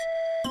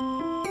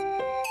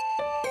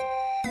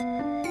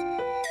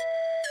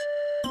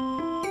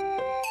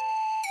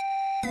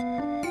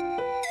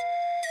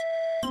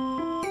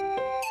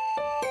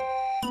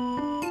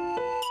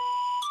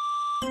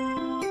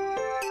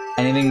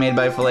 Anything made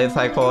by Felegg is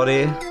high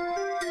quality.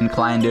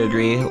 Inclined to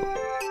agree.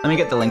 Let me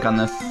get the link on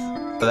this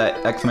so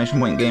that exclamation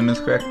point game is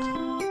correct.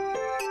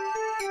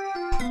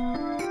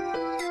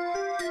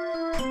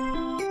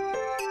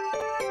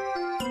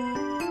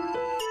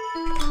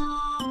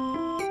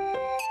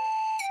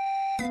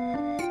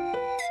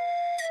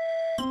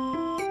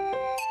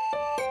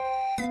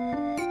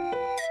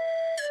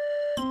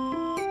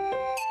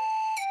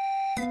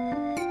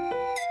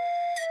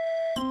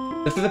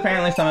 This is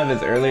apparently some of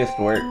his earliest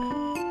work.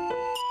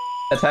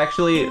 That's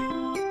actually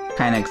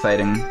kind of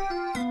exciting.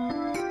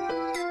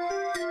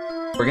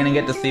 We're gonna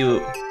get to see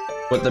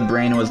what the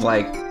brain was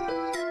like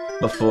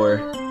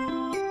before.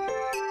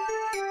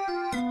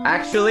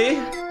 Actually,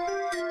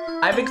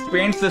 I've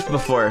experienced this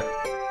before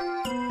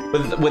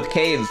with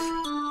caves.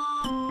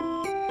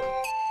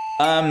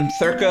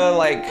 Circa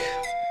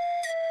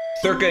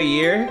a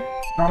year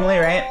normally,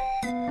 right?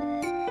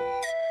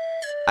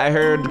 I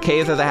heard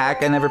Caves as a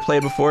hack I never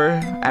played before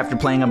after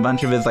playing a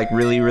bunch of his like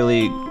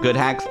really good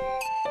hacks.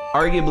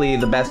 Arguably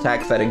the best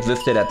hacks that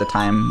existed at the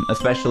time,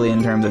 especially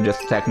in terms of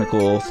just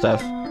technical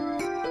stuff.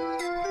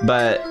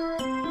 But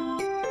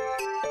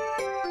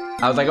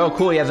I was like, oh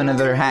cool, he has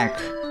another hack.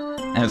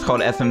 And it's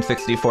called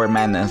SM64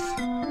 Madness.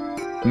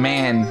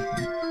 Man,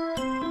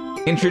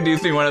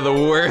 introducing one of the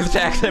worst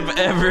hacks I've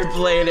ever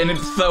played, and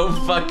it's so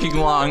fucking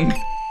long.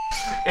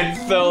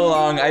 It's so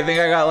long. I think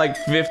I got like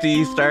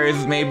 50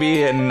 stars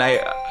maybe, and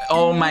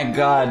oh my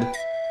god.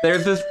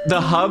 There's the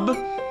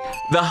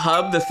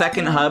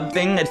second hub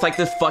thing. It's like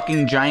this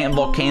fucking giant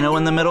volcano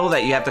in the middle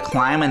that you have to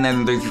climb, and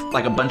then there's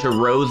like a bunch of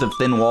rows of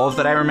thin walls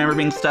that I remember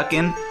being stuck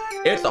in.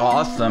 It's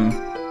awesome.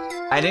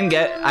 I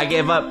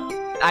gave up.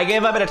 I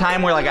gave up at a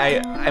time where like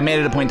I made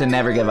it a point to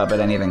never give up at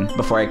anything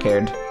before I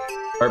cared.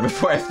 Or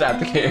before I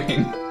stopped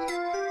caring.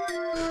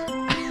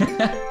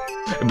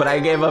 But I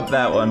gave up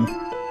that one.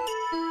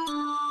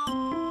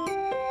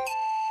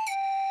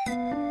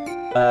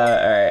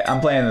 Alright, I'm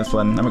playing this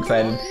one. I'm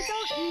excited.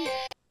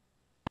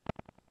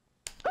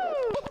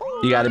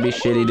 You gotta be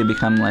shitty to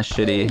become less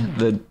shitty.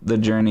 The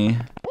journey.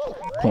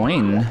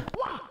 Coin.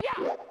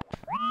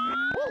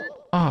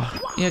 Oh,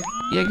 you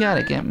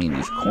gotta get me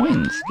these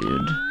coins,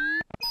 dude.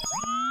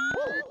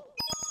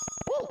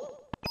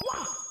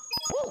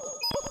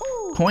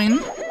 Coin?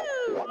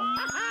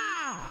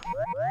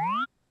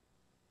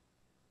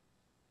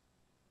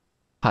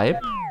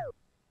 Pipe?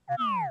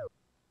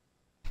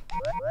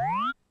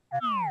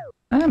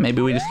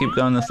 Maybe we just keep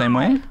going the same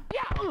way?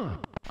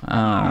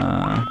 Am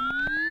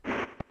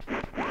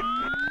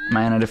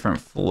I on a different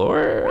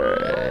floor?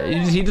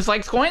 He just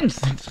likes coins.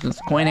 It's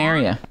coin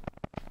area.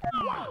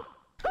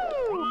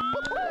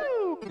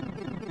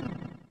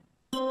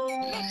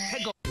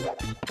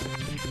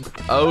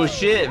 Oh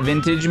shit,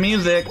 vintage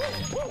music.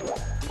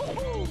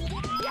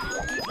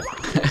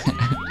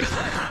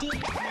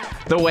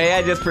 The way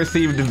I just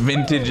perceived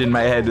vintage in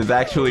my head is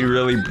actually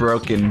really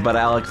broken, but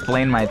I'll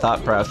explain my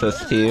thought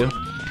process to you.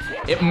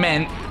 It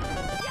meant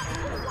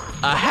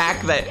a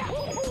hack that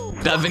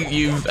doesn't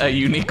use a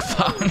unique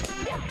song.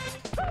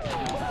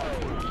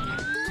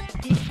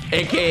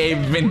 AKA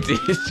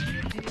vintage.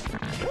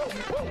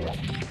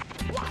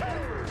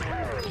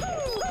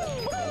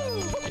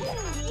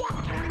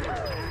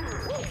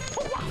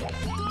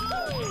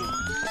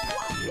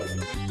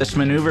 The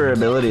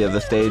maneuverability of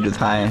the stage is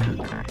high.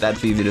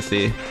 That's easy to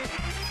see.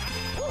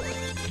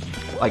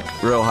 Like,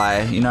 real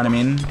high, you know what I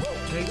mean?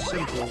 Hey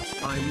Simple,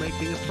 I'm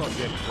making a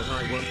project that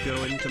I won't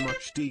go into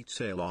much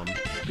detail on,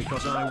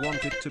 because I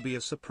want it to be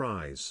a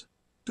surprise.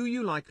 Do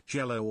you like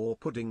Jello or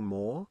pudding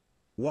more?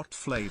 What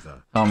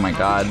flavor? Oh my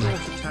god. I'll be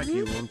sure to tag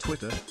you on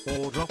Twitter,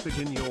 or drop it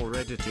in your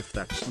Reddit if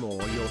that's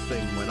more your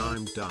thing when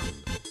I'm done.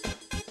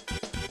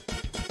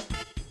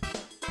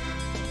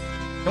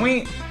 Can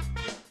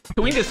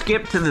we just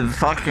skip to the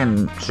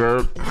fucking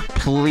joke,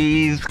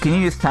 please? Can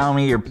you just tell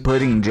me you're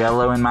putting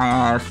Jello in my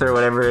ass or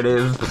whatever it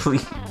is?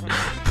 Please,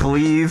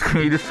 please,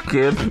 can you just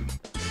skip?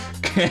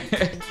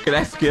 Can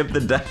I skip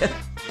the death?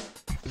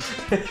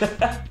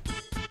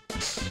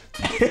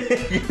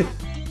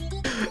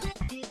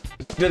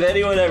 Did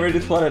anyone ever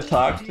just want to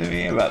talk to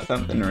me about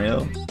something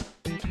real?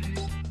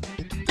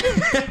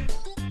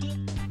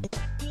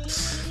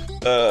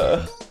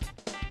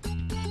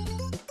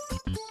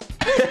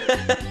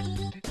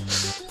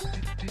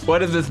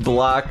 What is this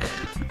block?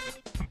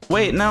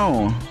 Wait,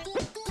 no.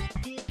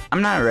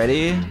 I'm not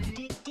ready.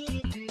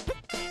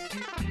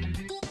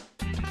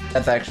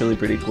 That's actually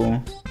pretty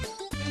cool.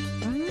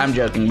 I'm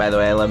joking, by the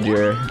way. I loved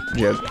your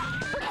joke.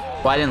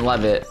 Well, I didn't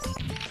love it.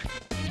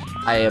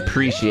 I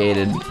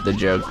appreciated the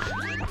joke.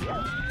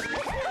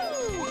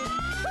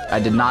 I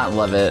did not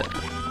love it.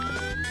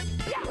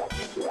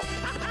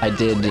 I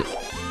did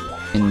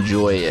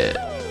enjoy it.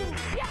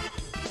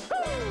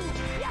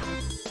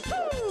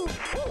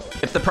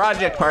 If the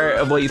project part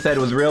of what you said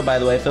was real, by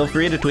the way, feel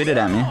free to tweet it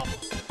at me.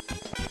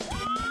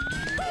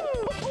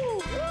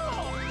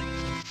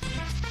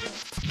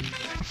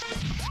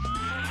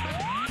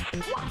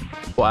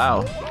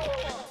 Wow.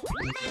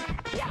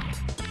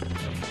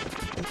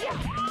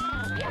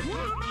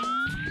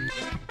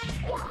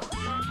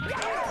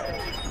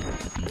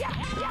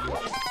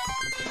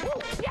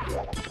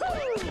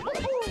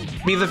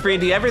 Be the free,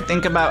 do you ever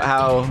think about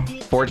how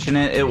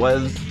fortunate it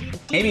was?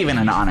 Maybe even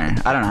an honor.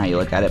 I don't know how you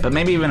look at it, but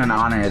maybe even an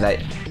honor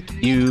that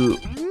you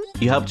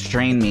helped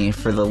train me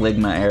for the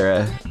Ligma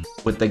era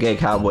with the gay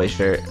cowboy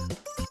shirt.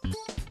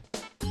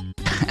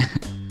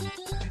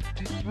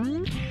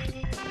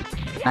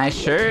 Nice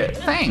shirt?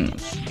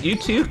 Thanks. You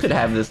too could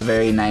have this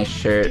very nice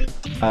shirt.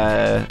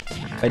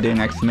 by doing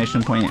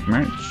exclamation point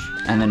merch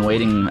and then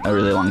waiting a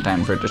really long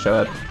time for it to show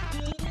up.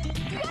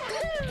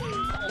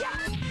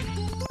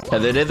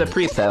 Because it is a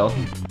pre-sale.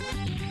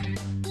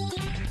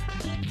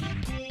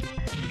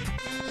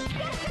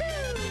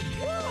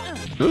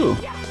 Ooh.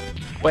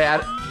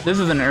 Wait, this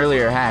is an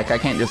earlier hack. I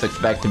can't just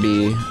expect to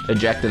be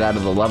ejected out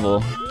of the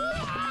level.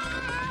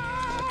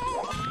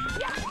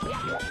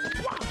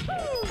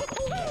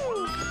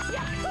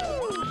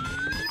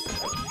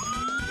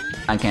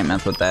 I can't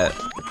mess with that.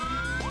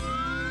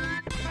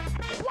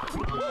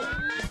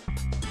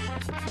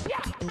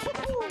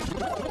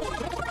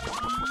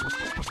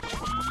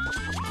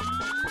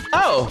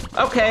 Oh,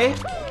 okay.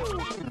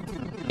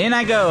 In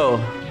I go.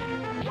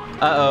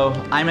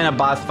 Uh-oh, I'm in a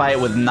boss fight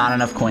with not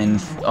enough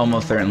coins,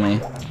 almost certainly.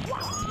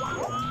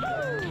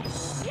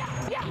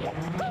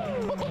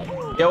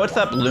 Yo, what's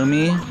up,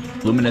 Lumi?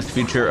 Luminous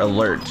Future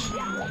Alert.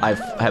 I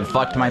have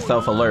fucked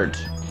myself alert.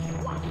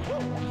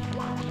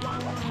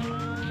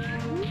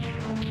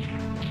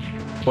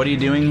 What are you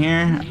doing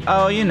here?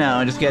 Oh, you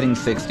know, just getting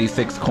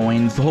 66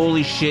 coins.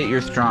 Holy shit,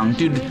 you're strong.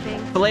 Dude,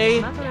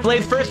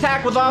 Flay's first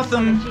hack was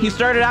awesome. He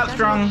started out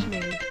strong.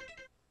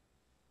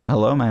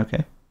 Hello, am I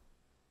okay?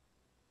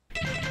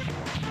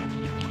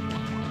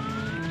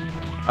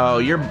 Oh,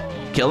 you're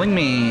killing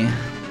me.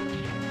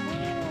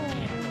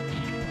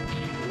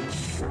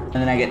 And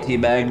then I get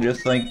teabagged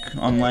just like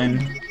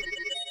online.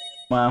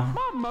 Wow.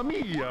 Mamma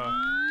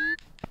mia!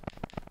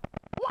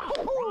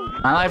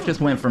 My life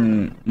just went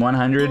from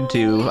 100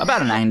 to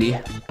about a 90.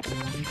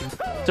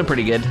 So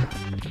pretty good.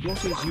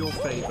 What is your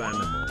fave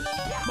animal?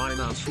 Mine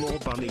are small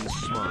bunnies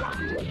smile.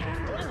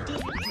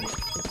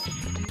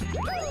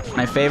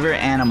 My favorite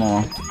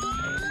animal.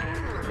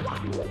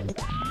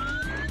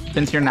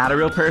 Since you're not a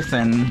real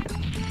person,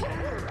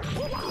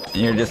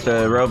 you're just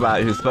a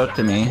robot who spoke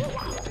to me,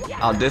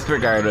 I'll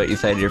disregard what you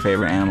said your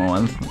favorite animal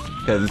was,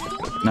 because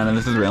none of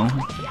this is real.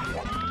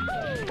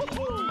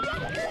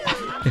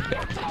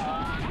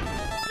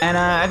 And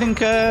I think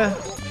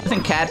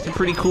cats are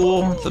pretty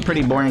cool. It's a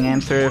pretty boring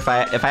answer. If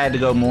I had to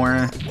go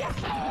more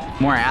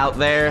out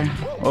there,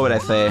 what would I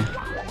say?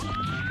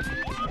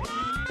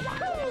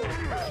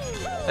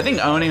 I think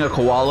owning a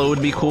koala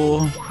would be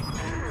cool.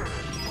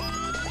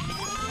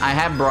 I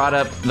have brought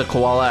up the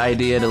koala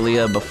idea to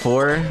Leah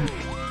before.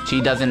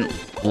 She doesn't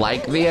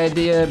like the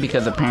idea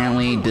because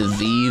apparently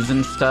disease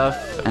and stuff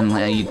and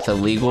it's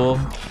illegal.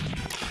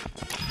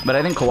 But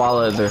I think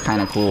koalas are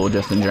kind of cool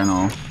just in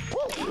general.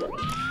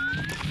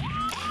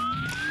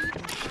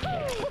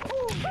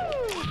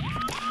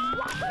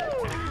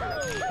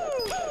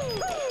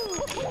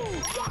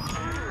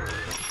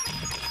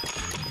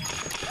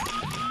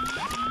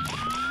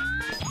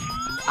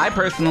 I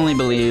personally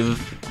believe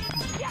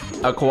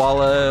a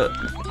koala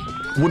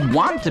would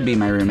want to be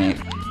my roommate.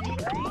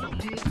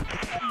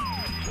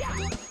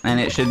 And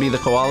it should be the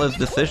koala's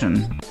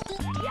decision.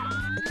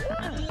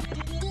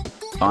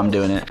 Oh, I'm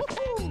doing it.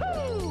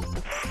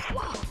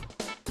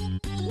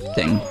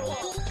 Thing.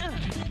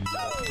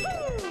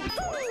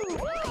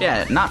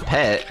 Yeah, not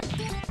pet.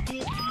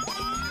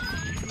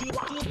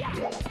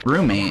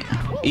 Roommate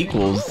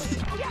equals.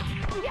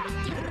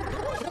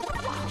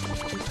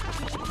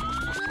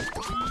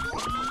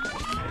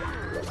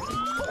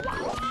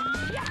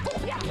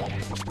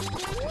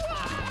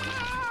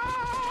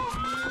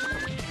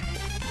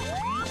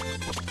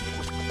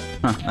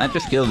 Huh, that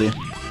just killed you.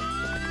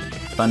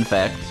 Fun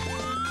fact.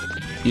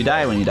 You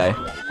die when you die.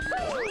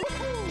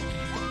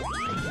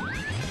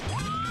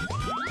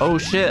 Oh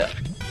shit.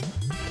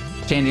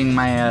 Changing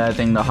my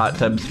thing to hot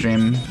tub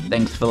stream.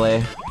 Thanks,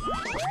 Felegg.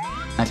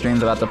 My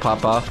stream's about to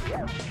pop off.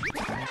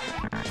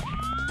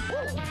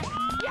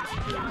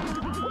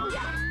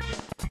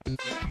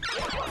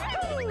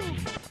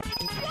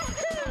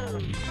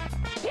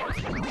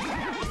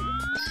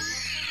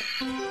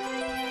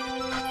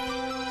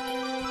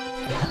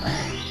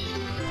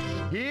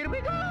 Here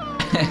we go!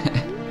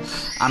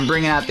 I'm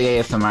bringing out the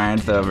ASMR,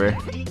 it's over.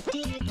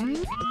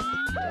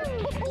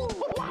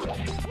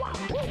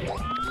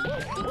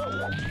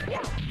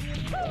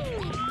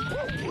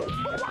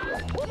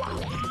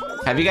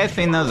 Have you guys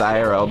seen those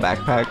IRL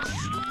backpacks?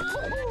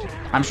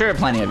 I'm sure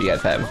plenty of you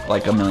guys have,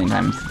 like a million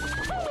times.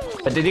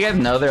 But did you guys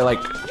know they're like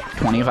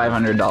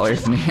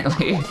 $2,500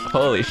 nearly?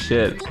 Holy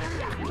shit.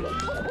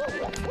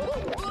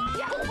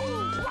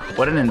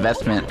 What an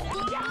investment.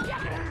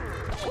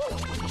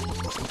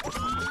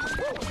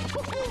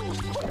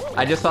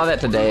 I just saw that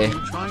today.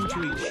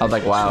 I was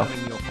like, wow.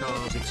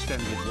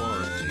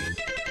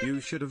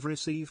 You should have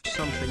received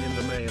something in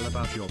the mail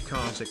about your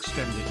car's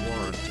extended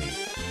warranty.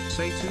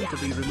 Say 2 to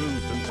be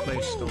removed and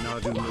placed on our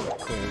do not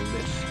call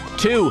list.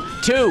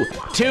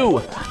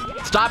 2!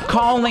 Stop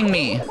calling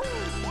me!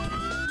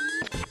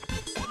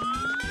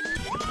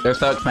 They're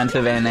so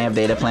expensive and they have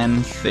data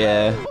plans,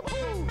 yeah.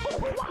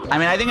 I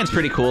mean, I think it's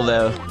pretty cool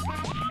though.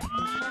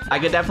 I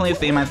could definitely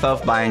see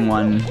myself buying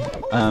one,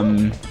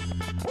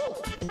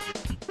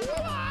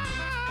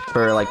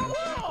 for like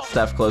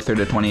stuff closer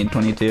to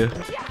 2022.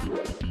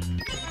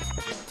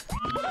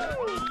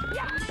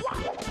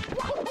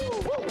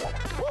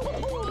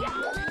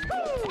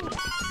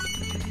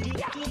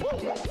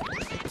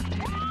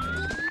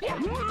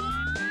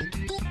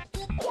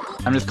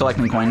 I'm just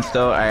collecting coins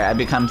still. Alright, I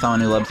become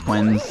someone who loves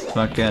coins.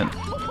 Fuck it.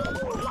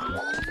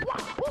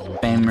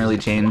 Fame really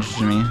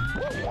changed me.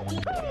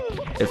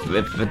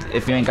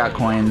 If you ain't got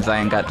coins, I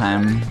ain't got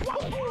time.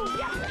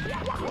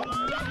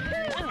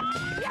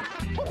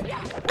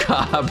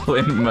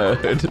 Goblin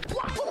mode.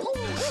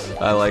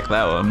 I like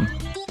that one.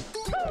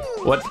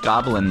 What's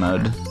goblin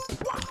mode?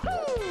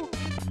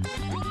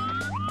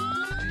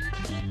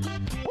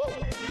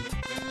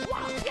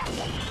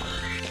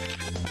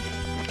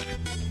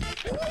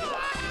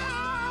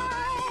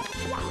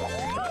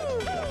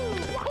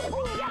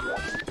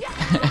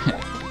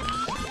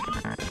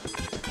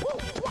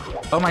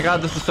 Oh my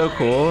god, this is so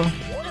cool.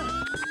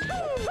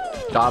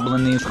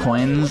 Gobbling these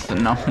coins?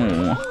 No.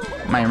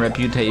 My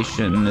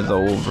reputation is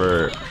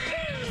over.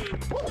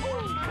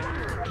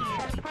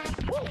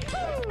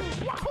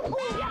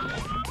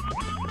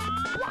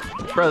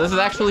 Bro, this is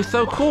actually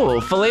so cool.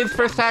 Felegg's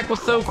first hack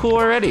was so cool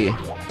already.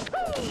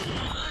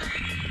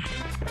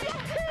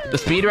 The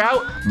speed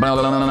route?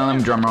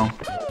 Drum roll.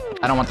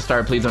 I don't want the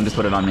star, please don't just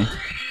put it on me.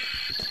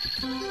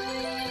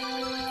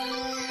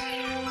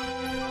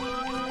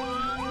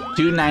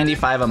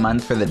 $2.95 a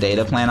month for the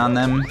data plan on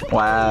them.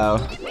 Wow.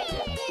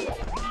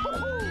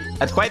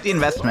 That's quite the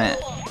investment.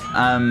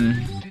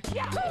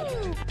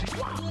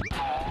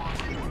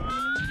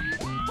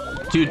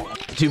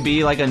 To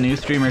be like a new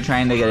streamer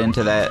trying to get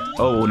into that.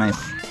 Oh, nice.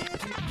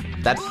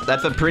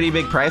 That's a pretty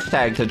big price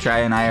tag to try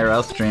an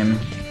IRL stream.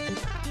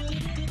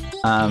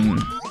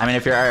 I mean,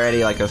 if you're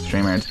already like a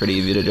streamer, it's pretty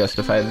easy to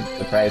justify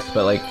the price,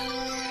 but like,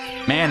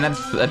 man,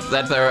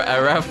 that's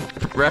a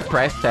rough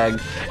price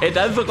tag. It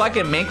does look like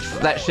it makes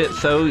that shit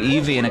so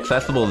easy and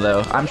accessible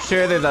though. I'm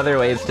sure there's other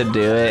ways to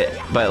do it,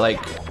 but like,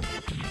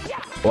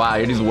 wow,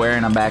 you're just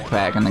wearing a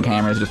backpack and the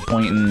camera's just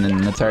pointing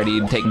and it's already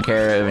taken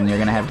care of and you're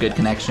gonna have good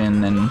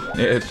connection and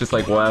it's just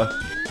like, wow.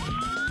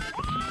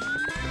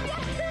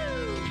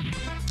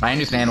 I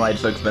understand why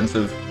it's so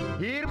expensive.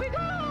 Here we go.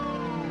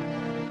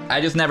 I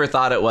just never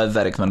thought it was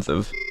that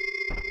expensive.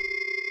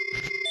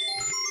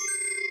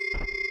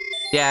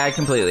 Yeah, I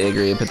completely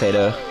agree,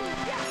 Potato.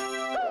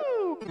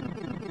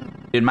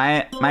 Dude,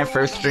 my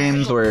first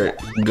streams were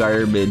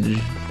garbage.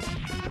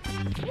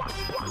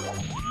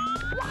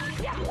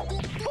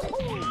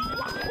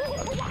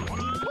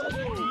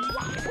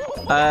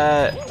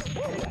 I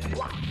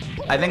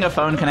think a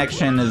phone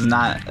connection is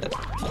not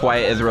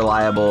quite as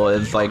reliable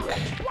as like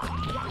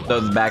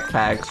those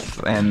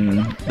backpacks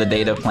and the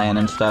data plan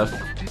and stuff.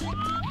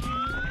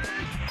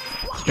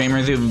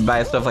 Streamers who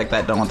buy stuff like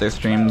that don't want their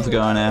streams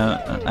going out,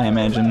 I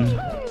imagine.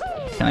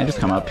 Can I just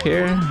come up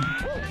here?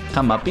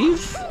 Come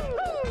uppies?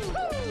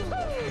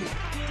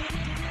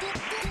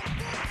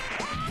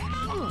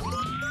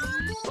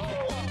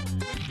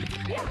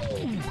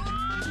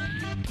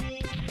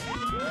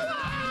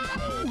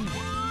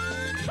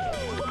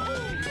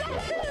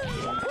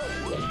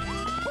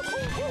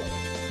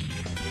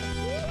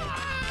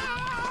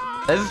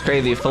 This is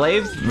crazy.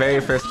 Felegg's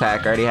very first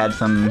hack already had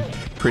some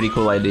pretty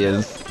cool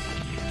ideas.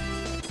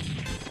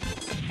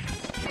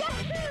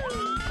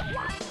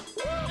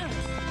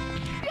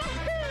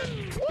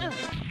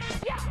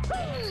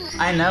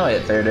 I know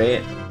it, third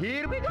rate.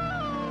 Here we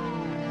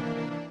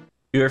go.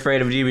 You're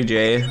afraid of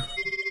GBJ?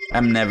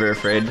 I'm never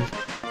afraid.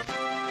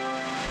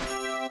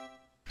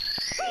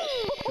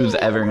 Who's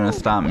ever gonna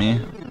stop me?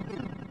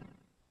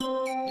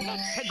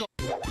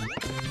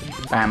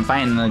 I'm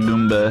fighting the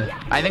Goomba.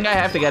 I think I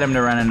have to get him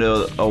to run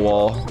into a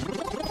wall.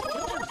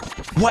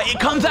 What? It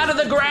comes out of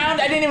the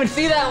ground? I didn't even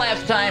see that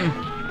last time.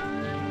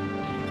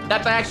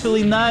 That's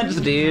actually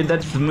nuts, dude.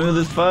 That's smooth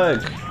as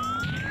fuck.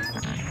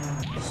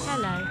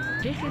 Hello,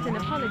 this is an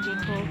apology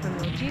call from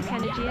your Duke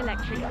Energy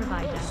electric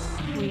provider.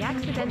 We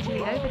accidentally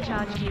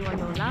overcharged you on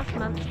your last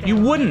month's bill. You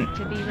wouldn't.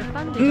 To be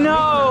refunded.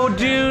 No,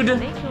 dude.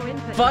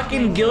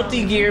 Fucking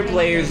Guilty Gear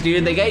players,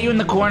 dude. They get you in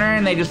the corner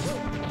and they just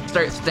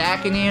start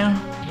stacking you.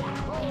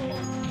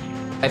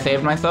 I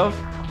saved myself.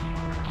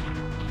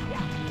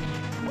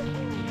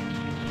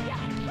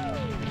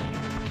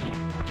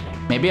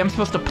 Maybe I'm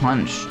supposed to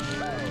punch.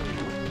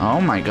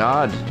 Oh my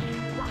god.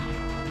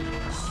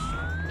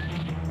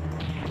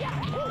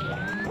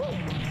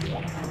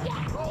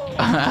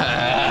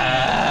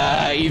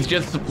 He's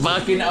just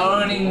fucking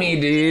owning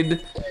me,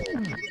 dude.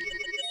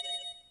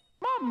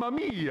 Mamma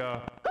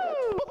mia.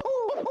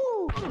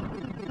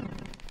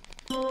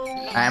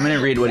 I'm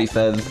gonna read what he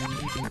says.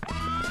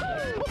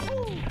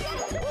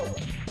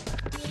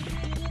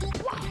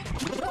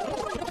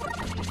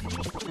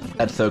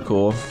 That's so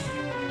cool.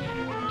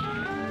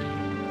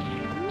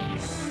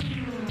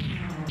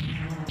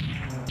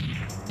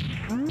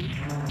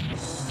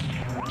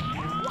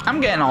 I'm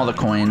getting all the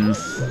coins.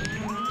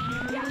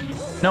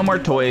 No more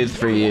toys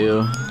for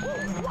you.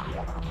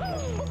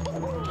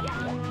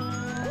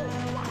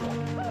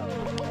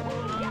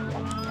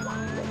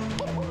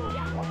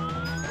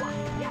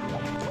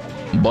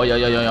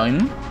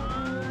 Boing.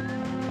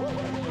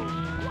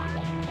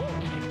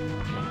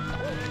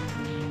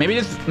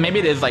 Maybe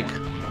it is like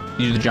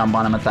you just jump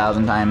on him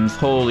 1,000 times.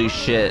 Holy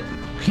shit,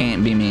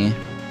 can't be me.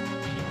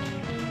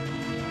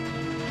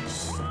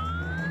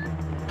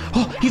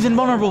 Oh, he's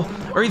invulnerable,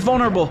 or he's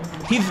vulnerable.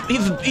 He's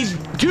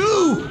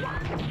 2.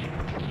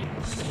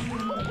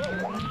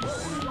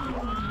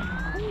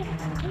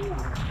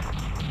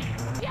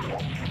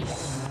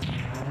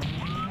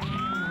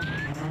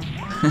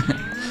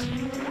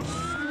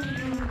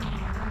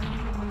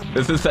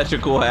 This is such a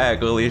cool hack,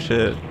 holy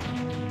shit.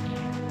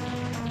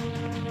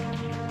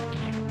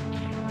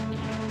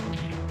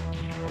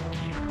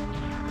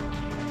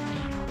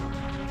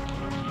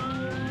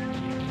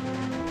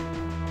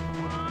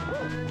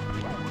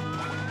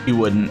 You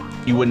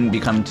wouldn't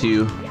become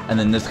 2, and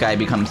then this guy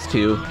becomes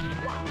 2.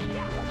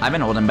 I've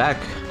been holding back.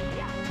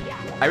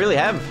 I really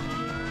have.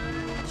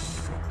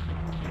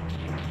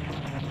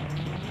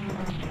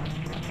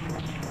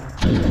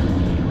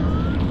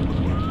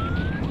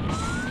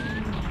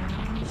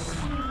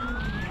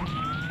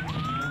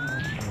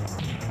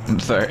 I'm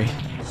sorry.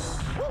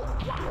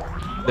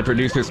 The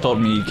producers told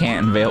me you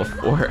can't unveil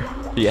 4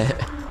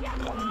 yet.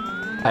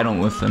 I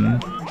don't listen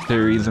to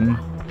reason.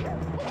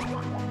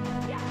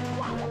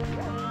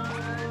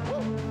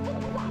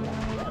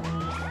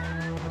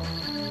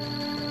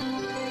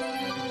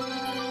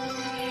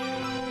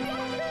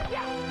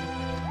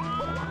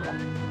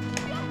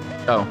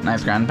 Oh,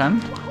 nice ground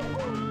pound.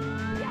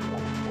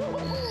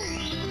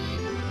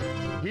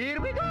 Here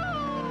we go.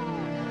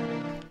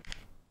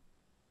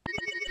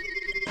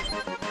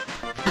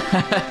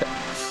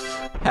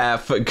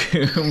 Half a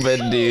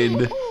Goomba,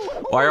 dude.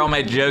 Why are all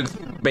my jokes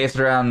based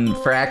around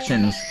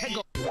fractions?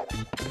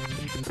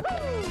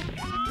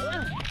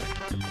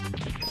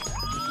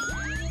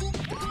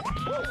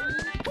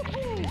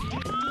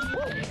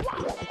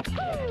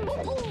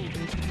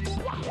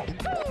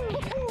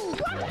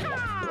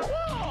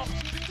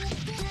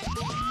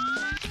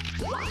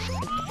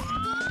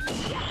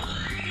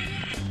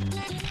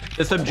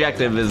 This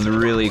objective is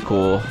really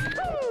cool.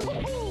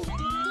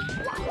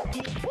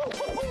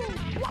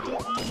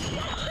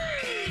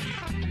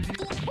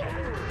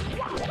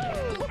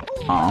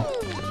 Aw.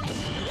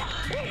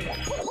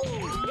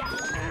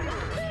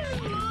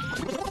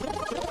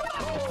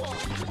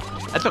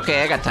 That's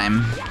okay, I got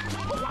time.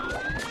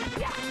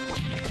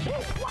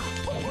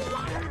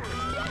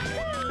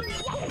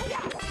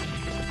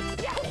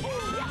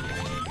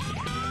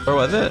 Where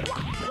was it?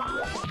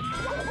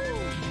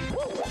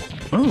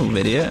 Ooh,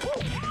 idiot.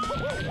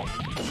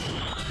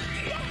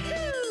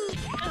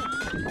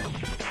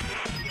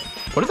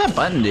 What does that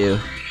button do?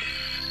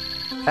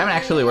 I haven't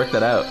actually worked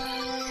that out.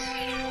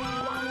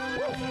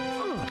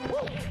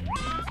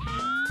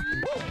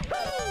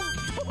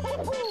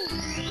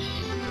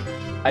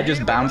 I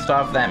just bounced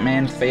off that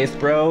man's face,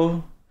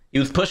 bro. He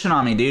was pushing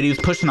on me, dude. He was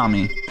pushing on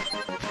me.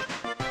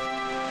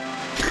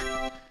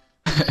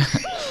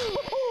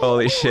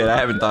 Holy shit, I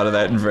haven't thought of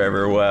that in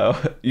forever. Wow.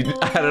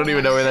 I don't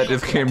even know where that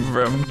just came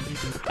from.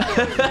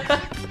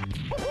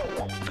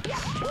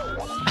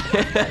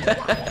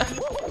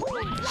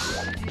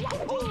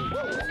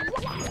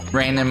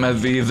 Random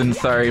Aziz and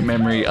sorry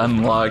memory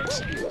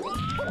unlocked.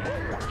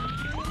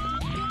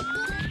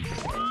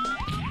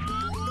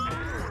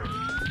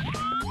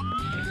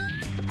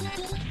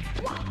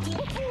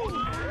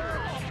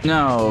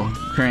 No,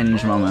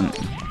 cringe moment.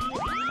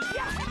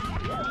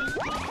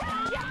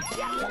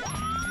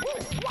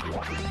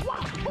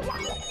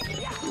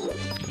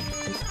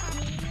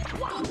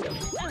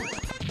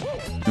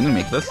 I'm gonna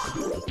make this.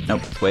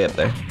 Nope, it's way up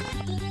there.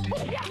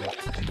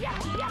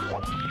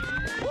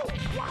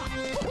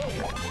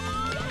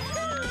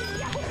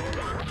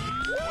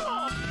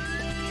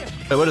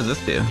 Wait, what does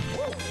this do?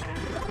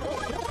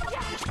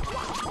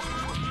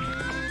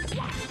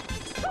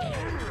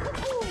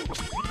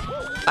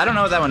 I don't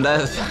know what that one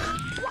does.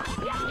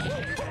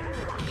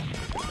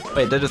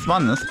 Wait, did it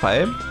spawn this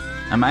pipe?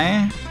 Am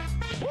I?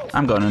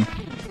 I'm going in.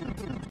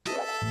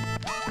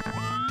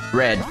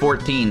 Red,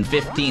 14,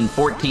 15,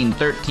 14,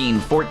 13,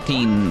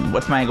 14.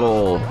 What's my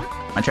goal?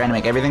 Am I trying to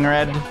make everything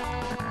red?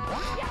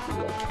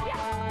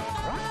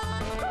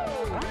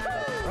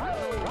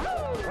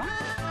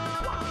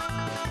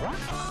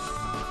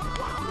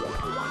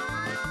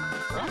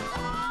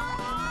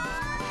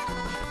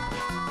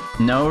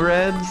 No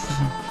reds?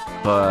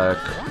 Fuck.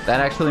 That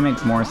actually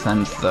makes more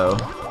sense though.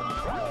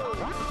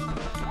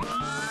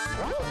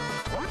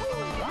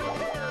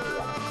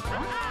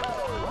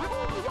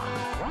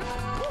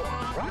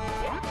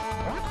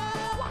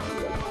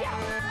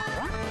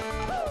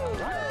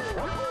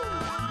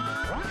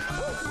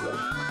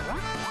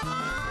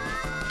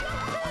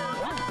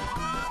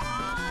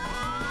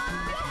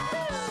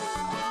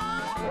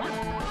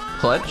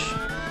 Clutch?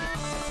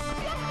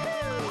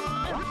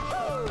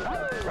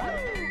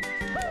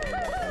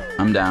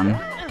 I'm down.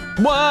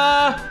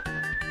 What?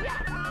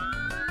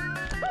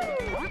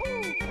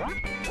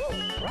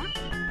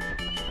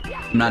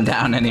 I'm not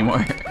down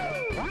anymore.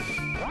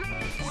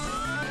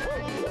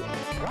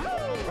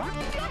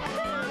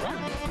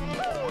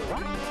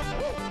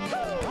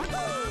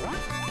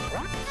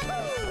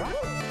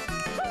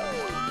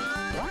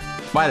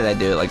 Why did I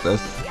do it like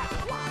this?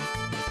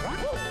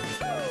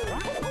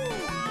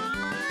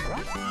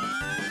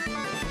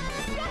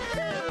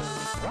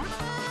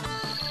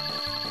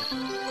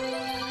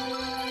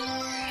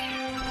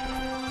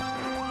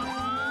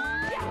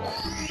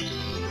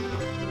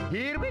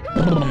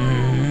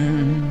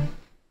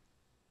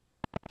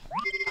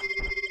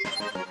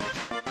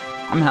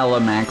 I'm hella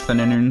maxing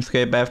in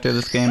RuneScape after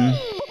this game.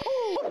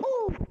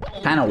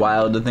 Kinda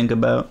wild to think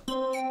about.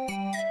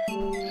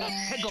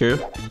 True.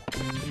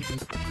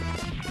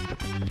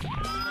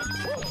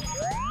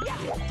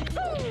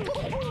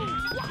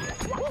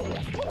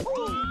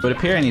 Would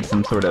appear I need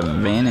some sort of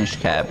vanish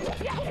cap.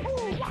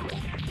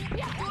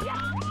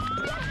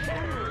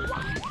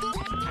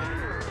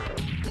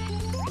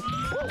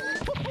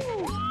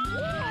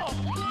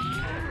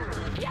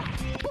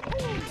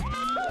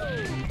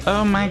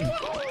 Oh my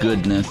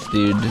goodness,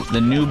 dude. The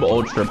noob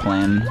ultra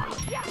plan.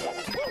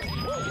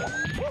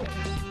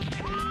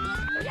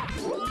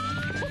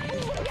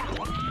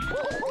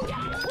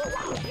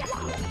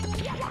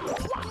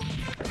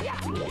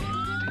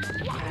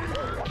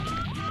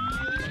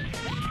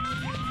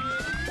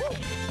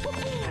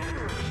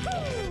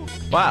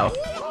 Wow.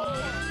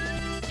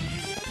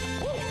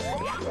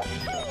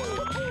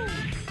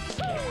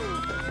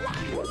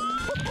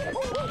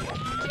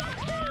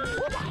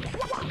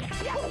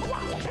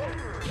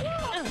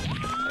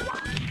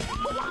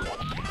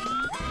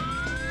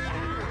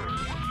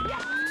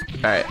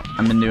 Alright,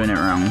 I've been doing it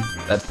wrong.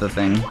 That's the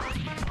thing.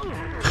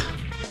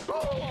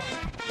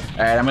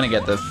 Alright, I'm gonna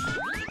get this.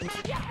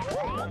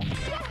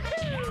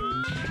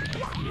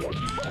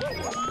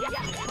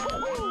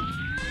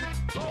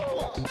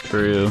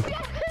 True.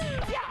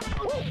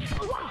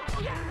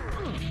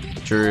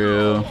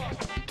 True.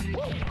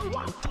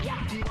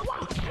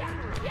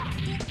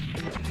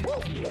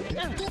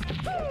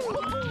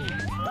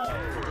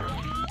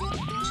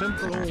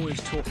 Simple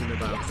always talking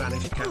about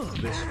vanish cap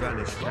this,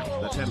 vanish cap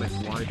that,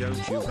 MF, why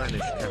don't you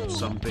vanish cap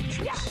some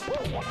bitches?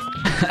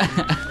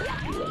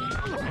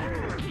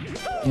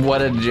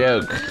 What a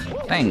joke.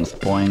 Thanks,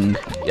 Boing.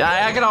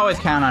 Yeah, I could always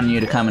count on you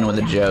to come in with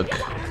a joke.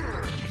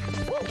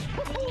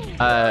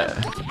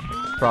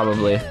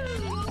 Probably.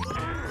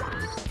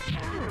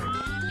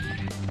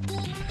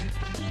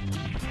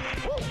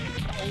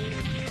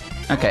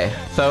 Okay,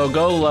 so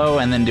go low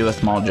and then do a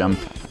small jump.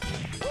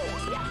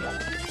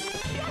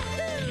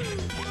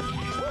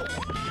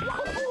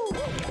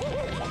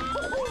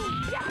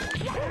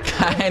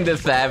 Kinda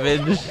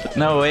savage.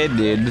 No way,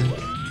 dude.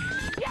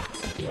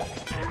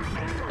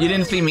 You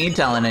didn't see me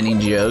telling any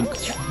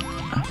jokes.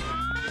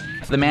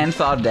 The man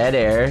saw dead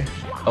air.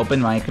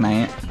 Open mic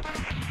night.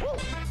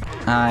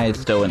 I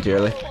still went too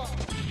early.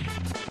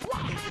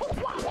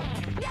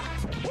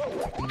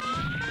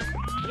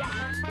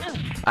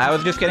 I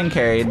was just getting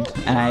carried,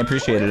 and I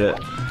appreciated it.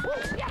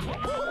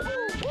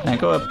 Can I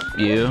go up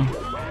you?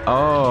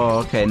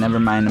 Oh, okay, never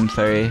mind, I'm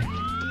sorry.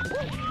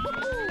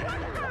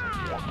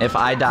 If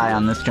I die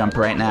on this jump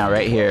right now,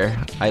 right here,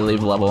 I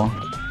leave level.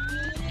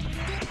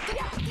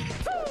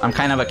 I'm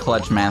kind of a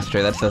clutch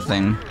master, that's the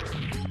thing.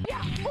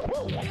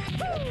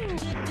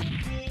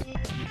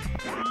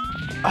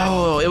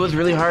 Oh, it was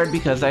really hard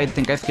because I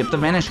think I skipped the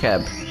vanish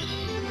cap.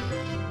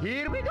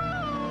 Here we go.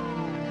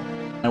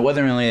 It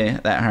wasn't really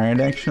that hard,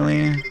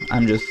 actually.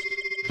 I'm just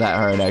that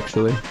hard,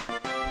 actually.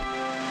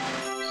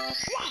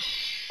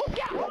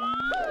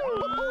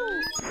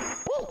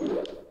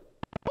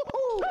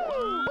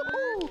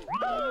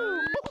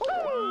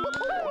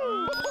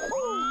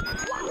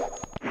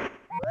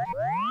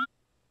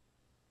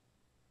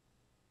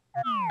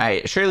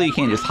 Alright, surely you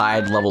can't just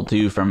hide level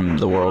 2 from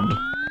the world.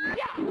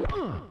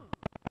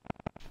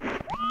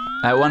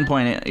 At one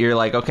point, you're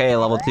like, okay,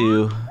 level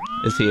 2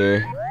 is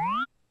here.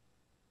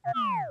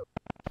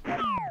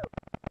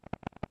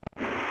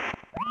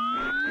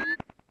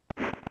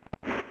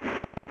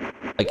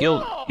 Like,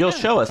 you'll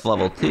show us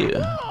level 2.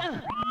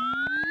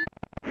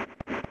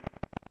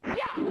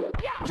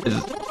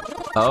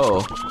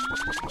 Oh.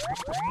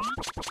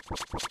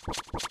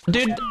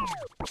 Dude.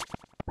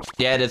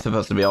 Yeah, it is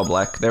supposed to be all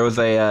black. There was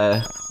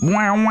a,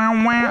 wah,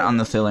 wah, wah on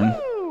the ceiling.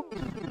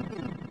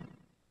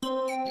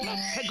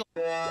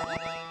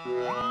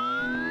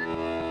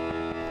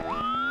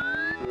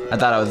 I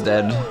thought I was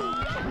dead.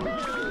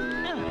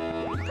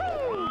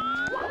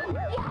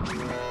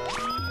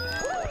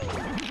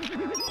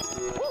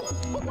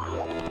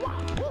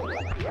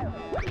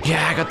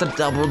 Yeah, I got the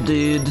double,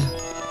 dude.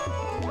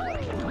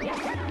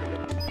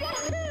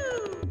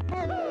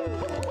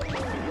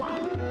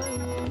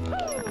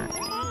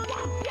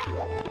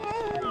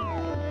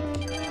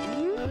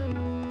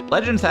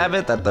 Legends have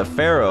it that the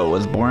pharaoh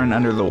was born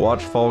under the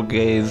watchful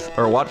gaze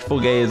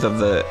of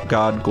the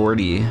god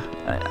Gordy.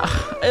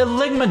 A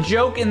Ligma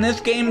joke in this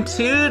game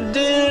too,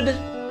 dude.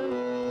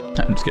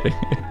 I'm just kidding.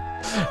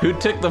 Who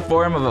took the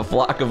form of a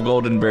flock of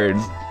golden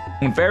birds.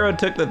 When Pharaoh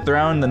took the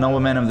throne, the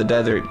noblemen of the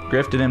desert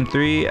gifted him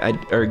three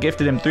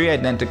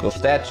identical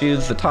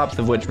statues, the tops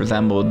of which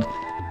resembled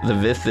the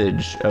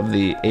visage of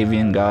the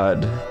avian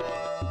god.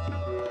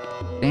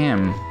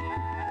 Damn.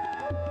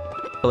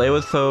 Play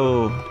was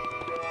so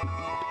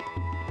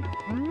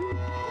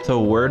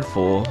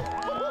wordful.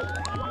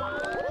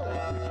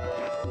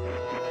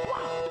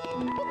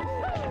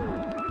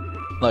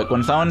 Look,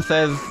 when someone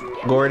says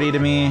Gordy to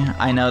me,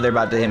 I know they're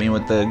about to hit me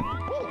with the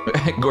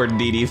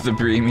Gorditi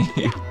Supreme.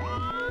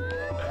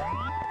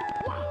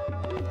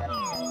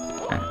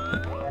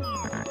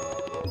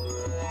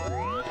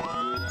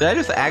 Did I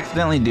just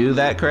accidentally do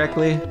that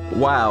correctly?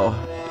 Wow.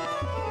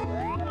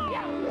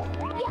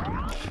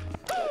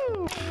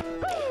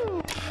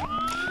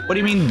 What do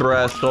you mean,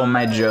 bruh, stole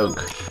my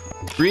joke?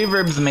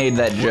 Reverb's made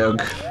that joke.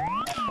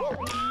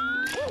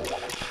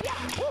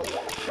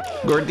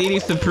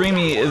 Gorditi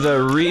Supremi is a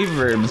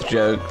Reverb's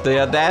joke.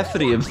 The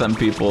audacity of some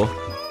people.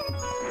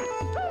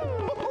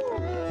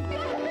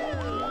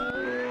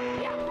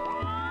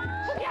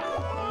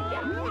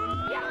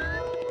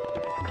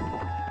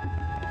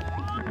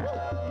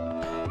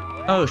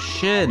 Oh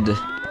shit.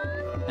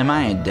 Am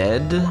I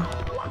dead?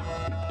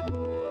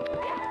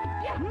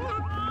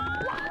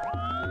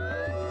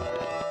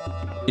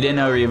 You didn't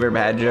know Reverb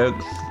had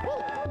jokes?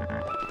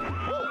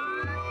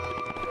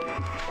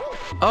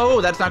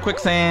 Oh, that's not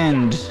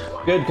quicksand.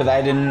 Good, because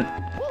I didn't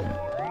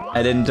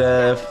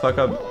fuck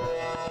up.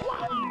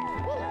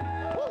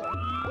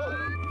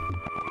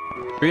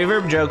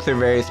 Reverb jokes are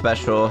very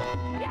special.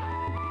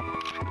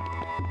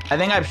 I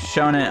think I've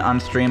shown it on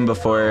stream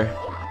before.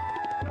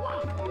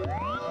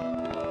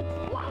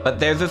 But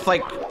there's this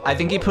like, I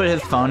think he put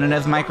his phone in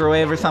his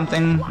microwave or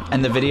something,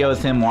 and the video is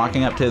him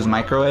walking up to his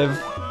microwave.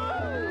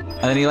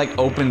 And then he like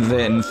opens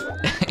it and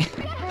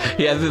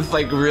he has this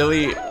like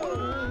really,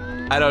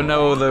 I don't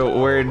know the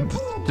words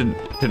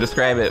to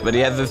describe it, but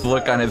he has this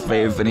look on his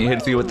face and he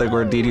hits you with the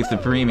Gorditi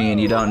Supremi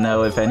and you don't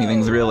know if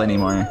anything's real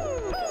anymore.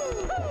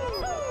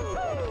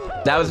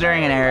 That was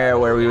during an era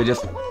where we would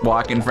just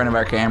walk in front of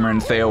our camera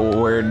and say a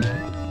word,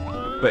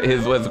 but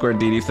his was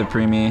Gorditi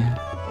Supremi.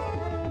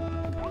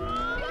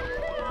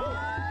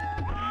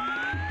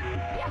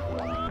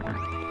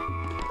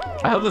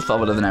 I hope this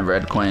level doesn't have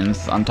red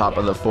coins on top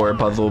of the 4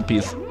 puzzle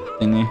piece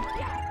thingy.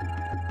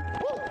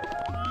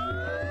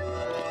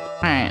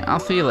 Alright,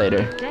 I'll see you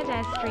later. Dead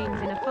air streams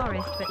in a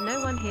forest but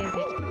no one hears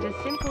it. Does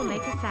Simple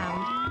make a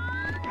sound?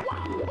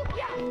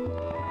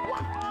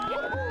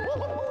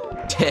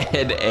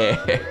 Dead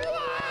air.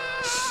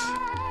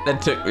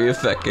 That took me a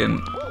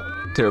second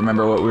to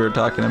remember what we were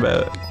talking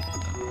about.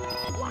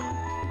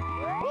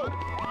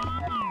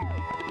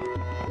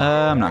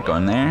 I'm not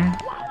going there.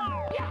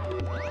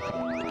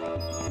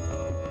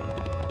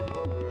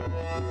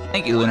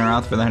 Thank you,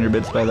 Lunaroth, for the 100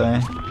 bits, by the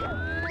way.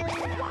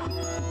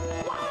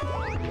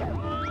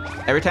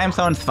 Every time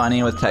someone's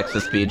funny with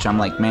text-to-speech, I'm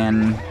like,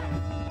 man,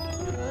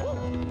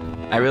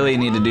 I really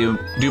need to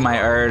do my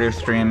art or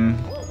stream.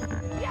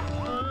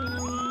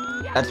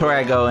 That's where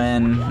I go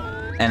in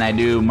and I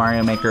do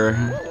Mario Maker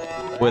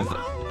with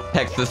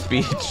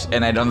text-to-speech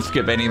and I don't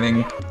skip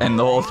anything and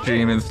the whole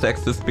stream is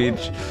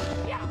text-to-speech.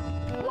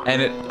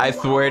 And I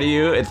swear to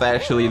you, it's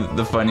actually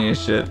the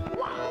funniest shit.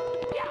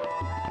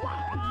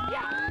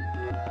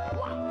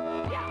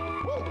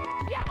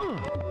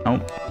 Oh.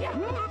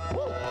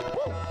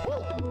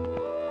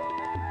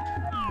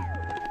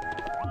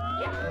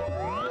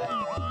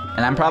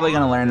 And I'm probably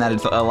gonna learn that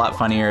it's a lot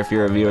funnier if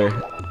you're a viewer.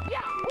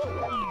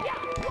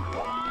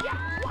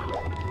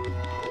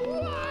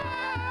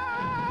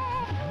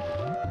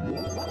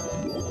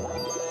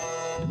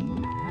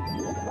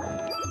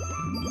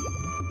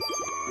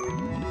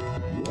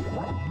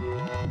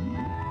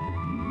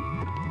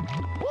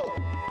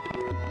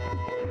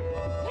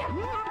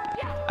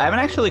 I haven't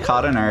actually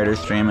caught an art or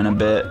stream in a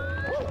bit.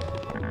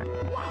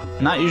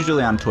 Not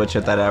usually on Twitch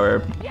at that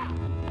hour.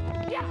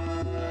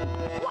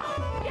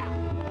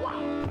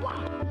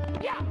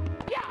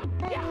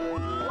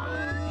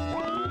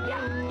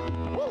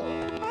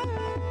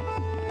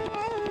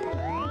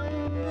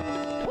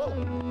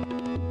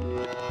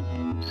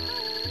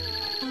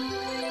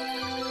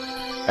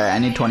 Alright, I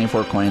need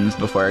 24 coins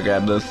before I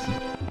grab this.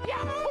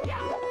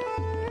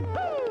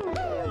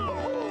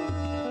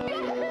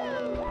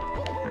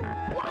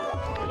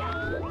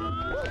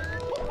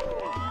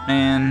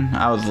 Man,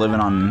 I was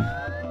living on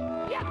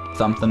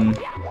something.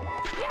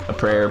 A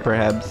prayer,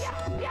 perhaps.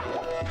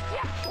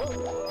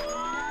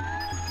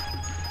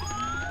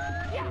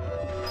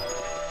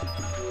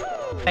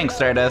 Thanks,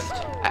 Stardust.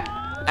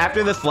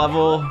 After this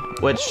level,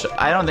 which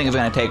I don't think is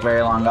gonna take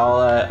very long,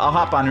 I'll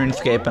hop on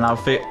RuneScape and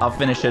I'll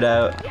finish it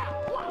out.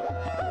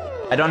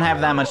 I don't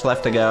have that much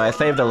left to go. I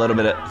saved a little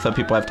bit so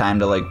people have time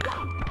to, like,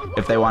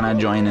 if they want to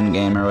join in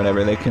game or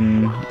whatever, they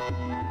can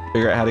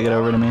figure out how to get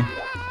over to me.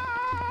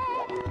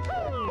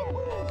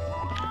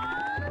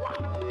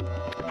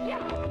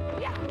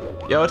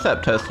 Yo, what's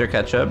up, Toaster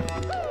Ketchup?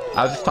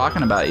 I was just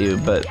talking about you,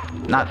 but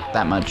not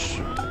that much.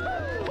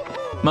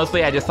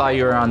 Mostly I just saw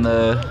you were on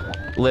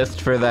the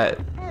list for that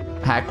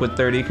hack with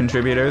 30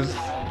 contributors.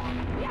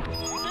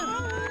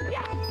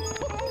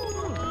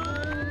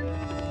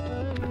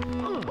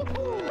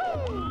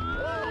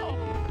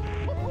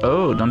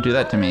 Oh, don't do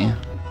that to me.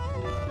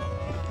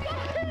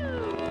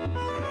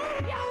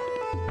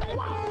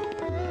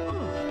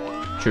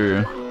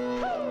 True.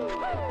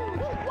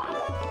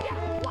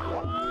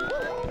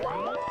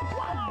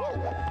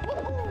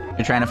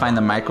 You're trying to find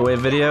the microwave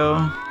video?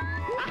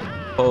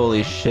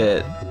 Holy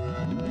shit.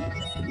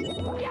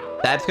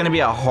 That's gonna be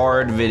a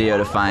hard video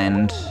to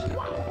find.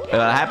 It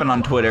happened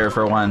on Twitter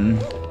for one.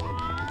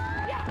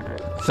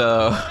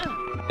 So,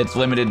 it's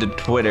limited to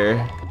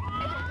Twitter.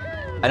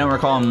 I don't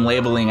recall him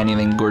labeling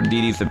anything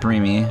Gorditi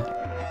Supreme.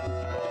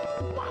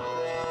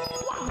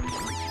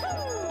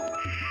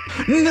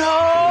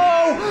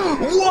 No!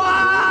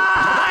 Why?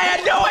 I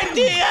had no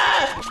idea!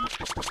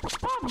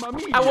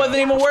 I wasn't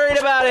even worried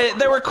about it.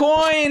 There were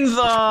coins.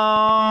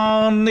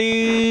 Oh,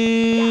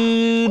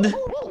 dude.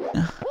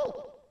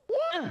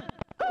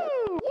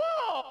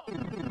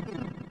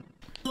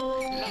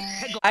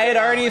 I had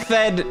already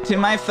said to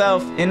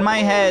myself in my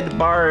head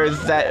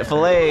bars that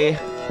Felegg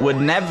would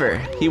never.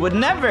 He would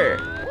never.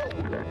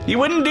 He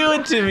wouldn't do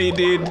it to me,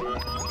 dude.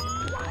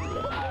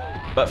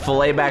 But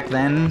Felegg back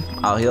then,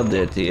 oh, he'll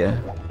do it to you.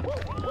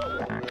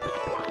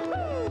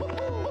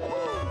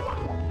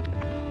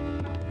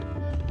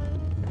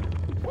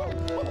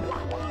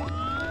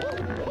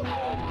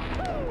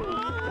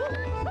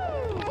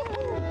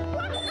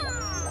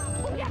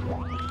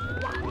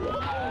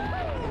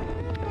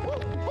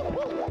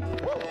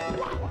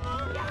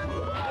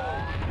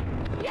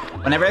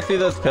 Whenever I see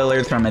those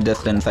pillars from a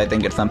distance, I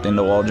think it's something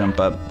to wall jump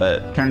up,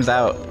 but turns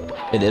out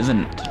it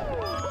isn't.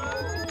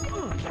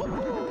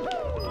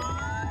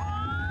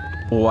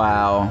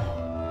 Wow.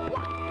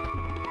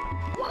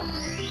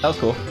 That was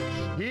cool.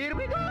 Here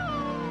we go.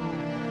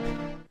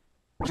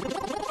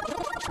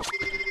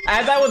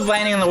 As I was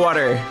landing in the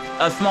water,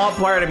 a small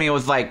part of me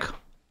was like,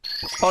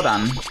 hold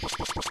on.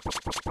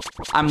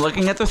 I'm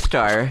looking at the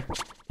star.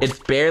 It's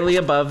barely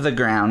above the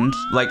ground.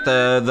 Like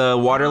the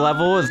water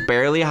level is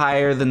barely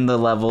higher than the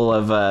level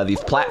of these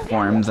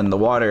platforms in the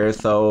water,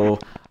 so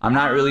I'm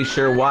not really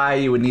sure why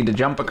you would need to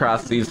jump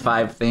across these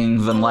 5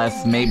 things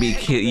unless maybe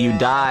you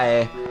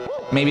die.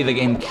 Maybe the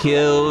game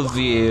kills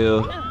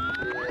you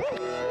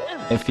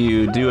if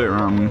you do it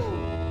wrong.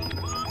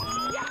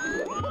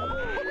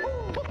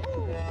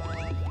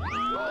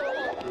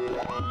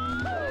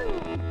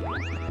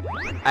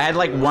 I had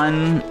like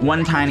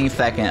one tiny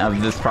second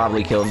of this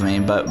probably kills me,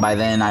 but by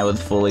then I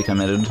was fully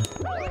committed.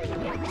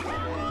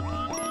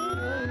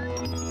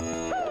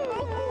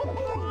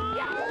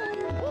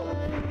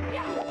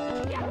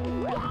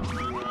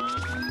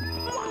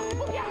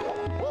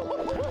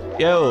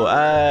 Yo,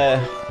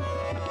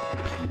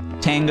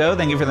 Tango,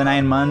 thank you for the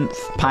 9 months.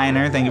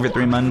 Pioneer, thank you for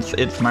 3 months.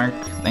 It's Mark,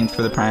 thanks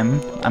for the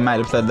Prime. I might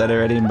have said that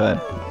already,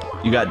 but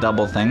you got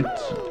double thanked.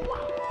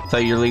 So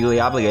you're legally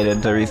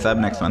obligated to resub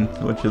next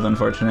month, which is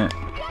unfortunate.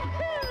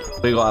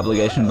 Legal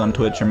obligations on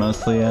Twitch are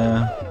mostly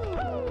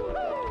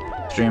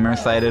streamer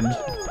sided.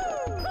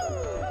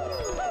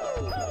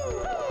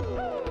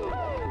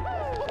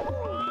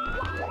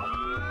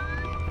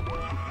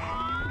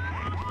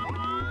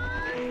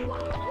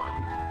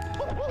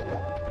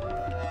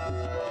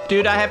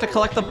 Dude, I have to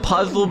collect the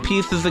puzzle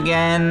pieces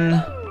again.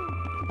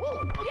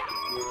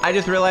 I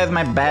just realized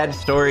my bad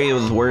story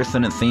was worse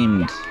than it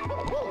seemed.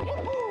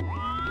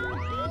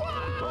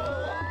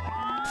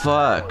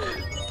 Fuck.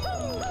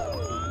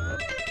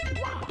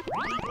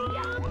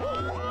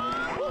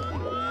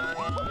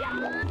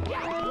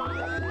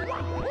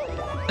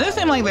 It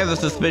seems like there's a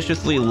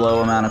suspiciously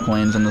low amount of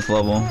coins in this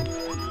level.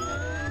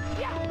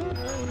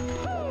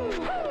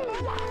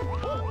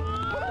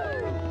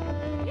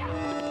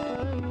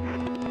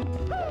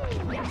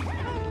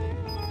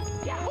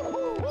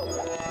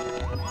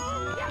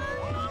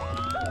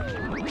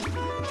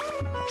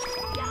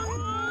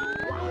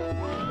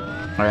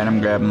 Alright,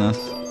 I'm grabbing this.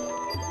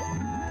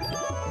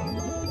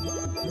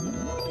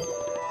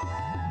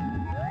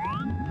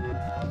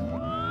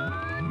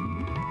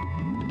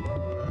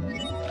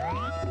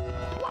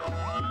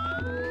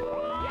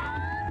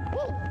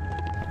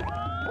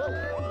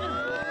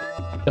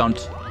 Don't.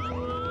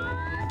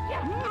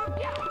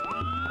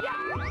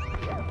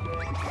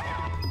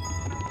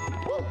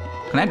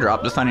 Can I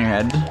drop this on your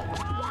head?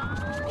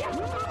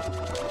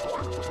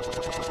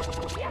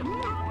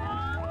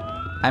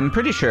 I'm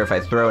pretty sure if I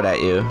throw it at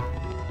you.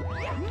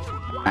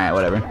 Alright,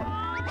 whatever.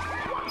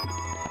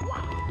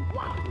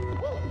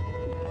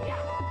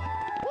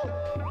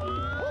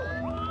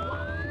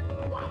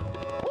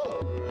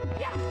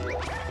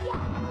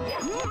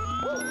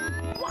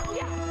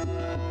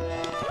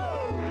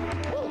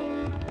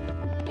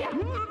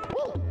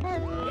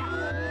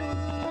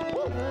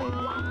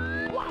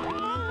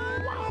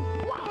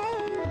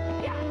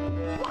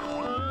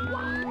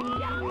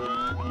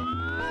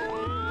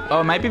 Oh,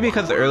 it might be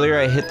because earlier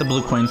I hit the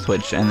blue coin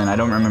switch and then I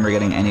don't remember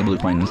getting any blue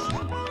coins.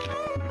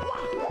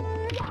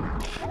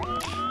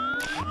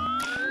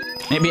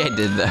 Maybe I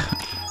did though.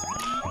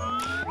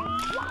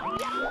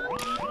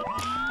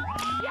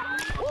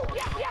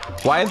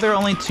 Why is there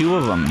only 2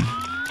 of them?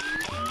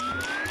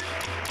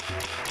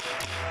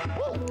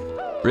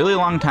 Really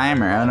long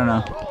timer, I don't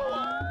know.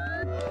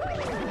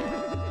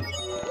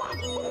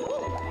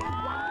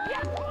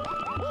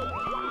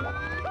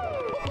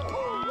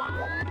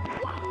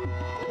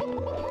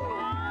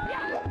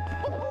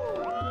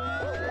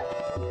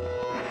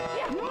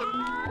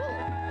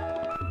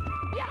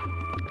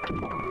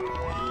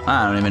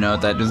 I don't even know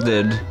what that just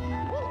did.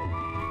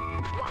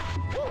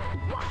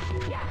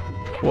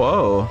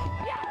 Whoa.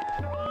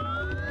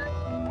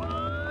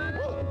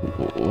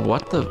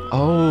 What the?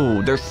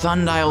 Oh, they're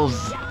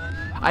sundials.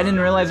 I didn't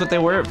realize what they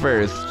were at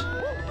first.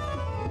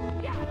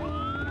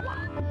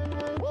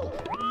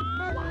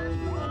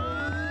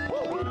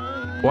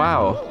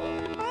 Wow.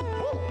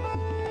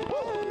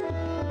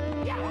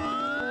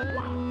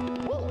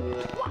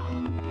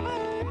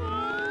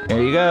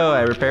 There you go.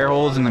 I repair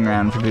holes in the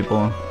ground for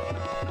people.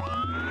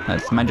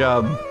 That's my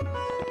job.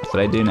 That's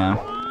what I do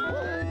now.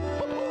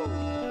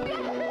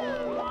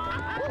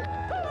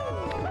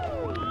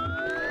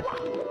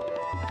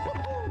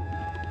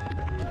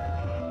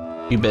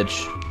 You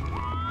bitch.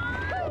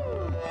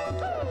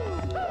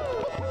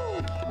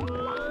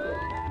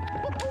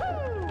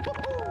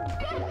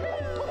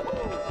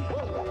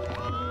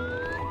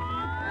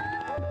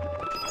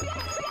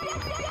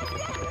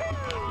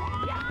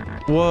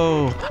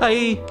 Whoa.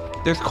 Hey!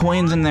 There's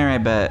coins in there, I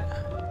bet.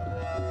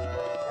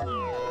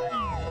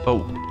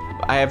 Oh,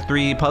 I have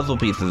 3 puzzle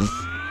pieces.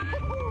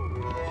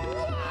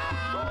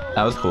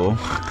 That was cool.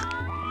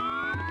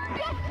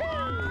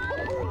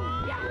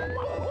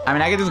 I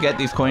mean, I could just get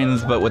these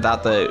coins, but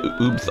without the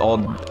oops,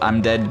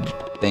 I'm dead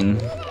thing.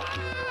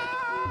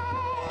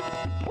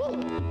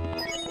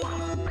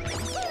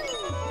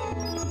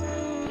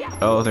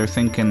 Oh, they're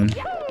sinking.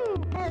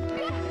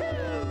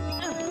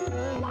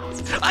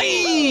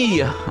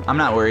 Aye! I'm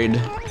not worried.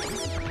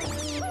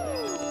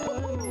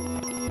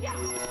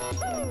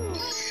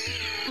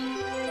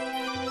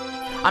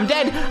 I'm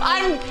dead!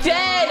 I'm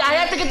dead! I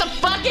have to get the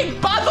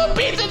fucking puzzle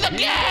pieces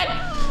again!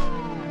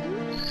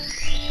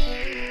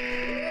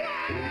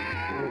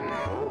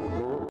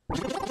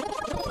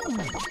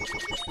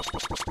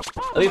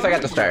 At least I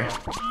got the star.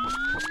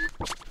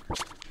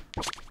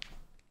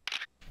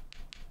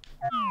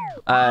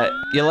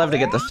 You love to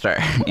get the star,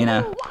 you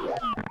know?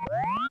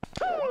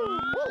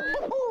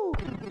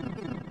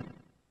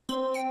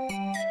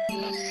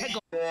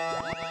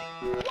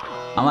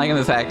 I'm liking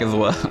this hack as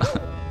well.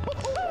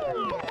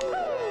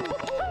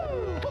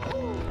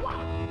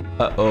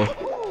 Uh-oh.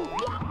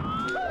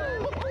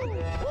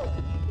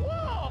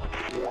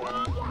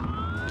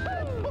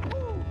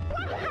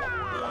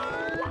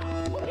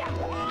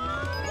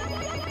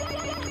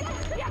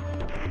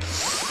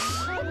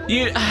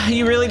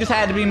 You really just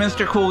had to be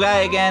Mr. Cool Guy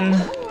again?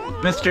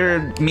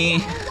 Mr.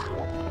 Me?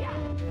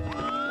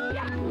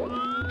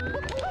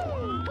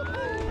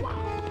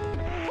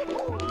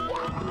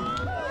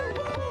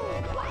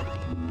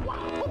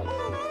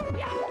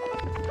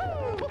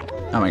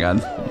 Oh my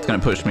god, it's gonna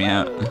push me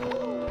out.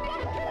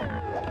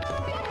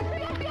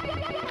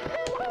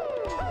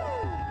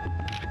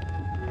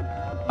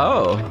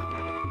 Oh.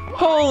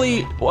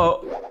 Holy,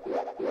 whoa.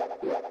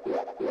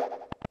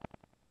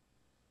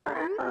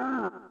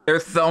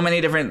 There's so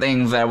many different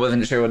things I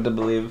wasn't sure what to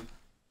believe.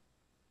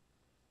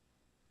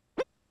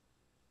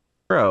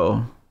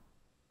 Bro.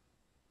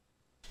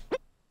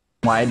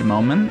 Wide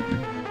moment?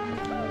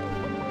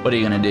 What are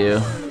you gonna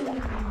do?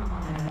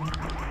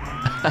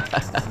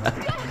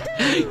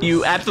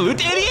 You absolute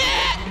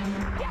idiot!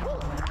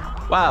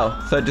 Wow,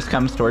 so it just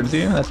comes towards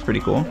you? That's pretty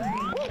cool.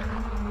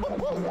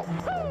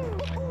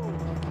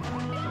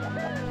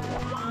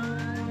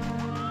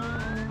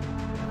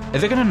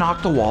 Is it gonna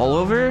knock the wall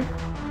over?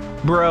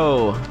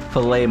 Bro,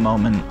 Felegg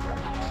moment.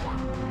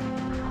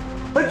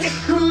 What did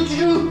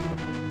you?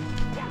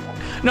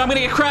 No, I'm gonna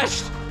get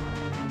crushed!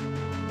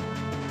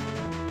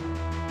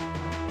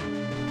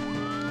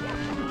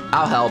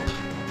 I'll help.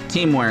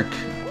 Teamwork.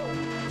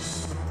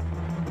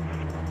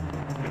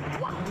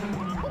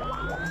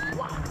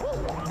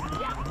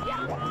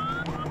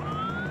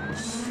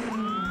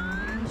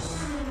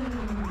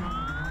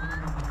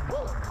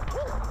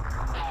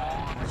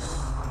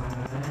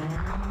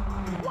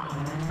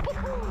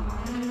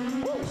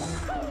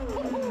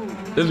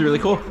 This is really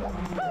cool.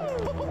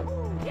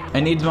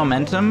 It needs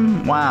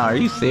momentum? Wow, are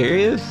you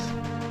serious?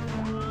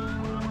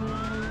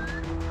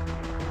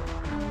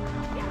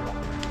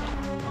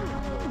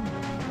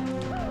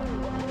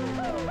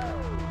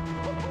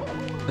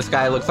 This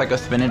guy looks like a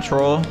spinach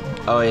roll.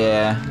 Oh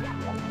yeah.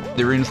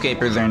 The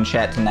RuneScapers are in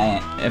chat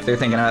tonight if they're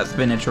thinking about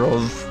spinach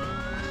rolls.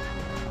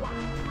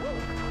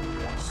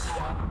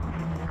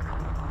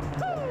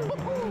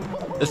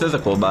 This is a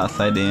cool boss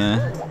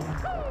idea.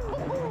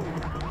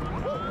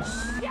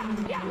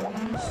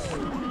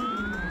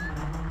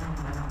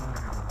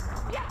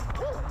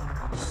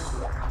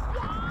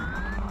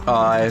 Oh,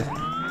 I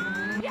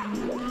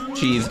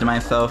cheesed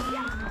myself.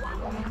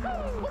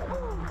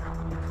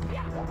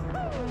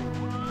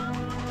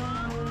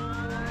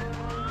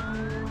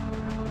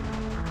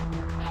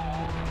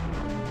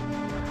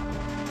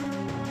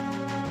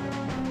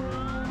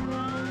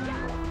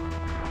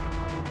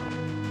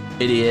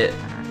 Idiot.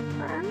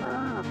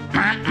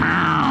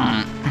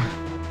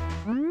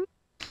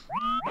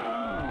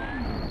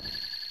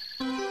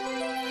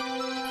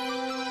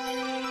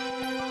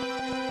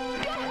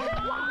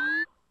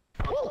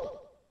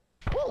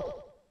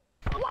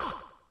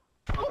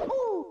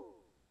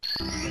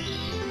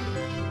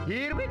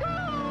 Here we go!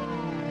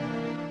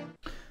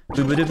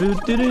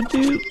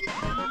 Doo-ba-doo-doo-doo-doo.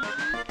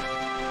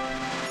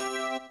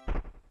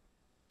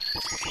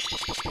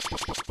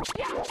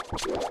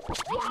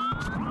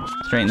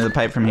 Straight into the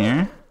pipe from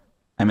here.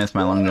 I missed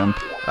my long jump.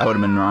 I would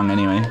have been wrong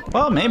anyway.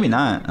 Well, maybe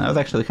not. That was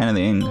actually kind of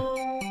the end.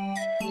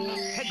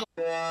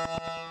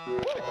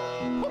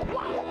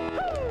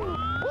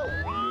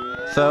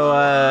 So,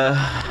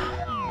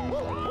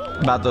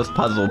 about those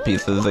puzzle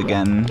pieces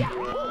again.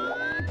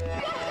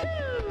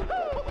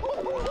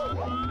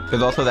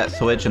 There's also that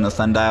switch in the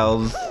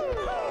sundials.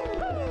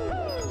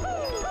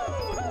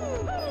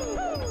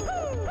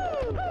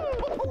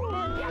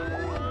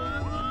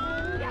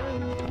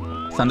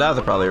 Sundials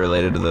are probably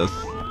related to this.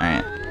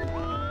 Alright.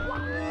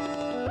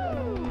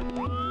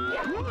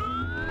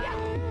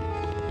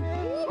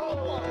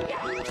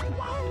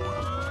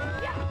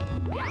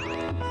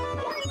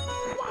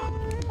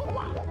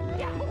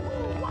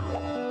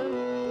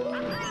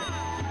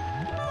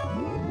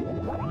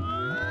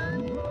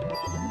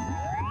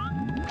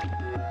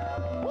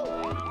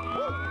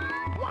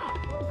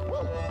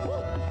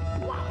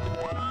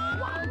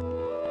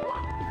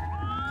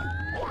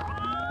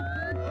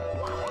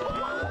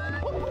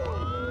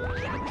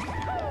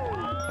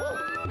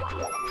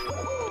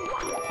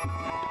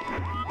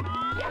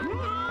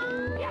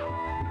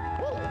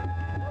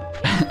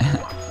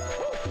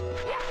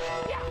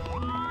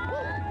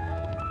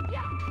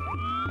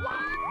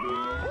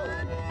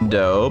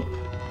 Dope.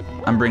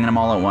 I'm bringing them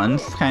all at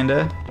once,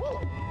 kinda.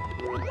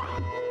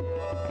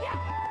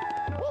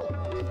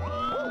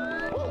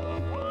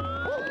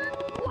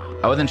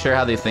 I wasn't sure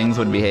how these things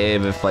would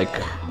behave if,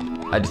 like,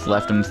 I just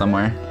left them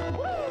somewhere.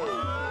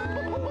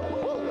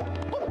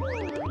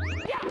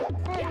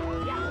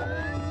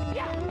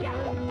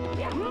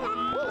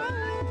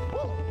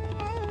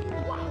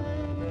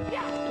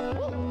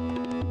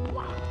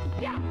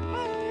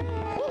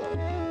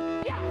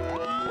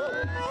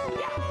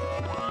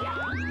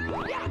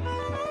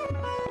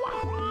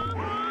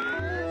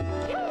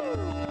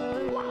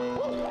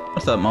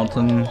 What's up,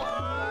 Molten?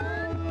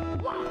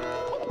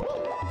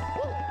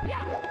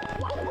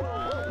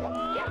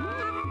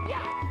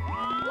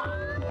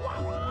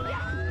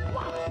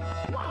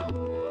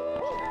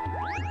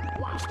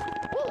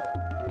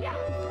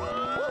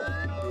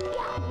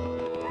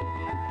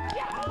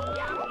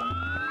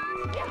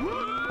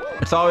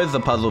 It's always the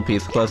puzzle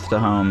piece close to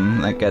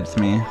home that gets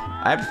me.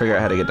 I have to figure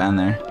out how to get down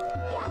there.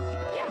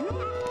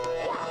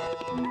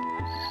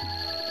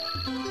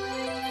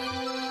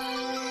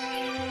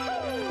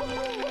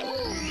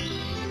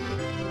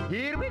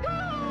 Here we go!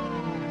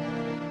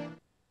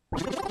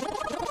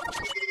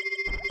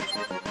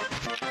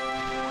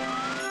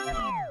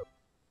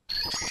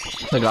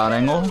 The god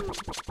angle?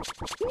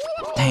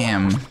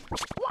 Damn.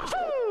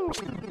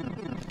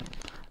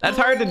 That's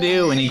hard to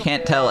do when you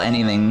can't tell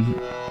anything.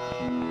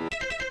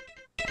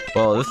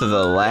 Well, this is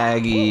a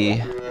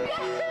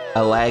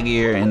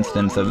laggier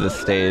instance of this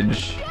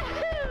stage.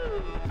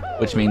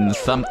 Which means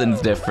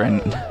something's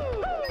different.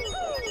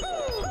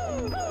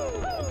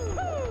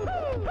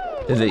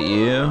 Is it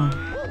you?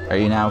 Are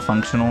you now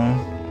functional?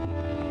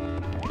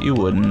 You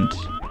wouldn't.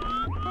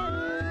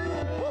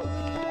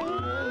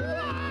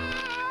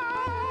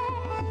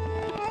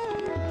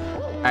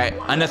 Alright,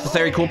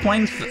 unnecessary cool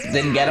points.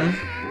 Didn't get him.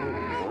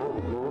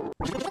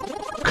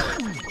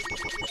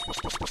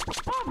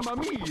 Mamma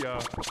mia!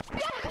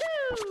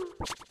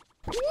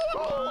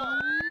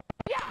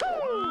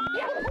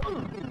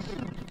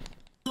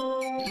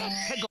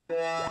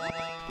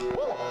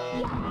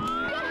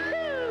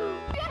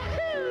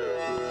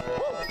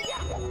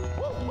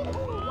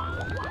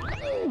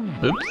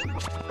 Oops.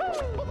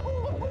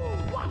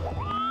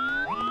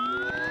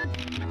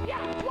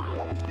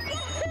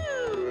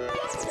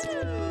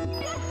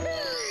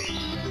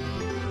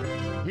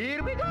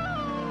 Here we go!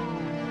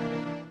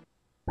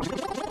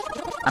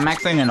 I'm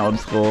maxing in old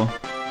school.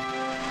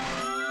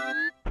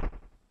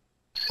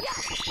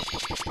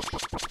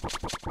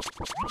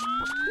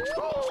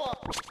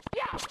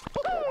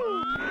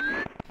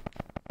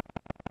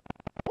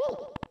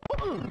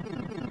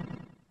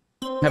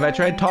 Have I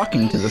tried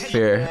talking to the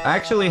sphere? I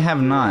actually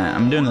have not.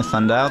 I'm doing the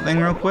sundial thing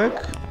real quick.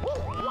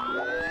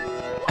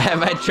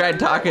 Have I tried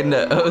talking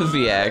to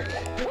Oziak?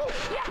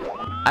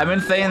 I've been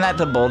saying that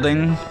to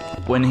Bolding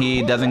when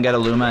he doesn't get a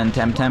Luma and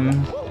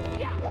Temtem.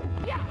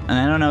 And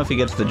I don't know if he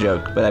gets the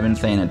joke, but I've been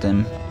saying it to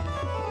him.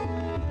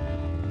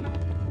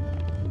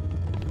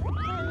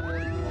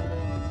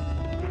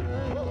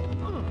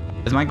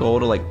 Is my goal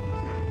to like...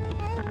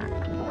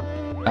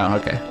 Oh,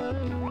 okay.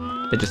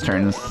 It just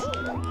turns.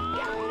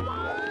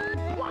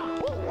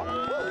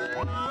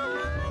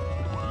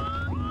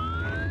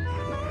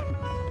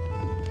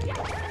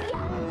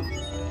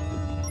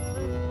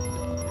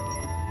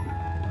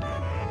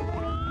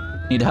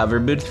 Need hover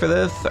boots for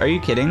this? Are you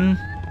kidding?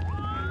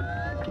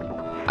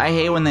 I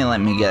hate when they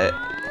let me get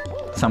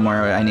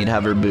somewhere I need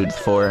hover boots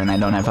for and I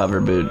don't have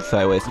hover boots, so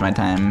I waste my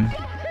time.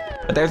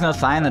 But there's no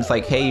sign that's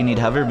like, hey, you need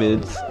hover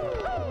boots.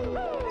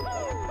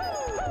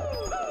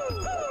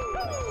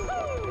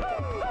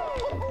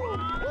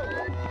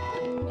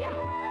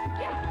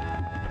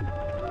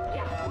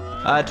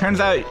 It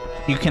turns out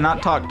you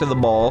cannot talk to the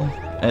ball.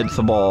 It's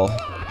a ball.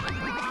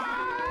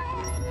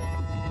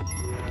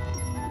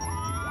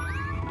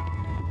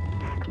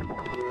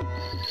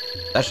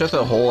 That's just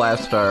a whole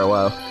ass star,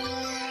 wow.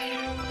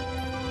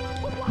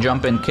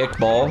 Jump and kick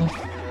ball.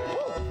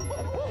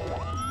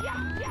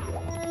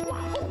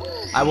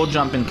 I will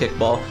jump in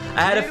kickball.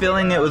 I had a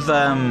feeling it was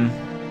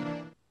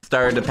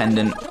star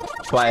dependent.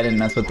 That's why I didn't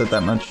mess with it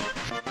that much.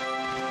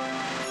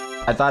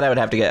 I thought I would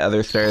have to get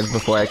other stars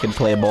before I could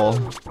play ball.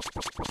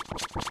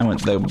 I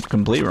went the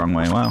complete wrong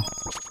way, wow.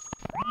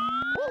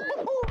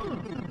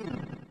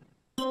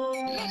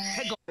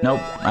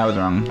 Nope, I was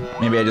wrong.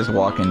 Maybe I just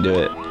walk and do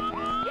it.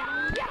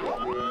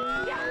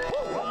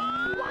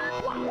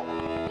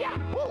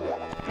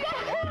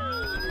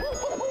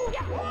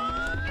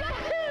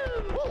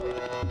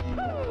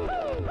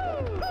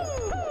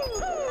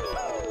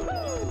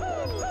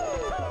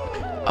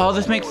 Oh,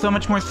 this makes so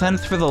much more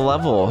sense for the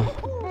level.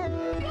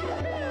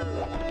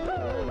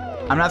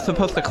 I'm not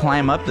supposed to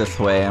climb up this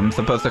way. I'm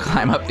supposed to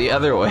climb up the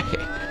other way.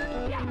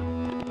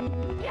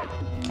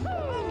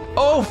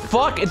 Oh,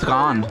 fuck! It's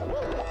gone.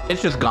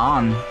 It's just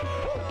gone.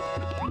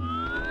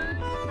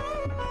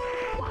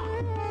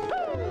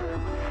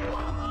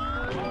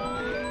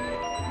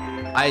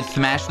 I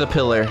smashed the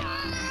pillar.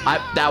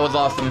 That was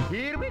awesome.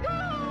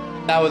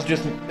 That was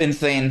just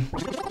insane.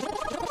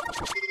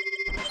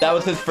 That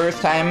was his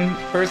first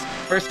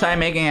time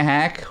making a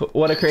hack.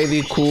 What a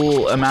crazy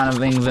cool amount of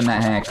things in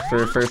that hack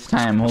for first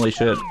time. Holy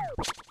shit.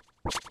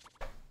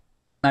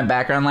 My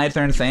background lights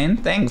are insane.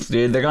 Thanks,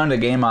 dude. They're going to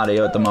game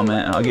audio at the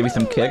moment. I'll give you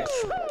some kicks.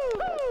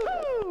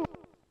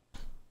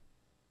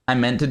 I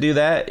meant to do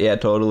that? Yeah,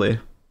 totally.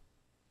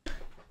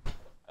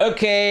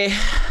 Okay.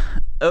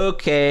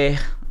 Okay.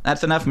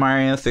 That's enough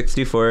Mario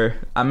 64.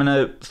 I'm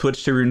gonna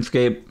switch to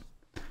RuneScape.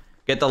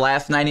 Get the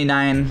last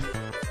 99.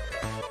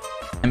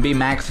 And be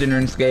maxed in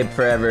RuneScape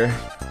forever.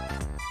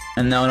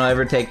 And no one will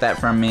ever take that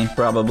from me,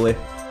 probably.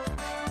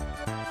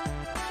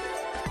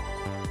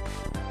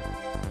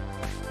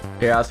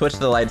 Here, I'll switch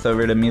the lights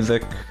over to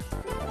music.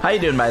 How you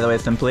doing, by the way,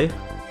 Simply?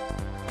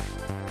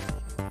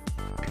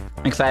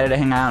 I'm excited to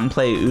hang out and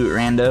play Oot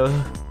Rando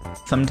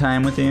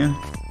sometime with you.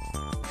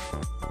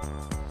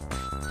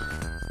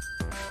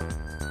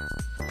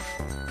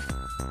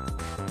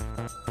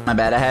 My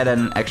bad, I had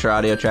an extra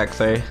audio track,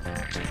 sorry.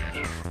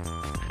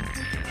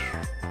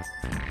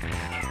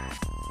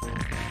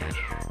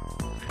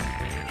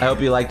 I hope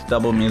you liked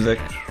double music.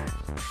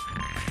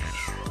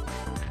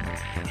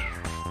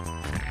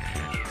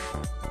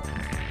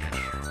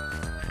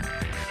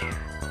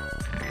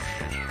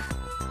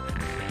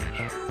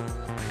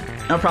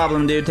 No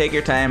problem, dude. Take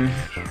your time.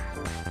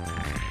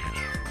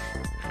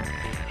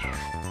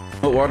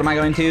 What world am I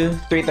going to?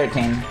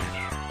 313.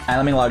 Alright,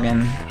 let me log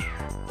in.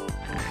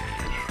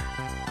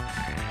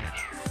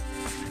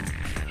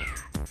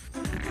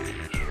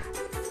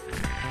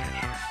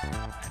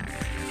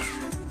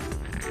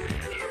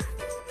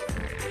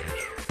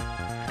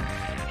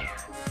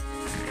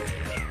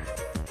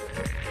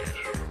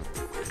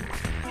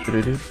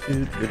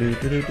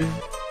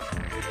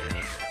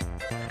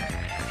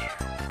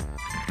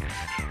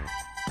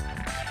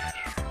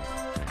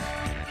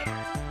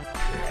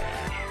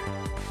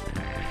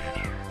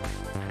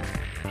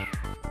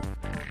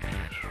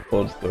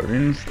 Old school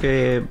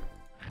RuneScape.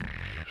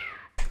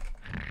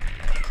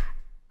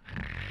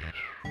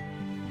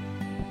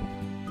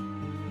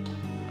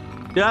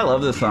 Dude, I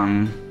love this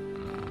song.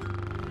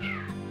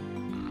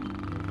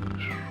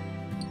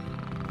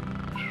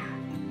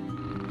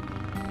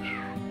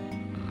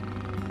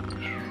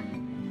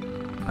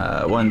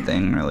 One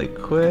thing really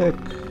quick.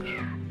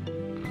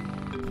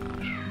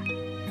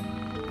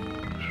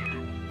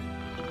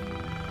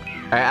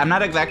 Alright, I'm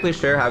not exactly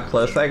sure how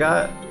close I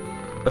got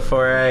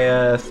before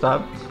I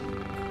stopped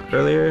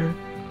earlier.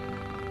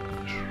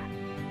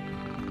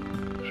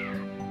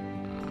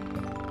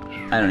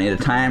 I don't need a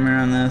timer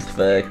on this,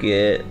 fuck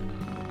it.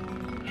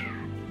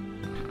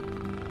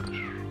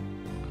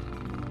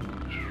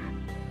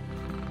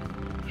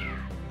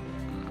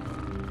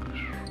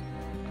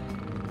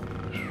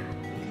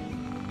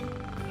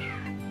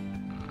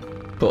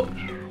 Cool.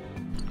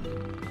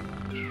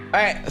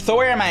 Alright, so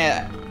where am I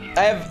at?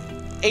 I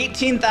have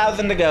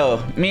 18,000 to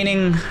go,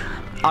 meaning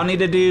I'll need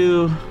to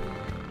do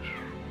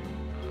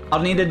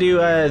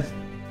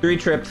 3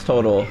 trips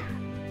total,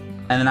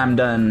 and then I'm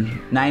done.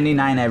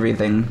 99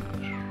 everything.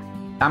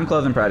 I'm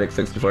closing Project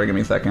 64, give me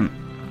a second.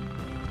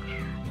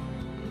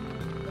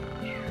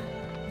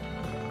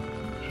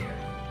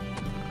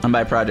 And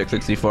by Project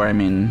 64, I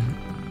mean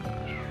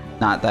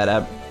not that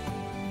app.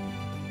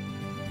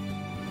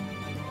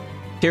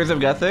 Tears of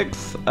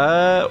Guthix?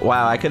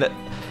 Wow,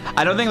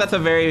 I don't think that's a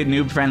very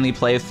noob-friendly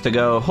place to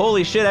go.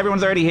 Holy shit,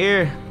 everyone's already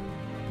here.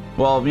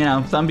 Well, you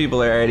know, some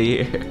people are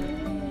already here.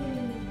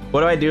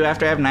 What do I do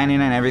after I have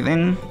 99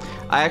 everything?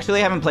 I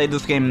actually haven't played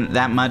this game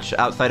that much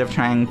outside of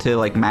trying to,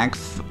 like,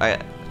 max. I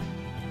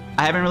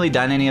haven't really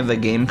done any of the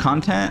game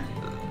content.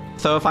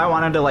 So if I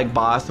wanted to, like,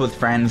 boss with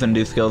friends and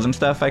do skills and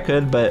stuff, I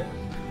could, but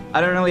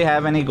I don't really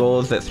have any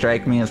goals that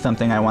strike me as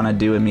something I want to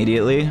do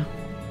immediately.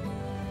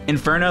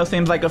 Inferno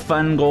seems like a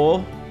fun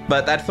goal,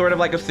 but that's sort of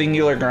like a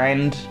singular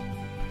grind.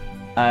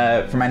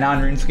 For my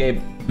non-RuneScape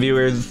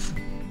viewers,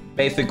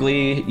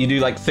 basically you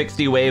do like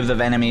 60 waves of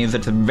enemies.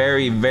 It's a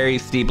very, very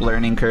steep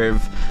learning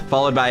curve,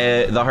 followed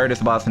by the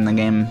hardest boss in the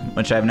game,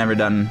 which I've never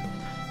done.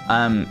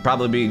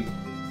 Probably be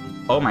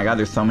Oh my god,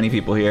 there's so many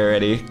people here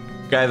already.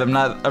 Guys, I'm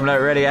not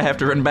ready. I have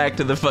to run back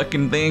to the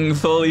fucking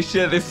things. Holy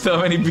shit, there's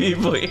so many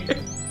people here.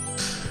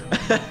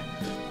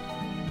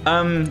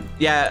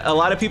 Yeah, a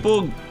lot of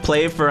people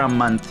play for a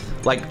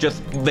month. Like,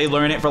 just, they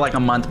learn it for like a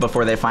month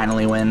before they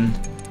finally win.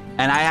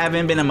 And I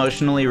haven't been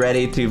emotionally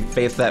ready to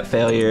face that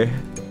failure.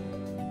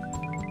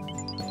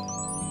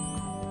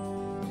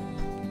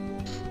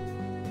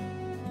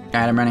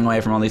 Alright, I'm running away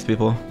from all these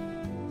people.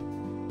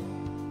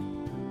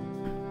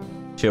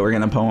 Shit, we're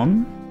gonna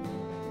poem.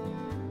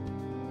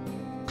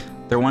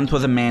 There once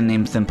was a man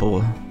named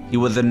Simple. He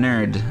was a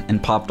nerd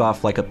and popped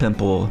off like a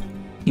pimple.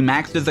 He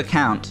maxed his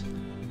account,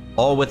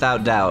 all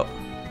without doubt.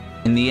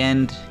 In the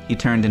end, he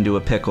turned into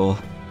a pickle.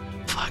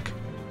 Fuck.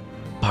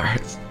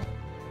 Bars.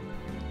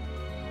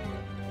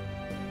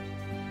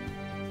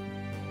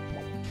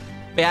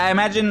 Yeah, I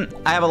imagine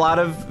I have a lot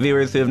of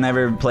viewers who have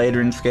never played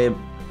RuneScape,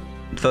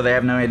 so they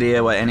have no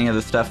idea what any of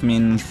the stuff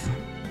means.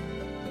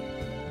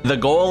 The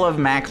goal of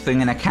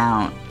maxing an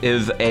account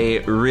is a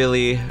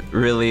really,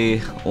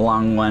 really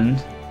long one.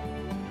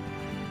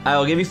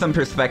 I'll give you some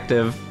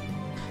perspective.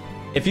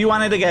 If you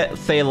wanted to get,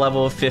 say,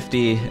 level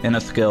 50 in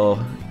a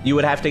skill, you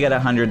would have to get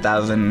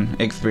 100,000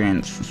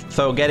 experience.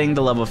 So getting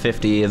to level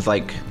 50 is,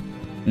 like,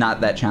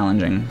 not that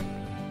challenging.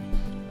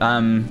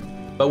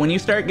 But when you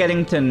start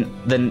getting to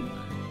the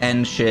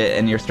end shit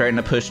and you're starting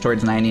to push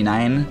towards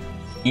 99,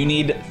 you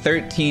need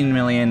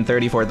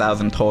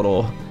 13,034,000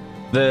 total.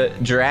 The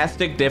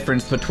drastic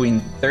difference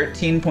between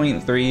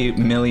 13.3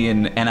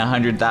 million and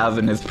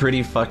 100,000 is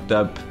pretty fucked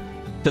up,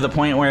 to the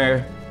point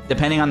where,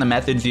 depending on the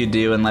methods you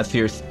do, unless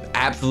you're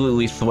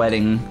absolutely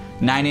sweating,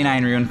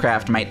 99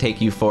 Runecraft might take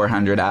you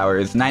 400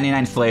 hours,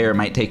 99 Slayer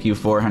might take you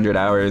 400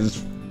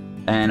 hours,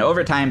 and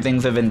over time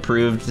things have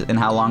improved in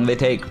how long they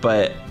take,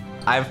 but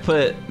I've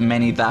put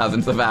many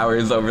thousands of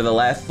hours over the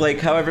last, like,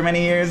 however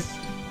many years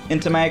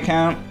into my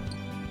account.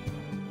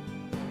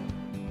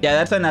 Yeah,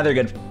 that's another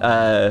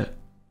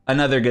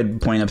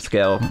good point of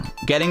skill.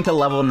 Getting to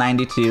level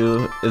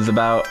 92 is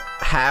about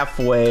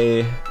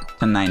halfway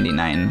to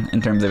 99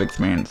 in terms of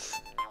experience.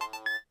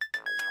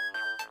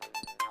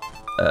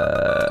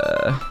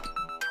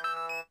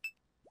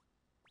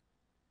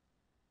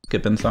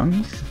 Skipping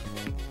songs?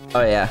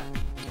 Oh yeah.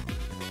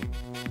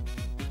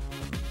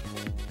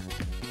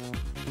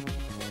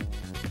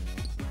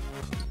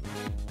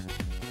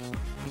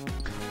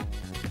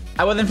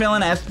 I wasn't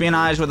feeling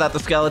espionage without the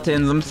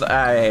skeletons. I'm sorry.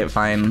 Alright,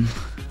 fine.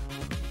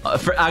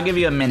 I'll give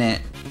you a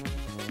minute.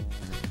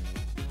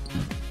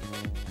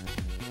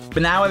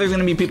 But now there's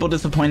gonna be people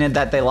disappointed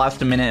that they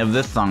lost a minute of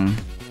this song.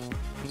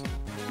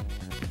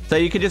 So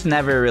you could just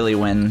never really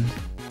win.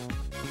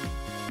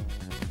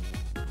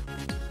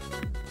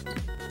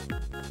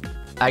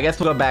 I guess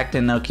we'll go back to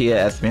Nokia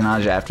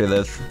espionage after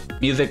this.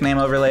 Music name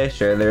overlay?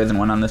 Sure, there isn't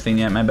one on the scene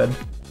yet, my bad.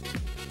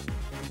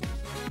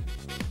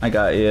 I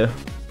got you.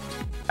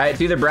 Alright,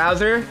 it's either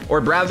browser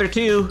or browser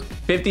 2.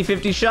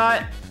 50-50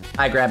 shot.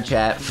 I grabbed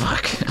chat.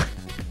 Fuck.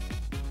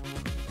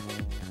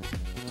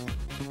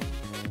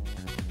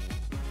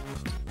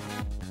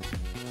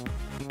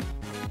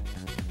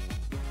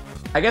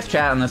 I guess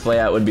chat on this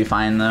layout would be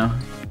fine though.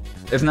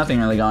 There's nothing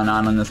really going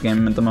on in this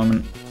game at the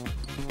moment.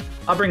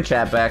 I'll bring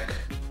chat back.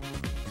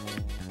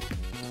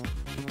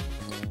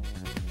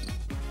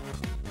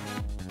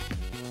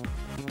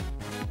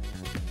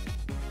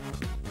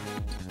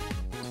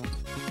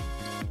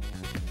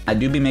 I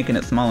do be making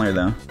it smaller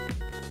though.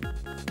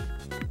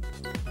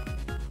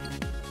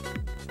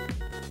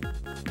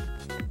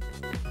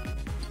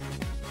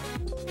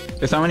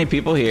 There's so many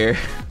people here.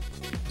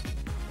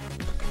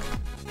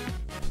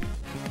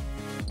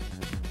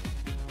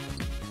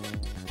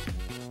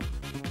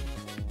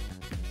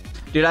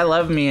 Dude, I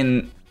love me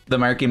and the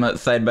Mark emote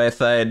side by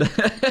side.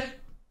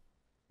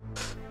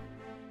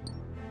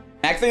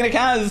 Maxing an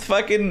account is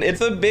fucking,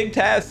 it's a big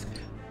task.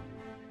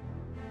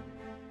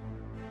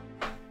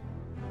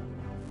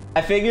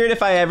 I figured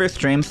if I ever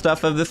stream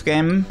stuff of this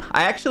game,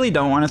 I actually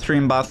don't want to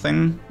stream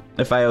bossing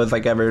if I was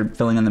like ever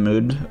feeling in the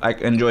mood. I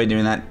enjoy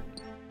doing that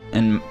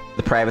in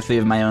the privacy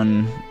of my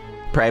own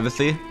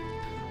privacy.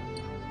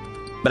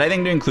 But I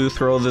think doing clue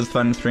scrolls is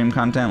fun stream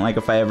content, like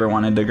if I ever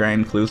wanted to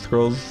grind clue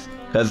scrolls.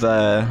 Because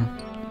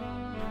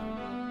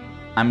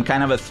I'm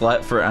kind of a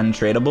slut for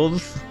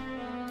untradables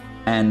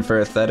and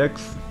for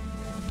aesthetics.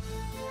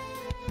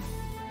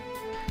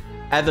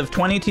 As of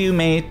 22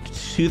 May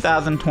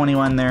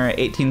 2021, there are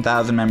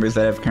 18,000 members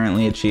that have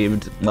currently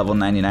achieved level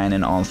 99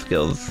 in all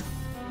skills.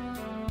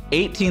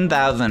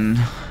 18,000.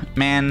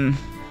 Man,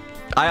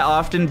 I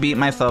often beat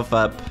myself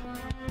up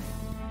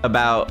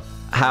about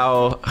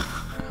how...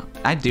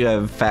 I do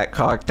have fat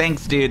cock.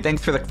 Thanks, dude.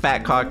 Thanks for the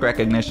fat cock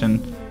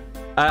recognition.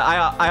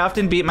 I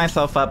often beat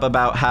myself up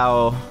about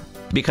how,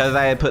 because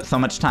I had put so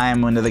much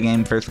time when the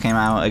game first came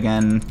out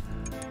again,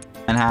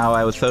 and how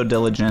I was so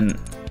diligent,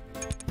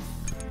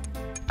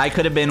 I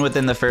could have been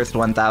within the first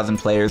 1,000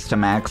 players to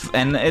max,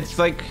 and it's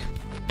like,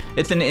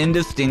 it's an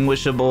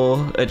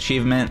indistinguishable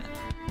achievement.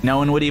 No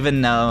one would even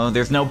know.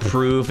 There's no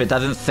proof. It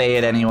doesn't say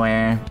it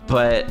anywhere,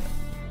 but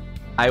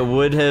I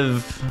would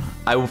have,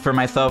 for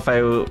myself,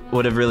 I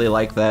would have really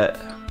liked that.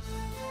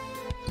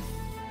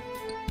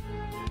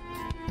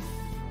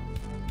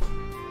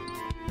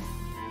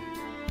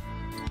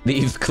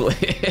 These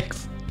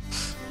clicks.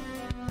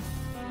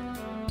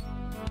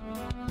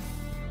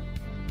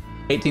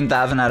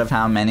 18,000 out of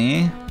how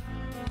many?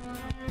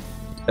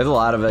 There's a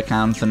lot of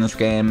accounts in this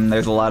game.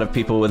 There's a lot of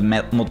people with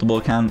multiple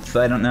accounts, so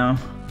I don't know.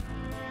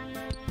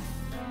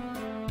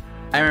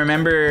 I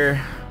remember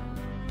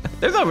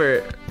there's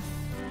over...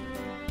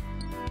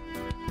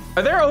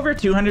 Are there over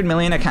 200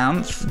 million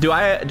accounts? Did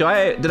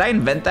I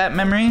invent that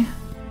memory?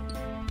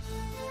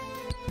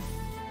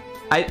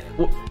 I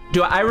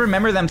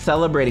remember them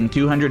celebrating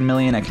 200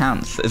 million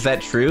accounts. Is that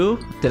true?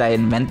 Did I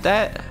invent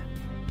that?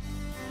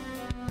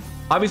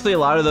 Obviously, a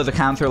lot of those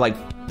accounts are like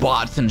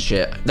bots and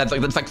shit. That's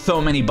like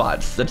so many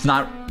bots. That's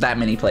not that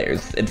many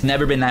players. It's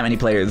never been that many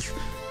players.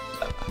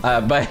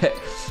 But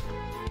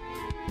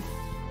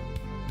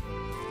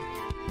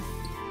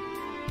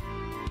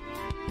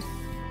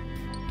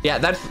yeah,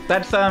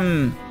 that's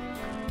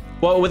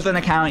well, with an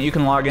account you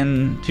can log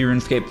in to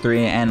RuneScape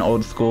 3 and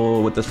old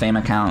school with the same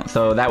account.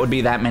 So that would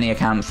be that many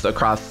accounts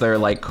across their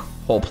like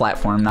whole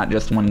platform, not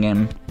just one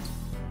game.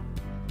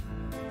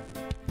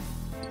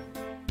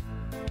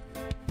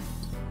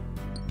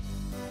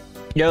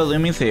 Yo,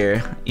 Lumi's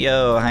here.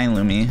 Yo, hi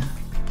Lumi.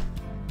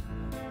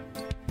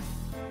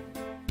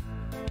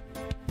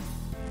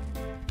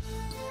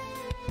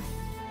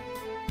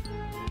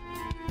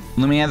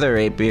 Lumi has a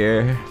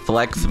rapier.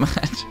 Flex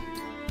match.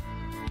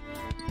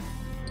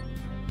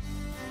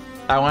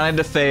 I wanted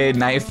to say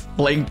nice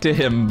link to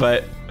him,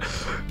 but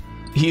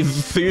he's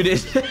suited.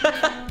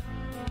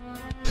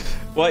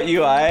 What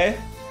UI?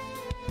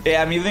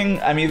 Yeah, I'm using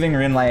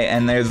RuneLite,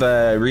 and there's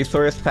a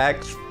resource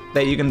packs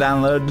that you can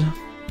download.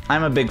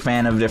 I'm a big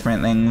fan of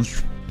different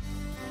things.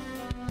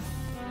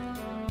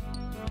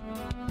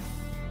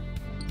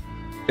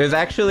 There's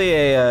actually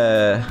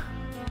a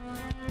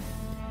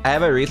I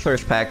have a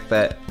resource pack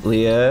that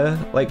Leah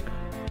like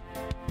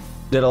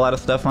did a lot of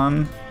stuff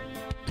on,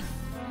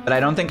 but I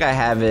don't think I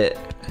have it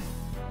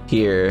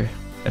here,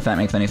 if that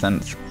makes any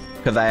sense,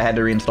 because I had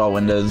to reinstall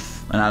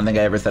Windows and I don't think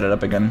I ever set it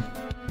up again.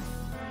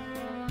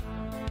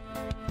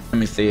 Let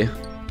me see.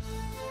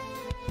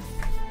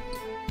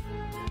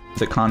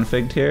 Is it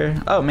configured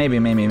here? Oh, maybe.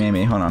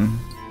 Hold on.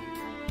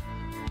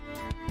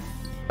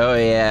 Oh,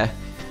 yeah.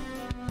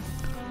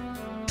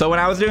 So when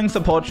I was doing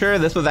Sepulture,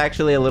 this was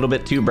actually a little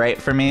bit too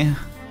bright for me.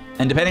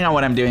 And depending on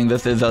what I'm doing,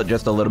 this is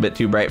just a little bit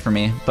too bright for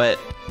me. But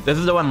this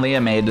is the one Leah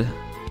made.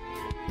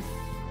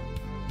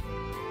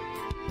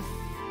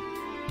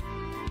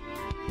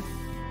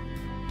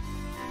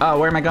 Oh,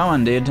 where am I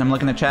going, dude? I'm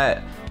looking at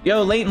chat.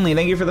 Yo, Latently,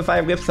 thank you for the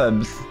 5 gift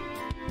subs.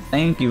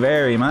 Thank you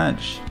very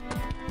much.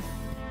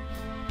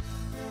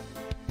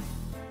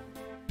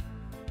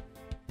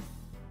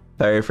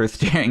 Sorry for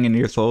staring into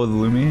your soul with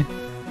Lumi.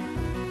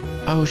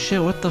 Oh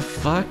shit, what the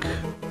fuck?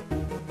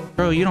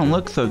 Bro, you don't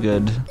look so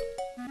good.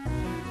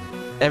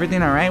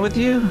 Everything alright with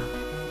you?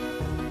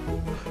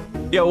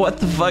 Yo, what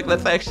the fuck?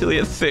 That's actually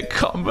a sick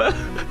combo.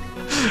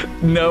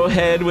 No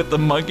head with the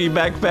monkey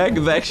backpack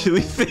is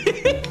actually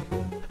sick.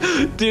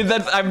 Dude,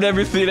 I've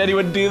never seen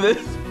anyone do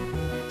this.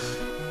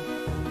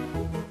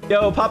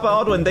 Yo, Papa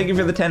Aldwin, thank you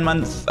for the 10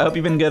 months. I hope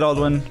you've been good,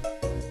 Aldwin.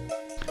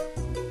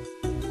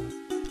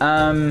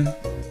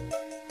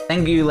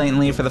 Thank you,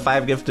 Latently, for the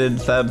 5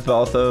 gifted subs, but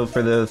also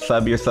for the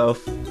sub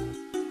yourself.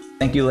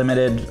 Thank you,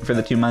 Limited, for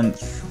the 2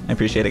 months. I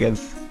appreciate it,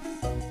 guys.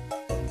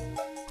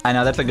 I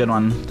know, that's a good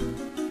one.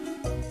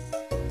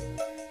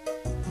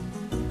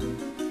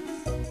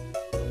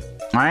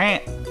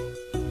 Alright.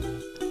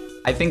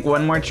 I think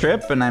one more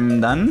trip and I'm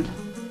done.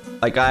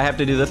 Like, I have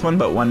to do this one,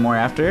 but one more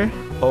after.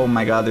 Oh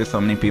my god, there's so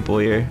many people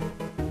here.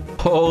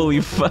 Holy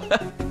fuck.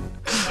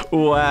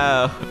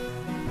 Wow.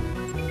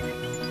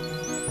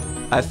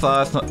 I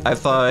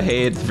saw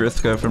Hey, it's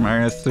Vriska from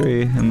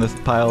RS3 in this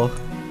pile.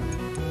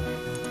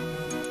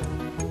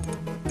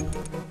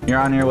 You're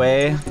on your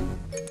way.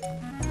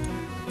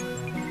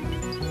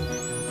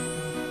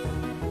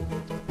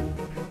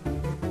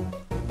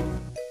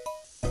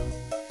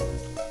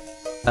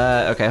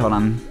 Okay, hold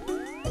on.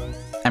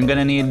 I'm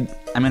gonna need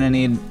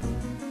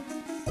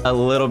a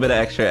little bit of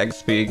extra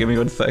XP. Give me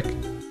 1 sec.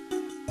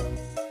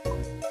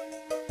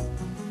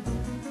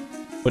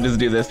 We'll just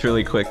do this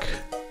really quick.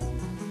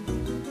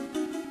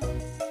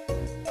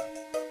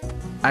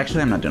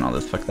 Actually, I'm not doing all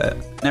this. Fuck that.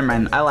 Never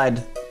mind. I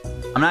lied.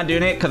 I'm not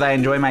doing it because I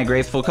enjoy my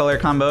graceful color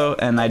combo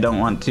and I don't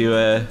want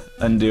to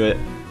undo it.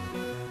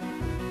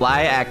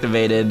 Lie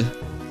activated.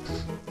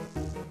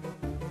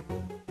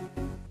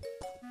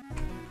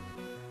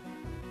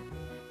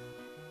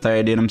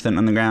 Sorry, dude. I'm sitting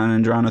on the ground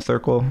and drawing a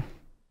circle.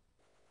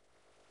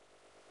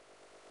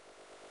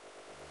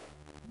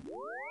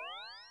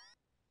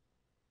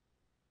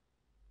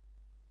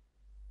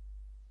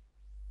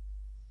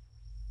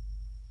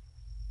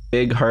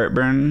 Big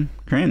heartburn,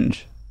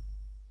 cringe.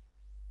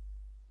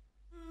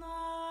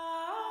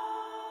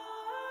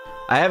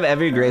 I have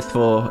every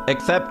graceful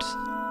except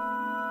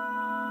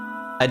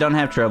I don't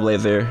have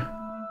Trailblazer.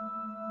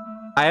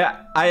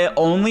 I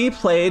only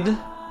played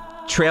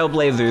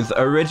Trailblazers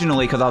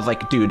originally because I was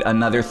like, dude,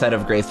 another set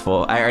of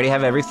Graceful. I already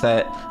have every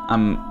set.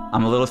 I'm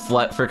a little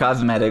slut for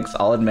cosmetics,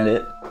 I'll admit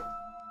it.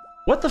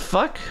 What the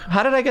fuck?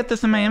 How did I get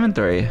this in my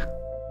inventory?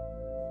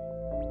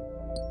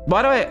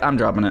 Why do I'm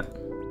dropping it.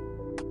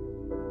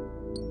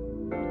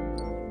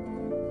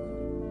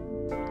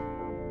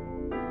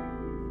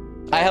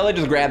 I hella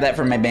just grabbed that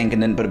from my bank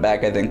and didn't put it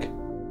back, I think.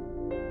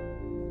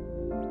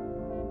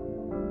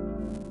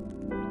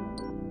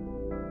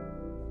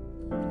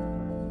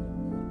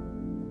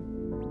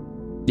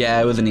 Yeah,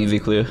 it was an easy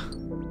clue.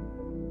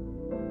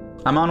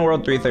 I'm on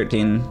World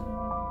 313.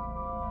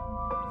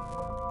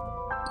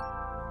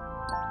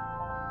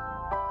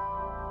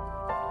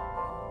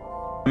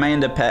 Am I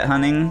into pet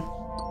hunting?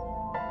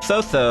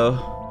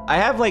 So. I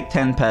have like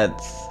 10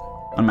 pets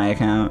on my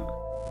account.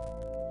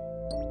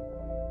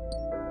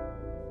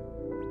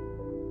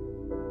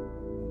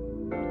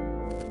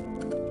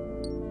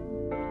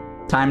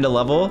 Time to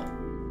level?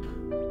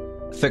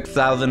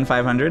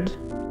 6,500.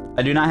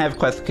 I do not have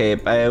Quest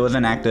Cape. I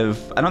wasn't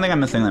active. I don't think I'm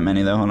missing that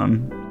many though. Hold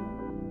on.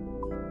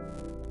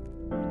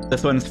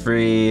 This one's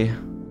free.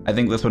 I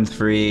think this one's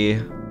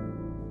free.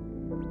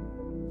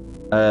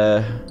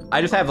 I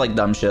just have like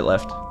dumb shit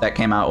left that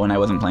came out when I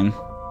wasn't playing.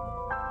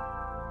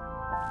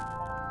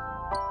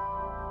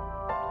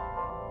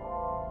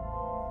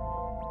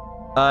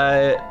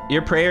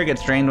 Your prayer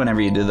gets drained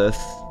whenever you do this.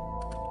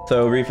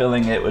 So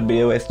refilling it would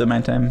be a waste of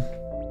my time.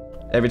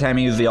 Every time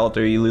you use the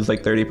altar, you lose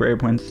like 30 prayer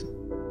points.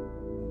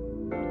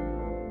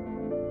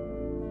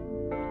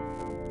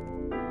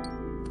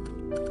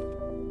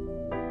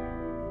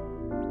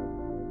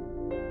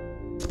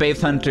 Space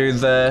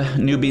Hunter's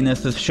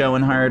newbiness is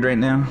showing hard right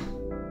now.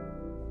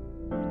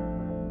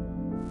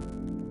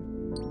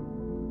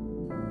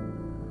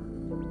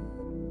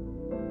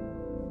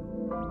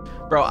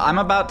 Bro, I'm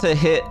about to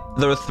hit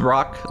this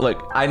rock.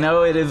 Look, I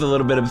know it is a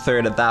little bit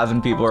absurd.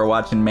 1,000 people are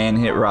watching man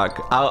hit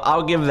rock.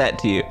 I'll give that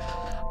to you.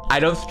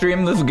 I don't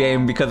stream this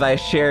game because I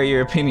share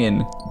your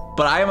opinion,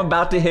 but I am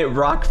about to hit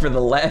rock for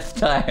the last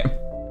time.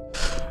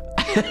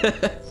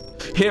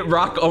 Hit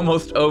rock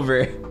almost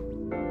over.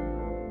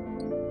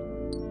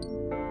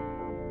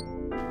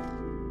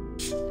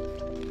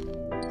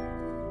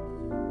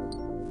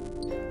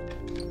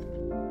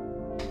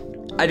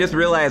 I just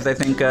realized I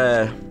think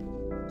that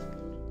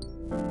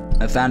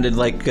sounded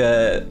like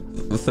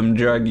some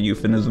drug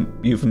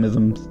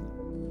euphemisms.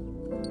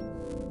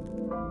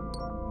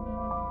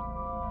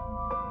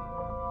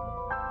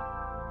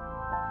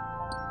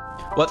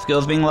 What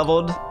skill's being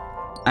leveled?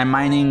 I'm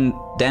mining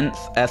dense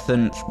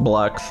essence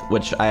blocks,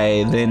 which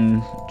I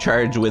then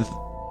charge with,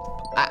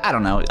 I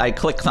don't know, I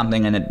click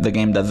something and the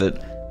game does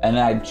it. And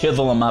then I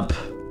chisel them up,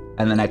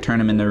 and then I turn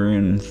them into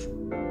runes,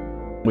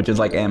 which is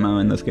like ammo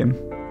in this game.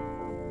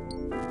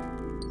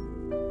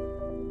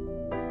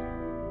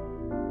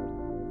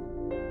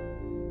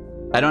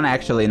 I don't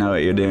actually know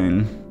what you're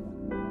doing.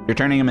 You're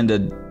turning them into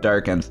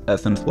dark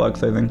essence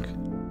blocks, I think.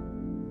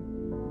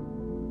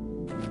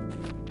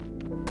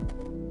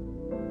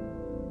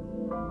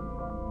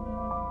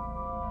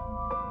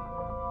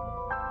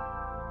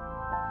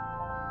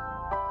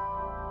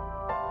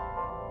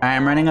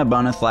 I'm running a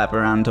bonus lap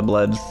around to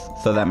Bloods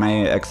so that my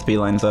XP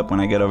lines up when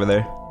I get over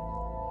there.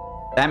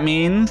 That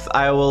means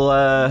I will,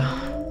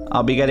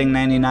 I'll be getting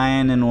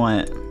 99 in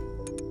what?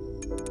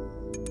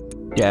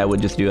 Yeah, I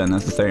would just do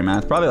unnecessary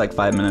math. Probably like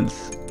 5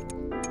 minutes.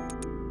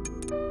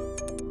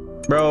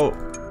 Bro,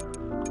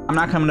 I'm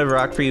not coming to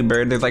rock for you,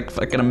 bird. There's like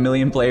fucking a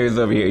million players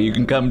over here. You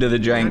can come to the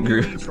giant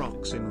group.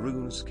 Rocks in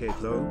RuneScape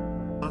though,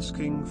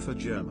 asking for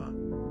Germa.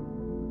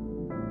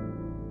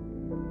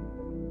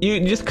 You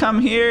just come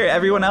here.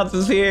 Everyone else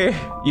is here.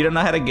 You don't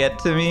know how to get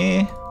to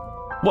me?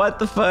 What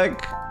the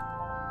fuck?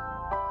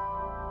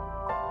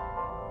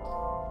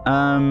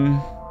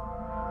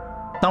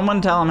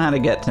 Someone tell him how to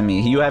get to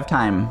me. You have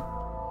time.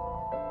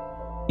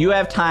 You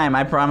have time.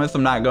 I promise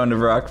I'm not going to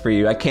rock for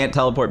you. I can't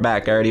teleport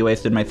back. I already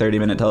wasted my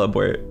 30-minute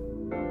teleport.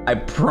 I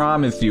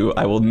promise you,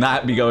 I will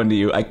not be going to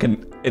you. I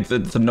can. It's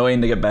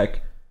annoying to get back.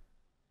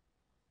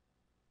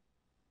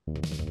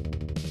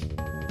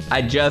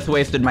 I just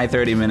wasted my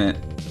 30-minute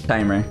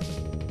timer.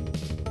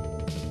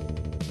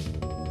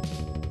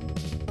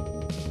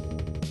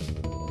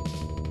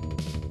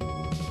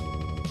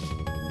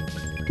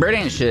 Bird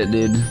ain't shit,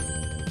 dude.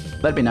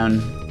 Let it be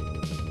known.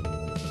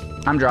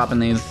 I'm dropping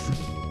these.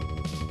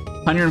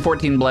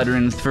 114 blood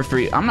runes for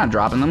free. I'm not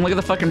dropping them. Look at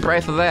the fucking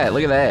price of that.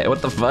 Look at that.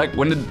 What the fuck?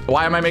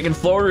 Why am I making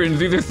floor runes?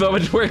 These are so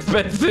much more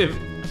expensive.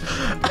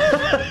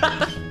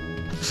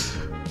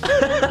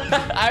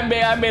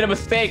 I made a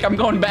mistake. I'm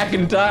going back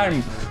in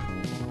time.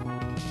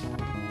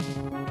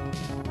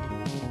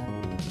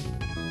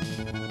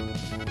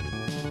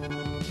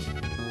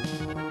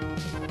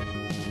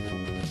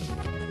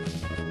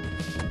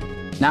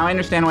 Now I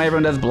understand why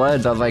everyone does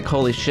bloods. I was like,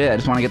 holy shit, I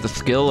just want to get the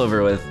skill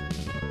over with.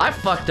 I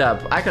fucked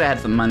up. I could have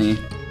had some money.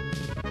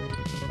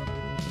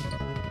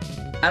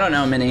 I don't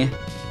know, Minnie.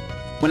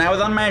 When I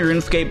was on my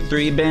RuneScape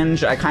 3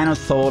 binge, I kind of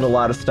sold a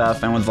lot of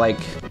stuff and was like,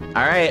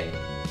 alright,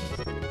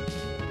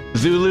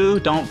 Zulu,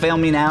 don't fail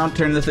me now.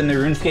 Turn this into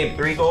RuneScape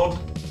 3 gold.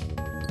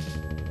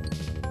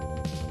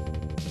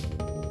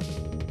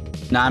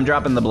 Nah, I'm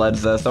dropping the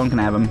bloods though. Someone can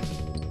have them.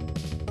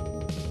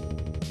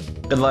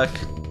 Good luck.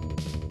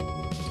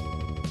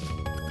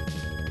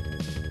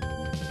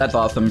 That's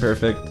awesome.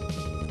 Perfect.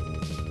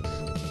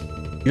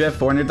 You have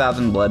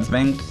 400,000 bloods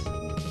banked?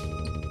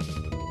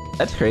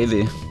 That's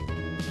crazy.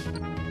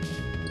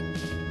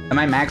 Am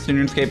I maxed in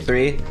RuneScape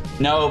 3?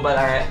 No, but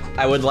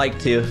I would like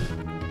to.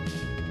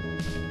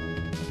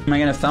 Am I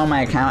gonna sell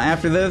my account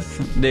after this?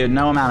 Dude,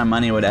 no amount of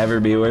money would ever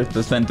be worth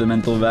the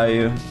sentimental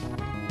value.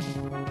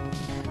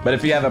 But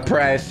if you have a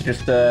price,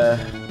 just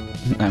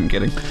I'm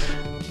kidding.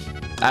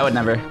 I would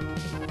never.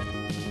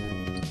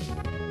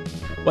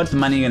 What's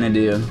money gonna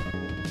do?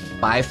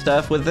 Buy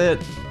stuff with it?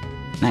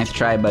 Nice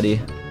try,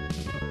 buddy.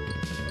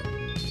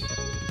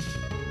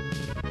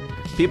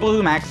 People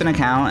who max an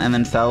account and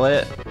then sell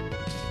it,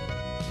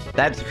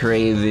 that's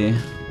crazy.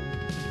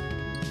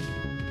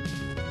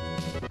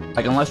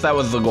 Like, unless that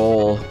was the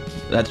goal,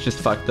 that's just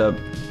fucked up.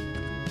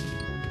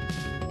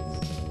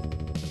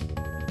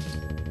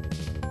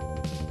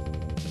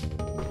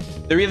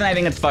 The reason I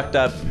think it's fucked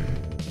up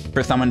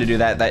for someone to do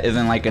that that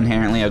isn't like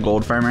inherently a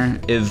gold farmer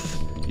is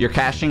you're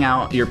cashing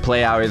out your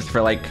play hours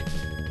for like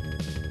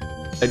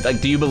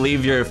do you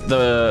believe your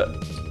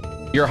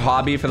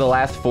hobby for the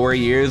last 4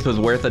 years was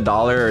worth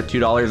 $1 or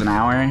 $2 an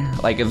hour?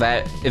 Like, is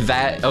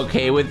that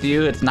okay with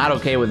you? It's not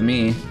okay with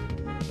me.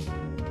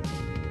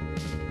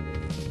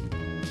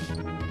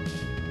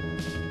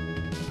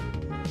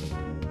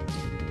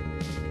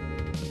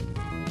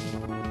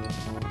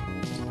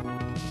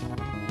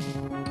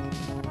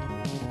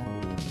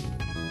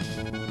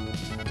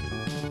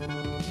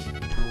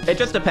 It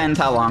just depends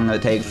how long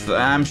it takes.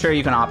 I'm sure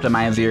you can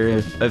optimize your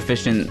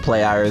efficient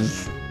play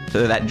hours to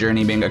that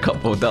journey being a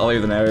couple of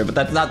dollars an hour, but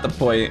that's not the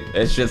point.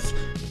 It's just,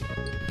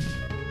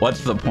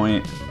 what's the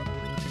point?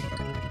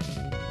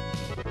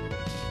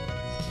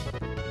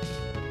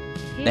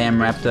 Damn,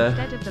 Repta.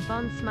 Instead of the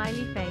Bond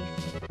smiley face.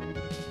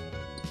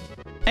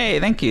 Hey,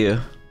 thank you.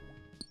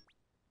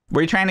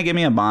 Were you trying to give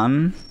me a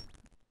bond?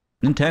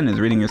 Nintendo is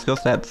reading your skill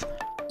stats.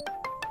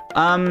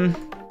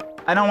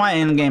 I don't want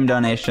in-game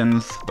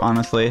donations,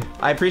 honestly.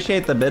 I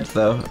appreciate the bits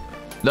though.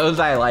 Those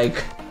I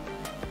like.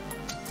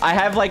 I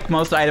have like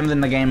most items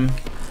in the game.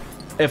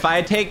 If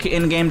I take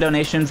in-game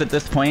donations at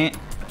this point,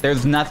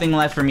 there's nothing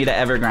left for me to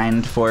ever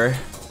grind for.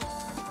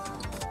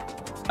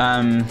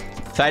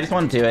 So I just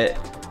won't do it.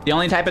 The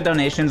only type of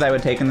donations I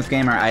would take in this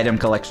game are item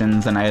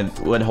collections, and I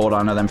would hold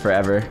on to them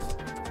forever.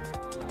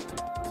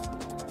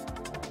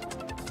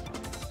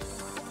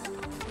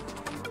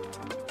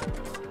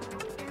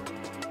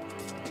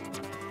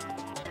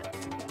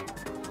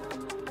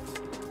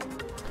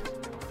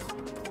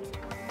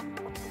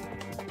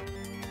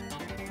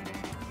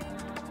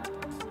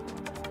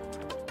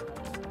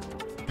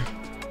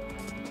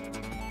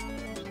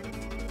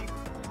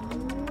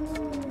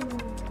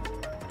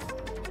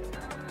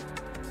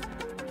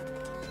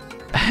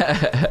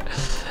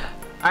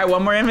 Alright,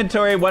 one more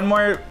inventory, one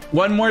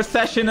more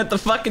session at the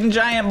fucking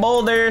giant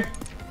boulder.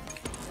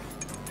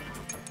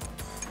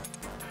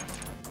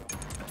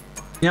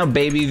 You know,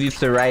 babies used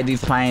to ride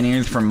these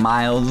pioneers for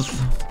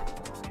miles.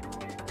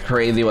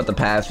 Crazy what the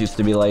past used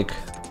to be like.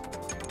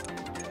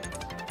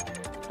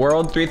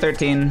 World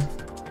 313.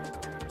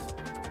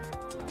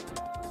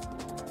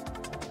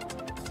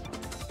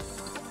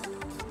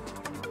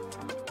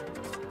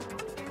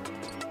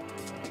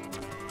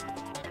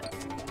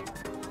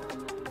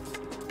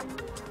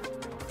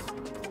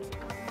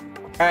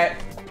 Alright,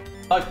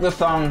 fuck the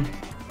song.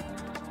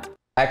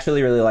 I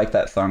actually really like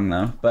that song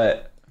though,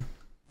 but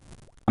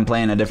I'm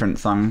playing a different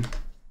song.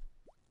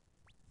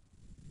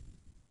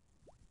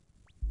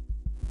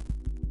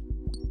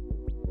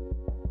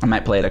 I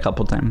might play it a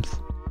couple times.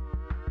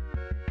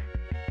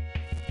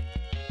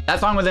 That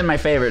song was in my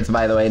favorites,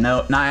 by the way.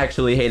 No, not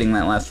actually hating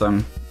that last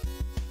song.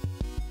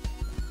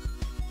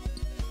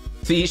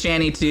 Sea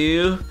Shanty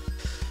 2.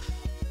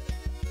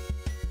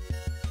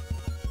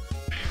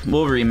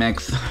 We'll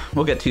remix.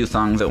 We'll get 2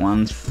 songs at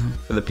once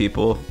for the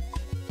people.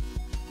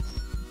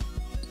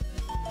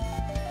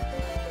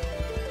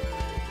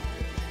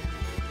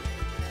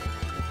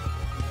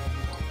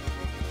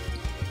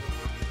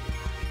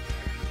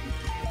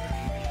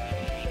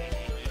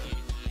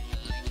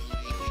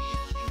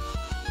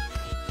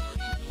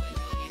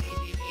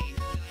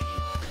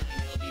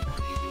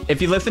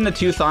 If you listen to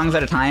 2 songs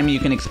at a time, you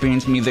can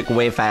experience music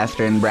way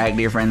faster and brag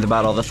to your friends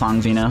about all the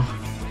songs you know.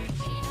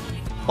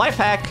 Life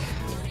hack!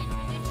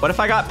 What if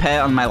I got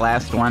pet on my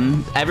last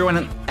one?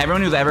 Everyone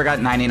who's ever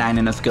got 99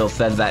 in a skill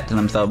says that to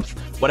themselves.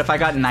 What if I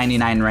got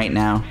 99 right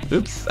now?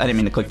 Oops, I didn't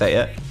mean to click that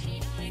yet.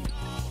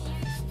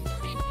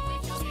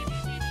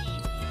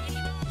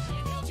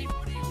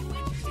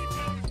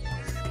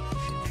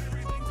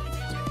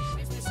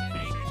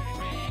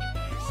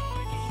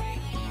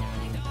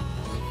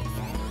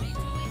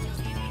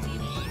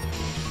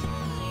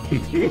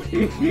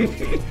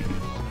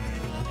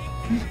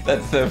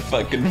 That's so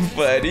fucking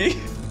funny.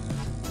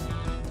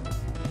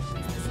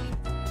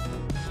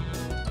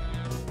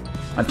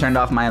 I turned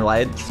off my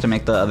lights to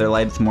make the other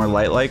lights more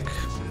light-like.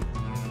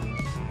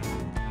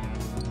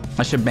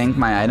 I should bank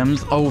my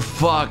items. Oh,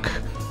 fuck.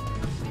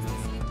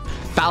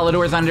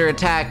 Falador's under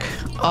attack.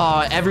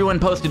 Oh, everyone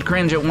posted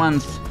cringe at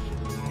once.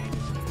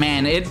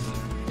 Man, it's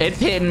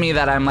hitting me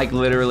that I'm like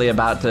literally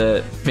about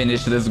to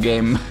finish this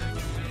game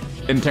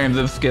in terms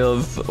of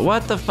skills.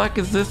 What the fuck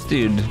is this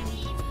dude?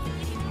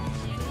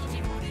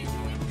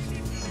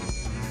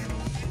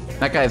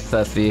 That guy's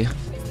sussy.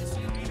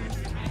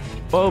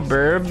 Whoa,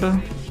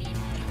 Burb.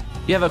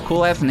 You have a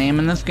cool ass name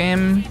in this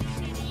game?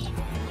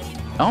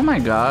 Oh my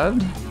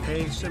god.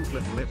 Hey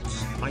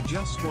SimpleFlips, I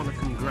just want to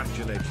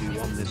congratulate you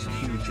on this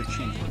huge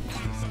achievement.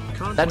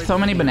 That's so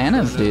many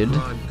bananas, dude.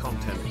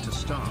 Content to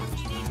start.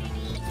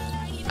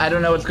 I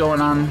don't know what's going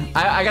on.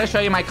 I gotta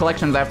show you my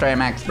collections after I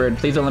max bird.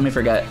 Please don't let me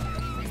forget.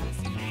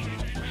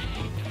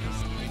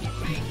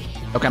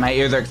 Okay, my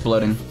ears are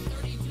exploding.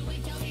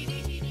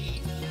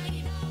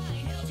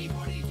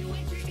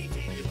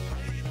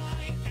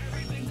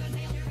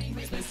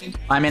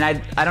 I mean, I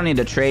don't need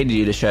to trade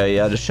you to show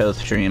you. I'll just show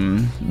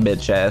stream,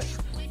 bitch ass.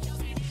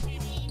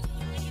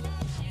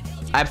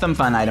 I have some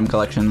fun item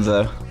collections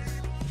though.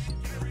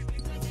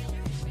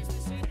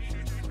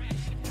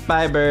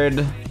 Bye,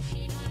 bird.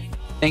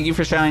 Thank you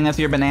for showing us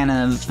your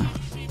bananas.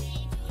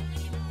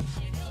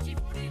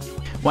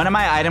 One of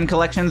my item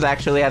collections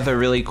actually has a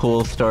really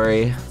cool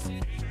story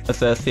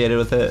associated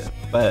with it,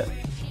 but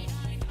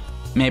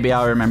maybe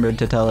I'll remember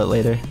to tell it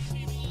later.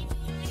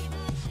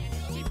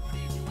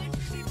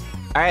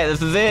 Alright,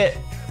 this is it.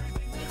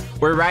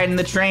 We're riding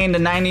the train to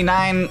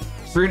 99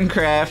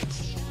 Runecraft.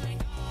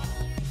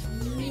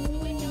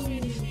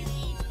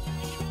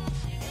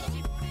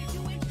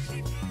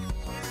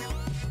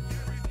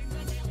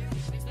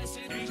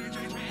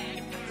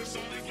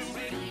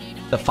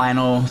 The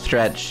final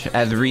stretch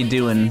as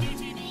Redoing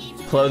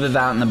closes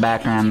out in the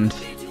background.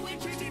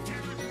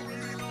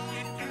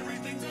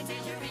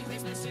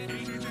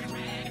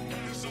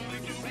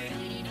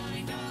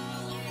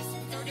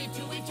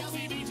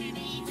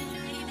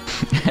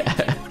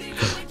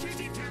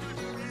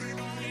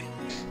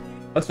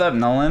 What's up,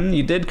 Nolan?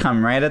 You did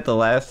come right at the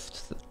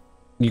last...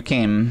 You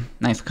came.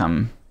 Nice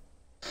come.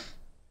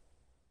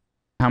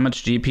 How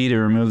much GP to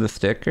remove the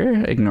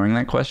sticker? Ignoring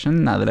that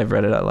question, now that I've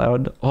read it out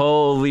loud.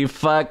 Holy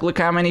fuck, look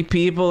how many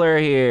people are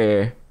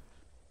here.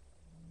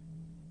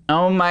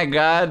 Oh my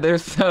god,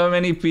 there's so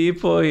many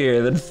people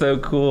here. That's so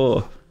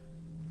cool.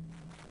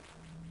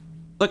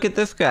 Look at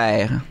this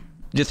guy.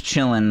 Just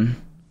chilling.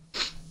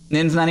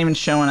 Nin's not even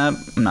showing up.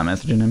 I'm not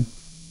messaging him.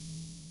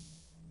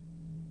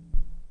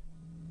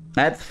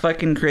 That's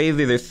fucking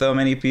crazy. There's so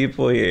many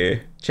people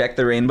here. Check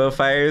the rainbow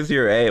fires.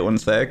 You're right. One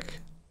sec.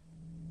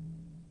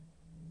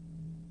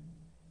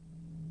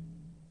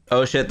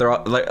 Oh shit, they're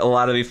all, like, a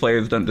lot of these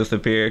players don't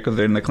disappear because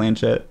they're in the clan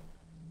chat.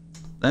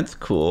 That's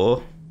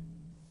cool.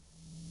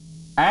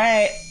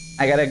 Alright,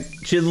 I gotta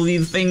chisel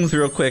these things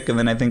real quick and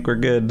then I think we're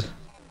good.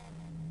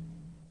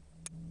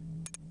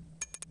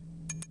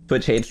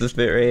 Twitch hates this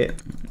bit rate.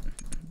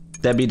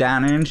 Debbie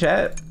Downer in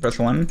chat, press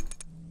 1.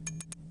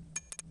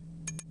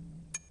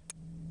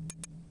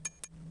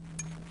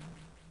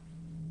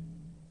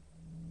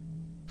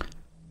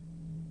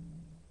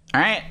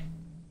 Alright.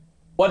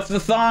 What's the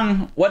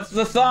song? What's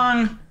the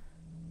song?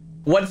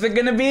 What's it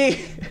gonna be?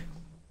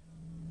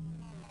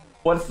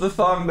 What's the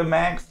song to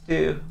max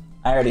to?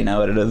 I already know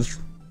what it is.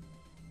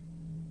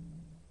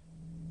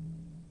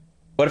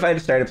 What if I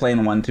just started playing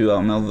 1-2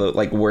 Elmo, the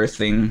like worst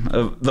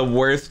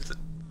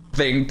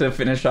thing to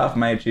finish off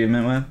my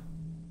achievement with?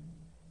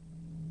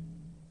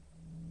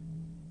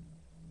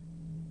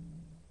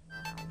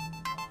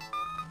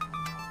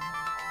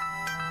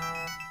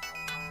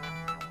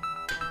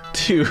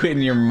 Two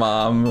in your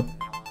mom.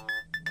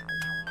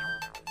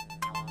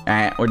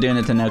 Alright, we're doing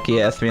it to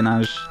Nokia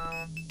espionage.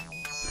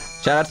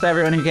 Shoutouts to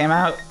everyone who came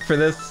out for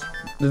this.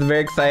 This is very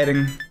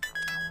exciting.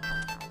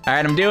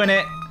 Alright, I'm doing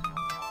it.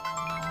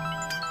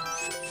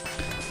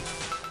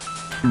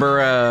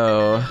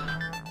 Bro.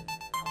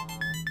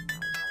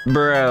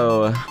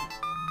 Bro.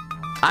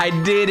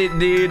 I did it,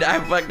 dude. I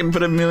fucking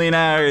put 1,000,000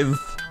 hours.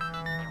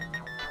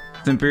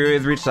 Simperu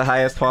has reached the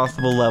highest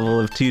possible level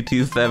of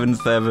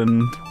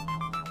 2277.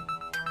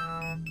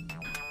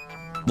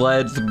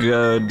 Let's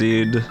go,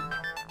 dude.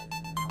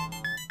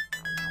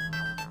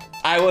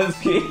 I was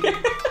here.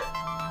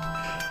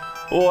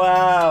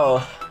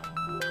 Wow.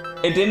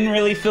 It didn't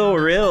really feel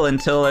real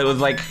until it was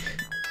like...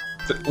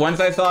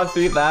 Once I saw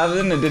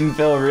 3,000, it didn't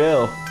feel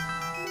real.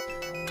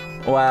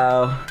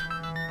 Wow.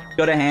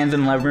 Go to hands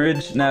and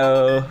leverage?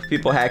 No.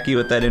 People hack you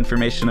with that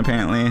information,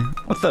 apparently.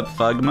 What's up,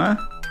 Fugma?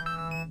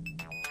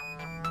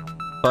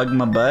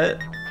 Fugma butt?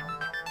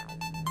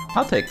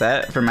 I'll take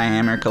that for my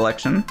hammer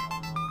collection.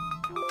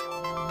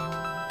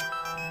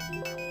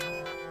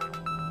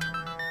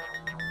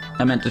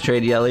 I meant to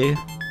trade Yelly.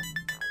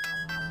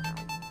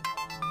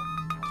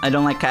 I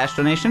don't like cash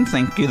donations,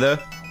 thank you though.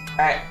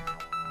 Alright.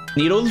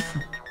 Needles?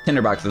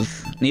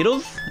 Tinderboxes.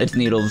 Needles? It's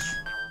needles.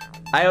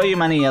 I owe you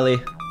money, Yelly.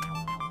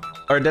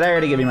 Or did I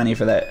already give you money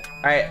for that?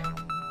 Alright.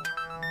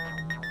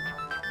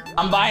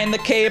 I'm buying the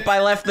cape. I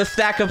left the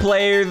stack of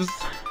players.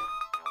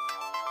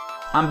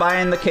 I'm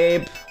buying the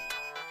cape.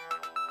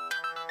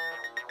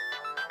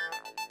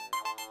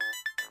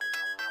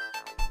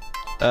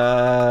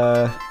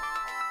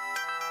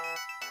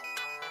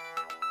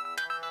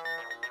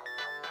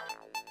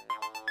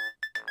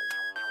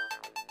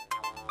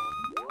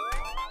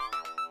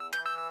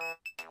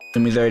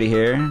 Sumi's already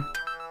here.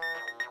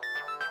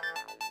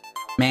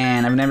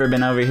 Man, I've never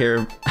been over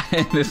here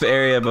in this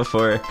area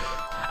before.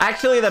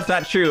 Actually, that's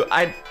not true.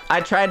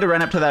 I tried to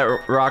run up to that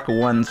rock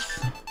once.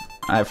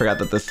 I forgot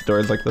that this door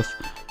is like this.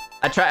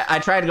 I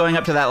tried going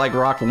up to that like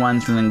rock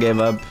once and then gave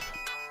up.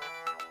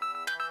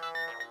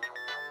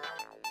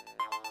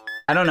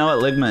 I don't know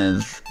what Ligma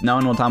is. No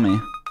one will tell me.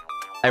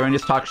 Everyone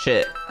just talks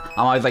shit.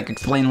 I'm always like,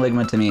 explain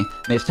Ligma to me. And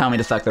they just tell me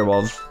to suck their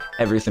balls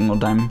every single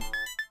time.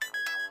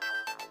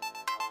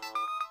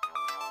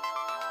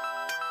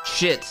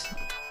 Shit.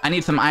 I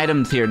need some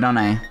items here, don't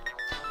I?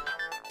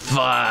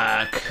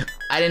 Fuck.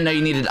 I didn't know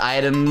you needed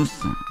items.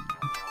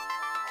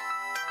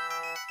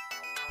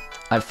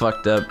 I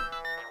fucked up.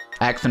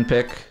 Axe and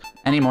pick.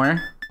 Any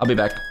more? I'll be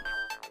back.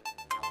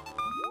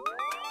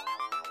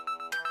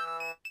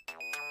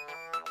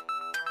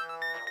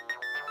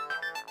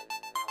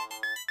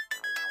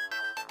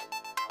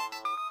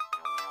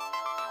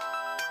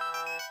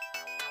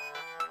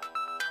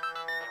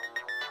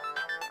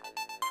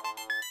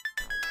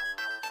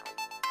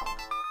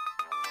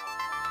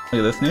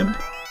 Look at this noob.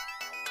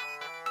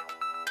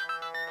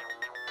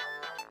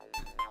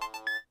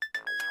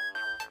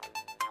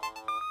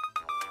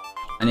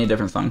 I need a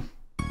different song.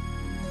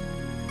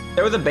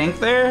 There was a bank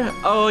there?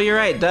 Oh, you're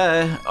right,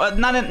 duh.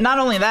 Not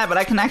only that, but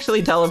I can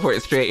actually teleport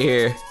straight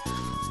here.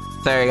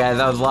 Sorry guys,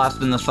 I was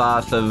lost in the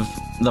sauce of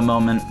the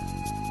moment.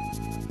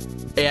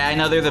 Yeah, I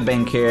know there's a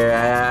bank here.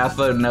 I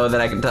also know that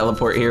I can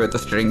teleport here with the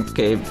strength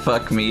cape.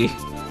 Fuck me.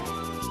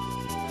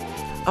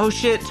 Oh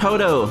shit,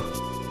 Toto.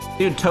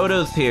 Dude,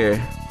 Toto's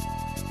here.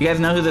 You guys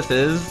know who this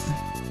is?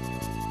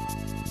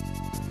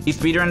 He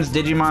speedruns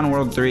Digimon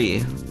World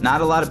 3.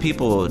 Not a lot of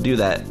people do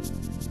that.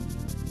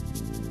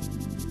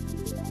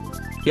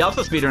 He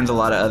also speedruns a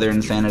lot of other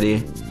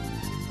insanity.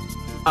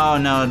 Oh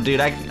no, dude,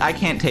 I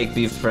can't take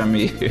these from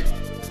you.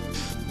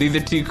 These are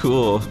too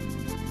cool.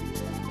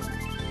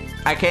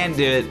 I can't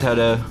do it,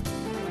 Toto.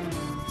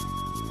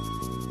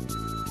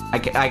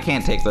 I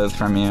can't take those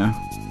from you.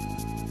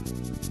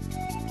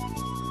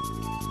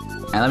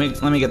 And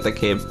let me get the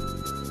cape.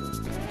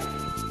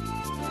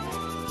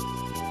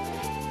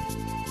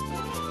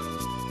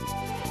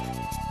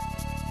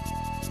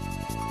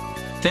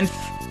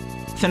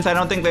 Since I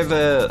don't think there's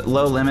a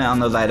low limit on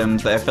those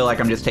items, I feel like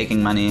I'm just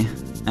taking money.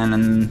 And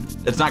then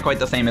it's not quite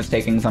the same as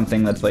taking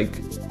something that's like...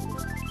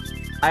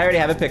 I already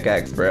have a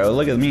pickaxe, bro.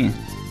 Look at me.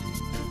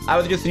 I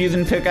was just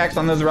using pickaxe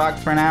on those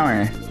rocks for an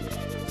hour.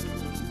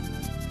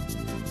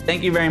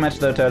 Thank you very much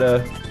though, Toto.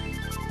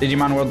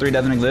 Digimon World 3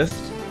 doesn't exist?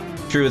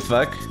 True as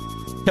fuck.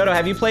 Toto,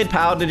 have you played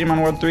PAL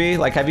Digimon World 3?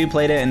 Like, have you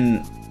played it in...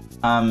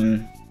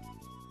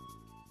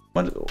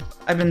 What?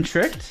 I've been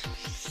tricked?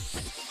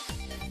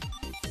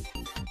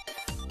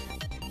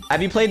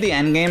 Have you played the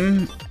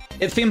endgame?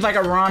 It seems like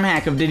a ROM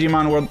hack of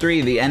Digimon World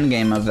 3, the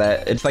endgame of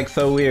that. It's like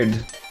so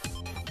weird.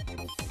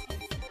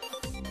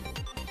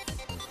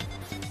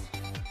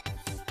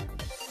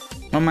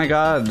 Oh my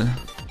god.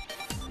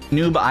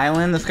 Noob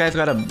Island? This guy's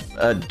got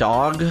a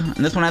dog? And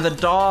this one has a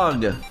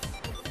dog!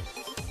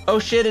 Oh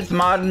shit, it's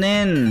modding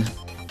in!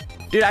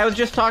 Dude, I was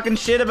just talking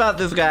shit about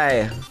this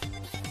guy.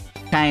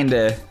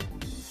 Kinda.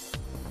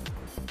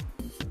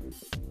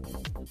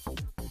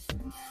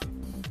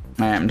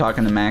 Alright, I'm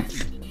talking to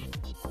Max.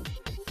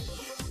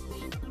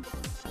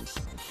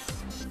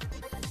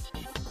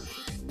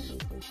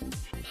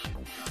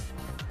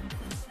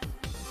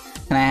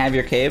 Can I have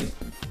your cape?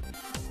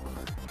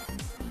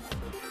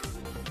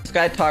 This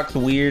guy talks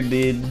weird,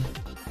 dude.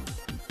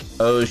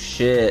 Oh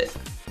shit.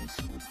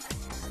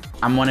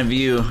 I'm one of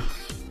you.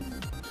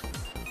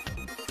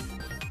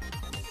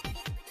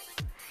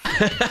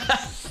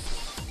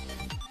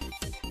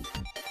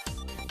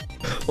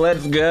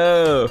 Let's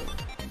go.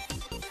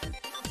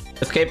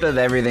 This cape does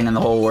everything in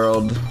the whole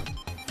world.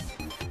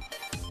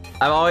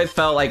 I've always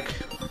felt like,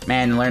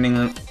 man,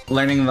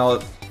 learning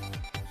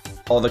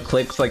all the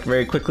clicks like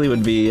very quickly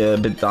would be a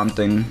bit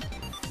daunting.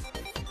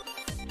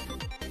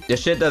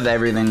 This shit does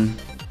everything.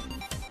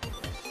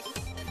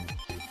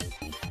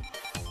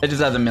 It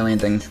just does a million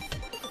things.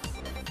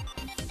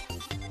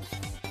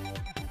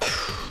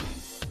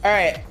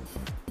 Alright.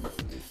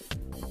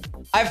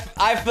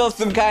 I feel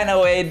some kind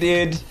of way,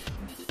 dude.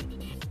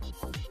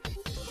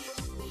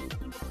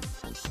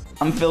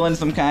 I'm feeling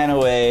some kind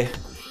of way.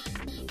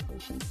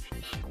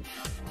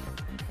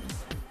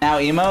 Now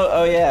emo?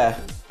 Oh yeah.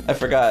 I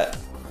forgot.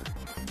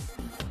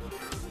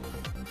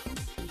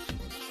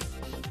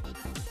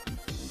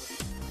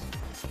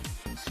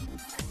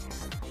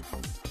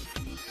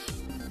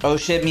 Oh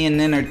shit, me and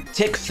Nin are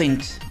tick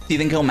synced. Do you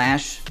think he'll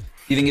mash? Do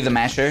you think he's a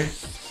masher?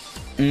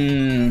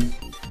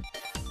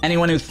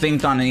 Anyone who's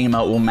synced on an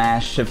emote will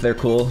mash if they're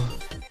cool.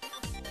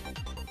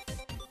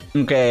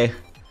 Okay.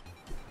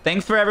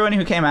 Thanks for everyone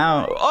who came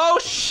out. Oh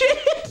shit!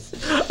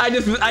 I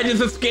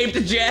just escaped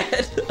a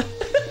jet.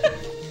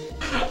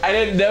 I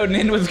didn't know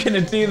Nin was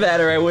gonna do that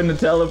or I wouldn't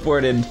have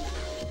teleported.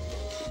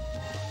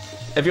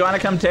 If you want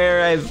to come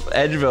terrorize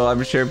Edgeville,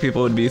 I'm sure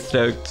people would be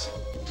stoked.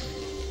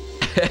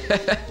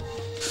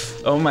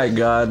 Oh my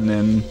god,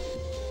 Nin.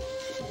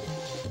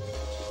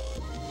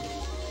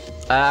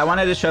 I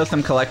wanted to show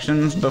some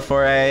collections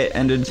before I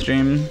ended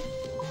stream.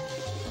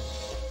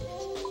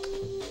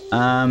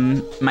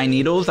 My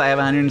needles, I have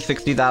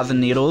 160,000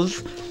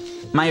 needles.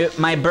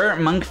 My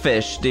burnt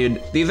monkfish,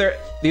 dude.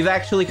 These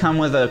actually come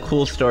with a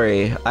cool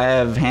story. I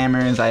have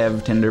hammers, I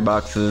have tinder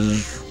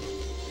boxes.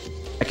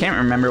 I can't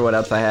remember what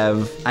else I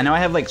have. I know I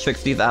have like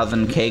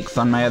 60,000 cakes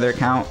on my other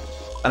account,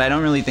 but I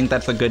don't really think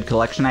that's a good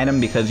collection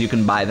item because you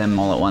can buy them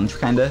all at once,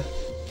 kinda.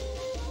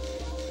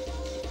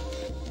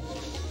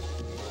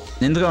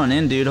 Nin's going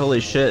in, dude. Holy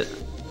shit.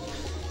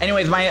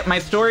 Anyways, my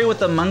story with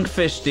the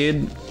monkfish,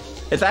 dude.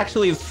 It's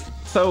actually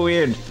so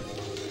weird.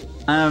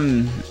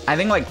 I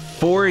think like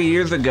 4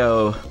 years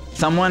ago,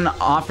 someone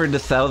offered to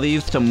sell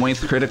these to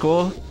Moist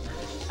Critical,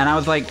 and I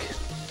was like,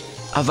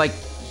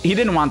 he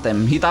didn't want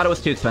them. He thought it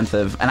was too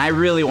expensive, and I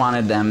really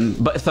wanted them.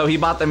 But so he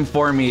bought them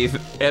for me,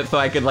 so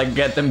I could like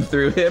get them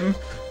through him.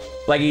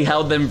 Like he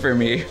held them for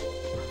me,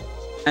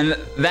 and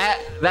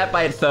that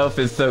by itself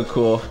is so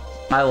cool.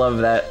 I love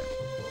that.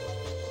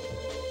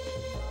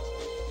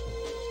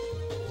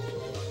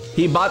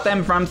 He bought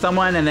them from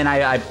someone, and then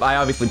I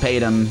obviously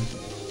paid him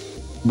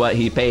what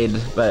he paid,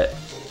 but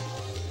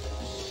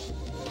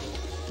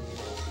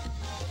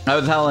that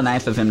was hella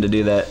nice of him to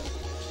do that.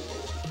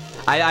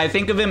 I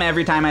think of him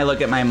every time I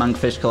look at my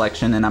monkfish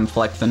collection and I'm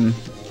flexing.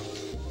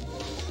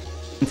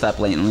 What's up,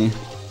 lately?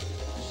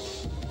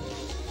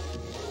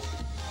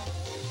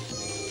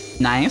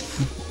 Nice.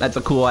 That's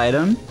a cool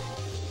item.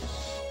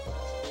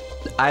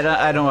 I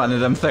don't want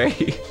it, I'm sorry.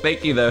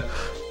 Thank you though.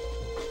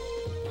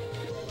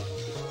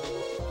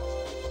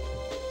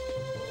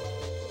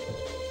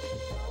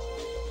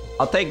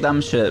 I'll take dumb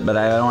shit, but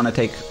I don't want to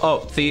take...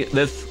 Oh, see,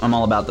 this, I'm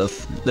all about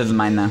this. This is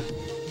mine now.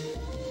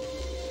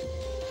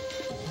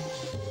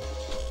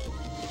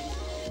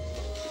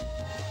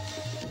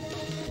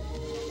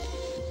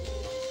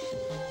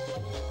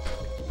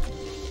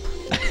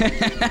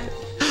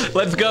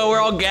 Let's go, we're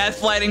all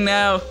gaslighting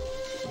now.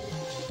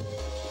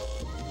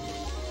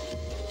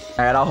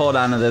 Alright, I'll hold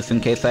on to this in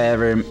case I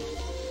ever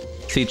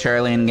see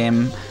Charlie in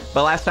game.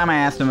 But last time I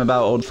asked him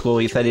about old school,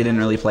 he said he didn't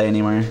really play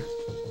anymore.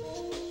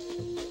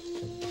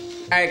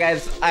 Alright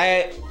guys,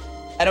 I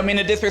don't mean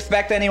to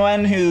disrespect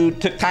anyone who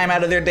took time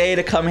out of their day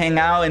to come hang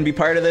out and be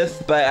part of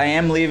this, but I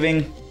am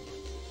leaving.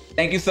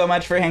 Thank you so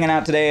much for hanging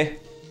out today.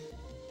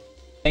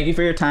 Thank you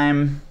for your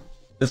time.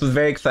 This was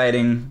very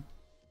exciting.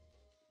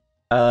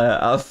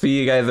 I'll see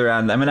you guys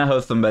around. I'm gonna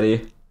host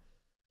somebody.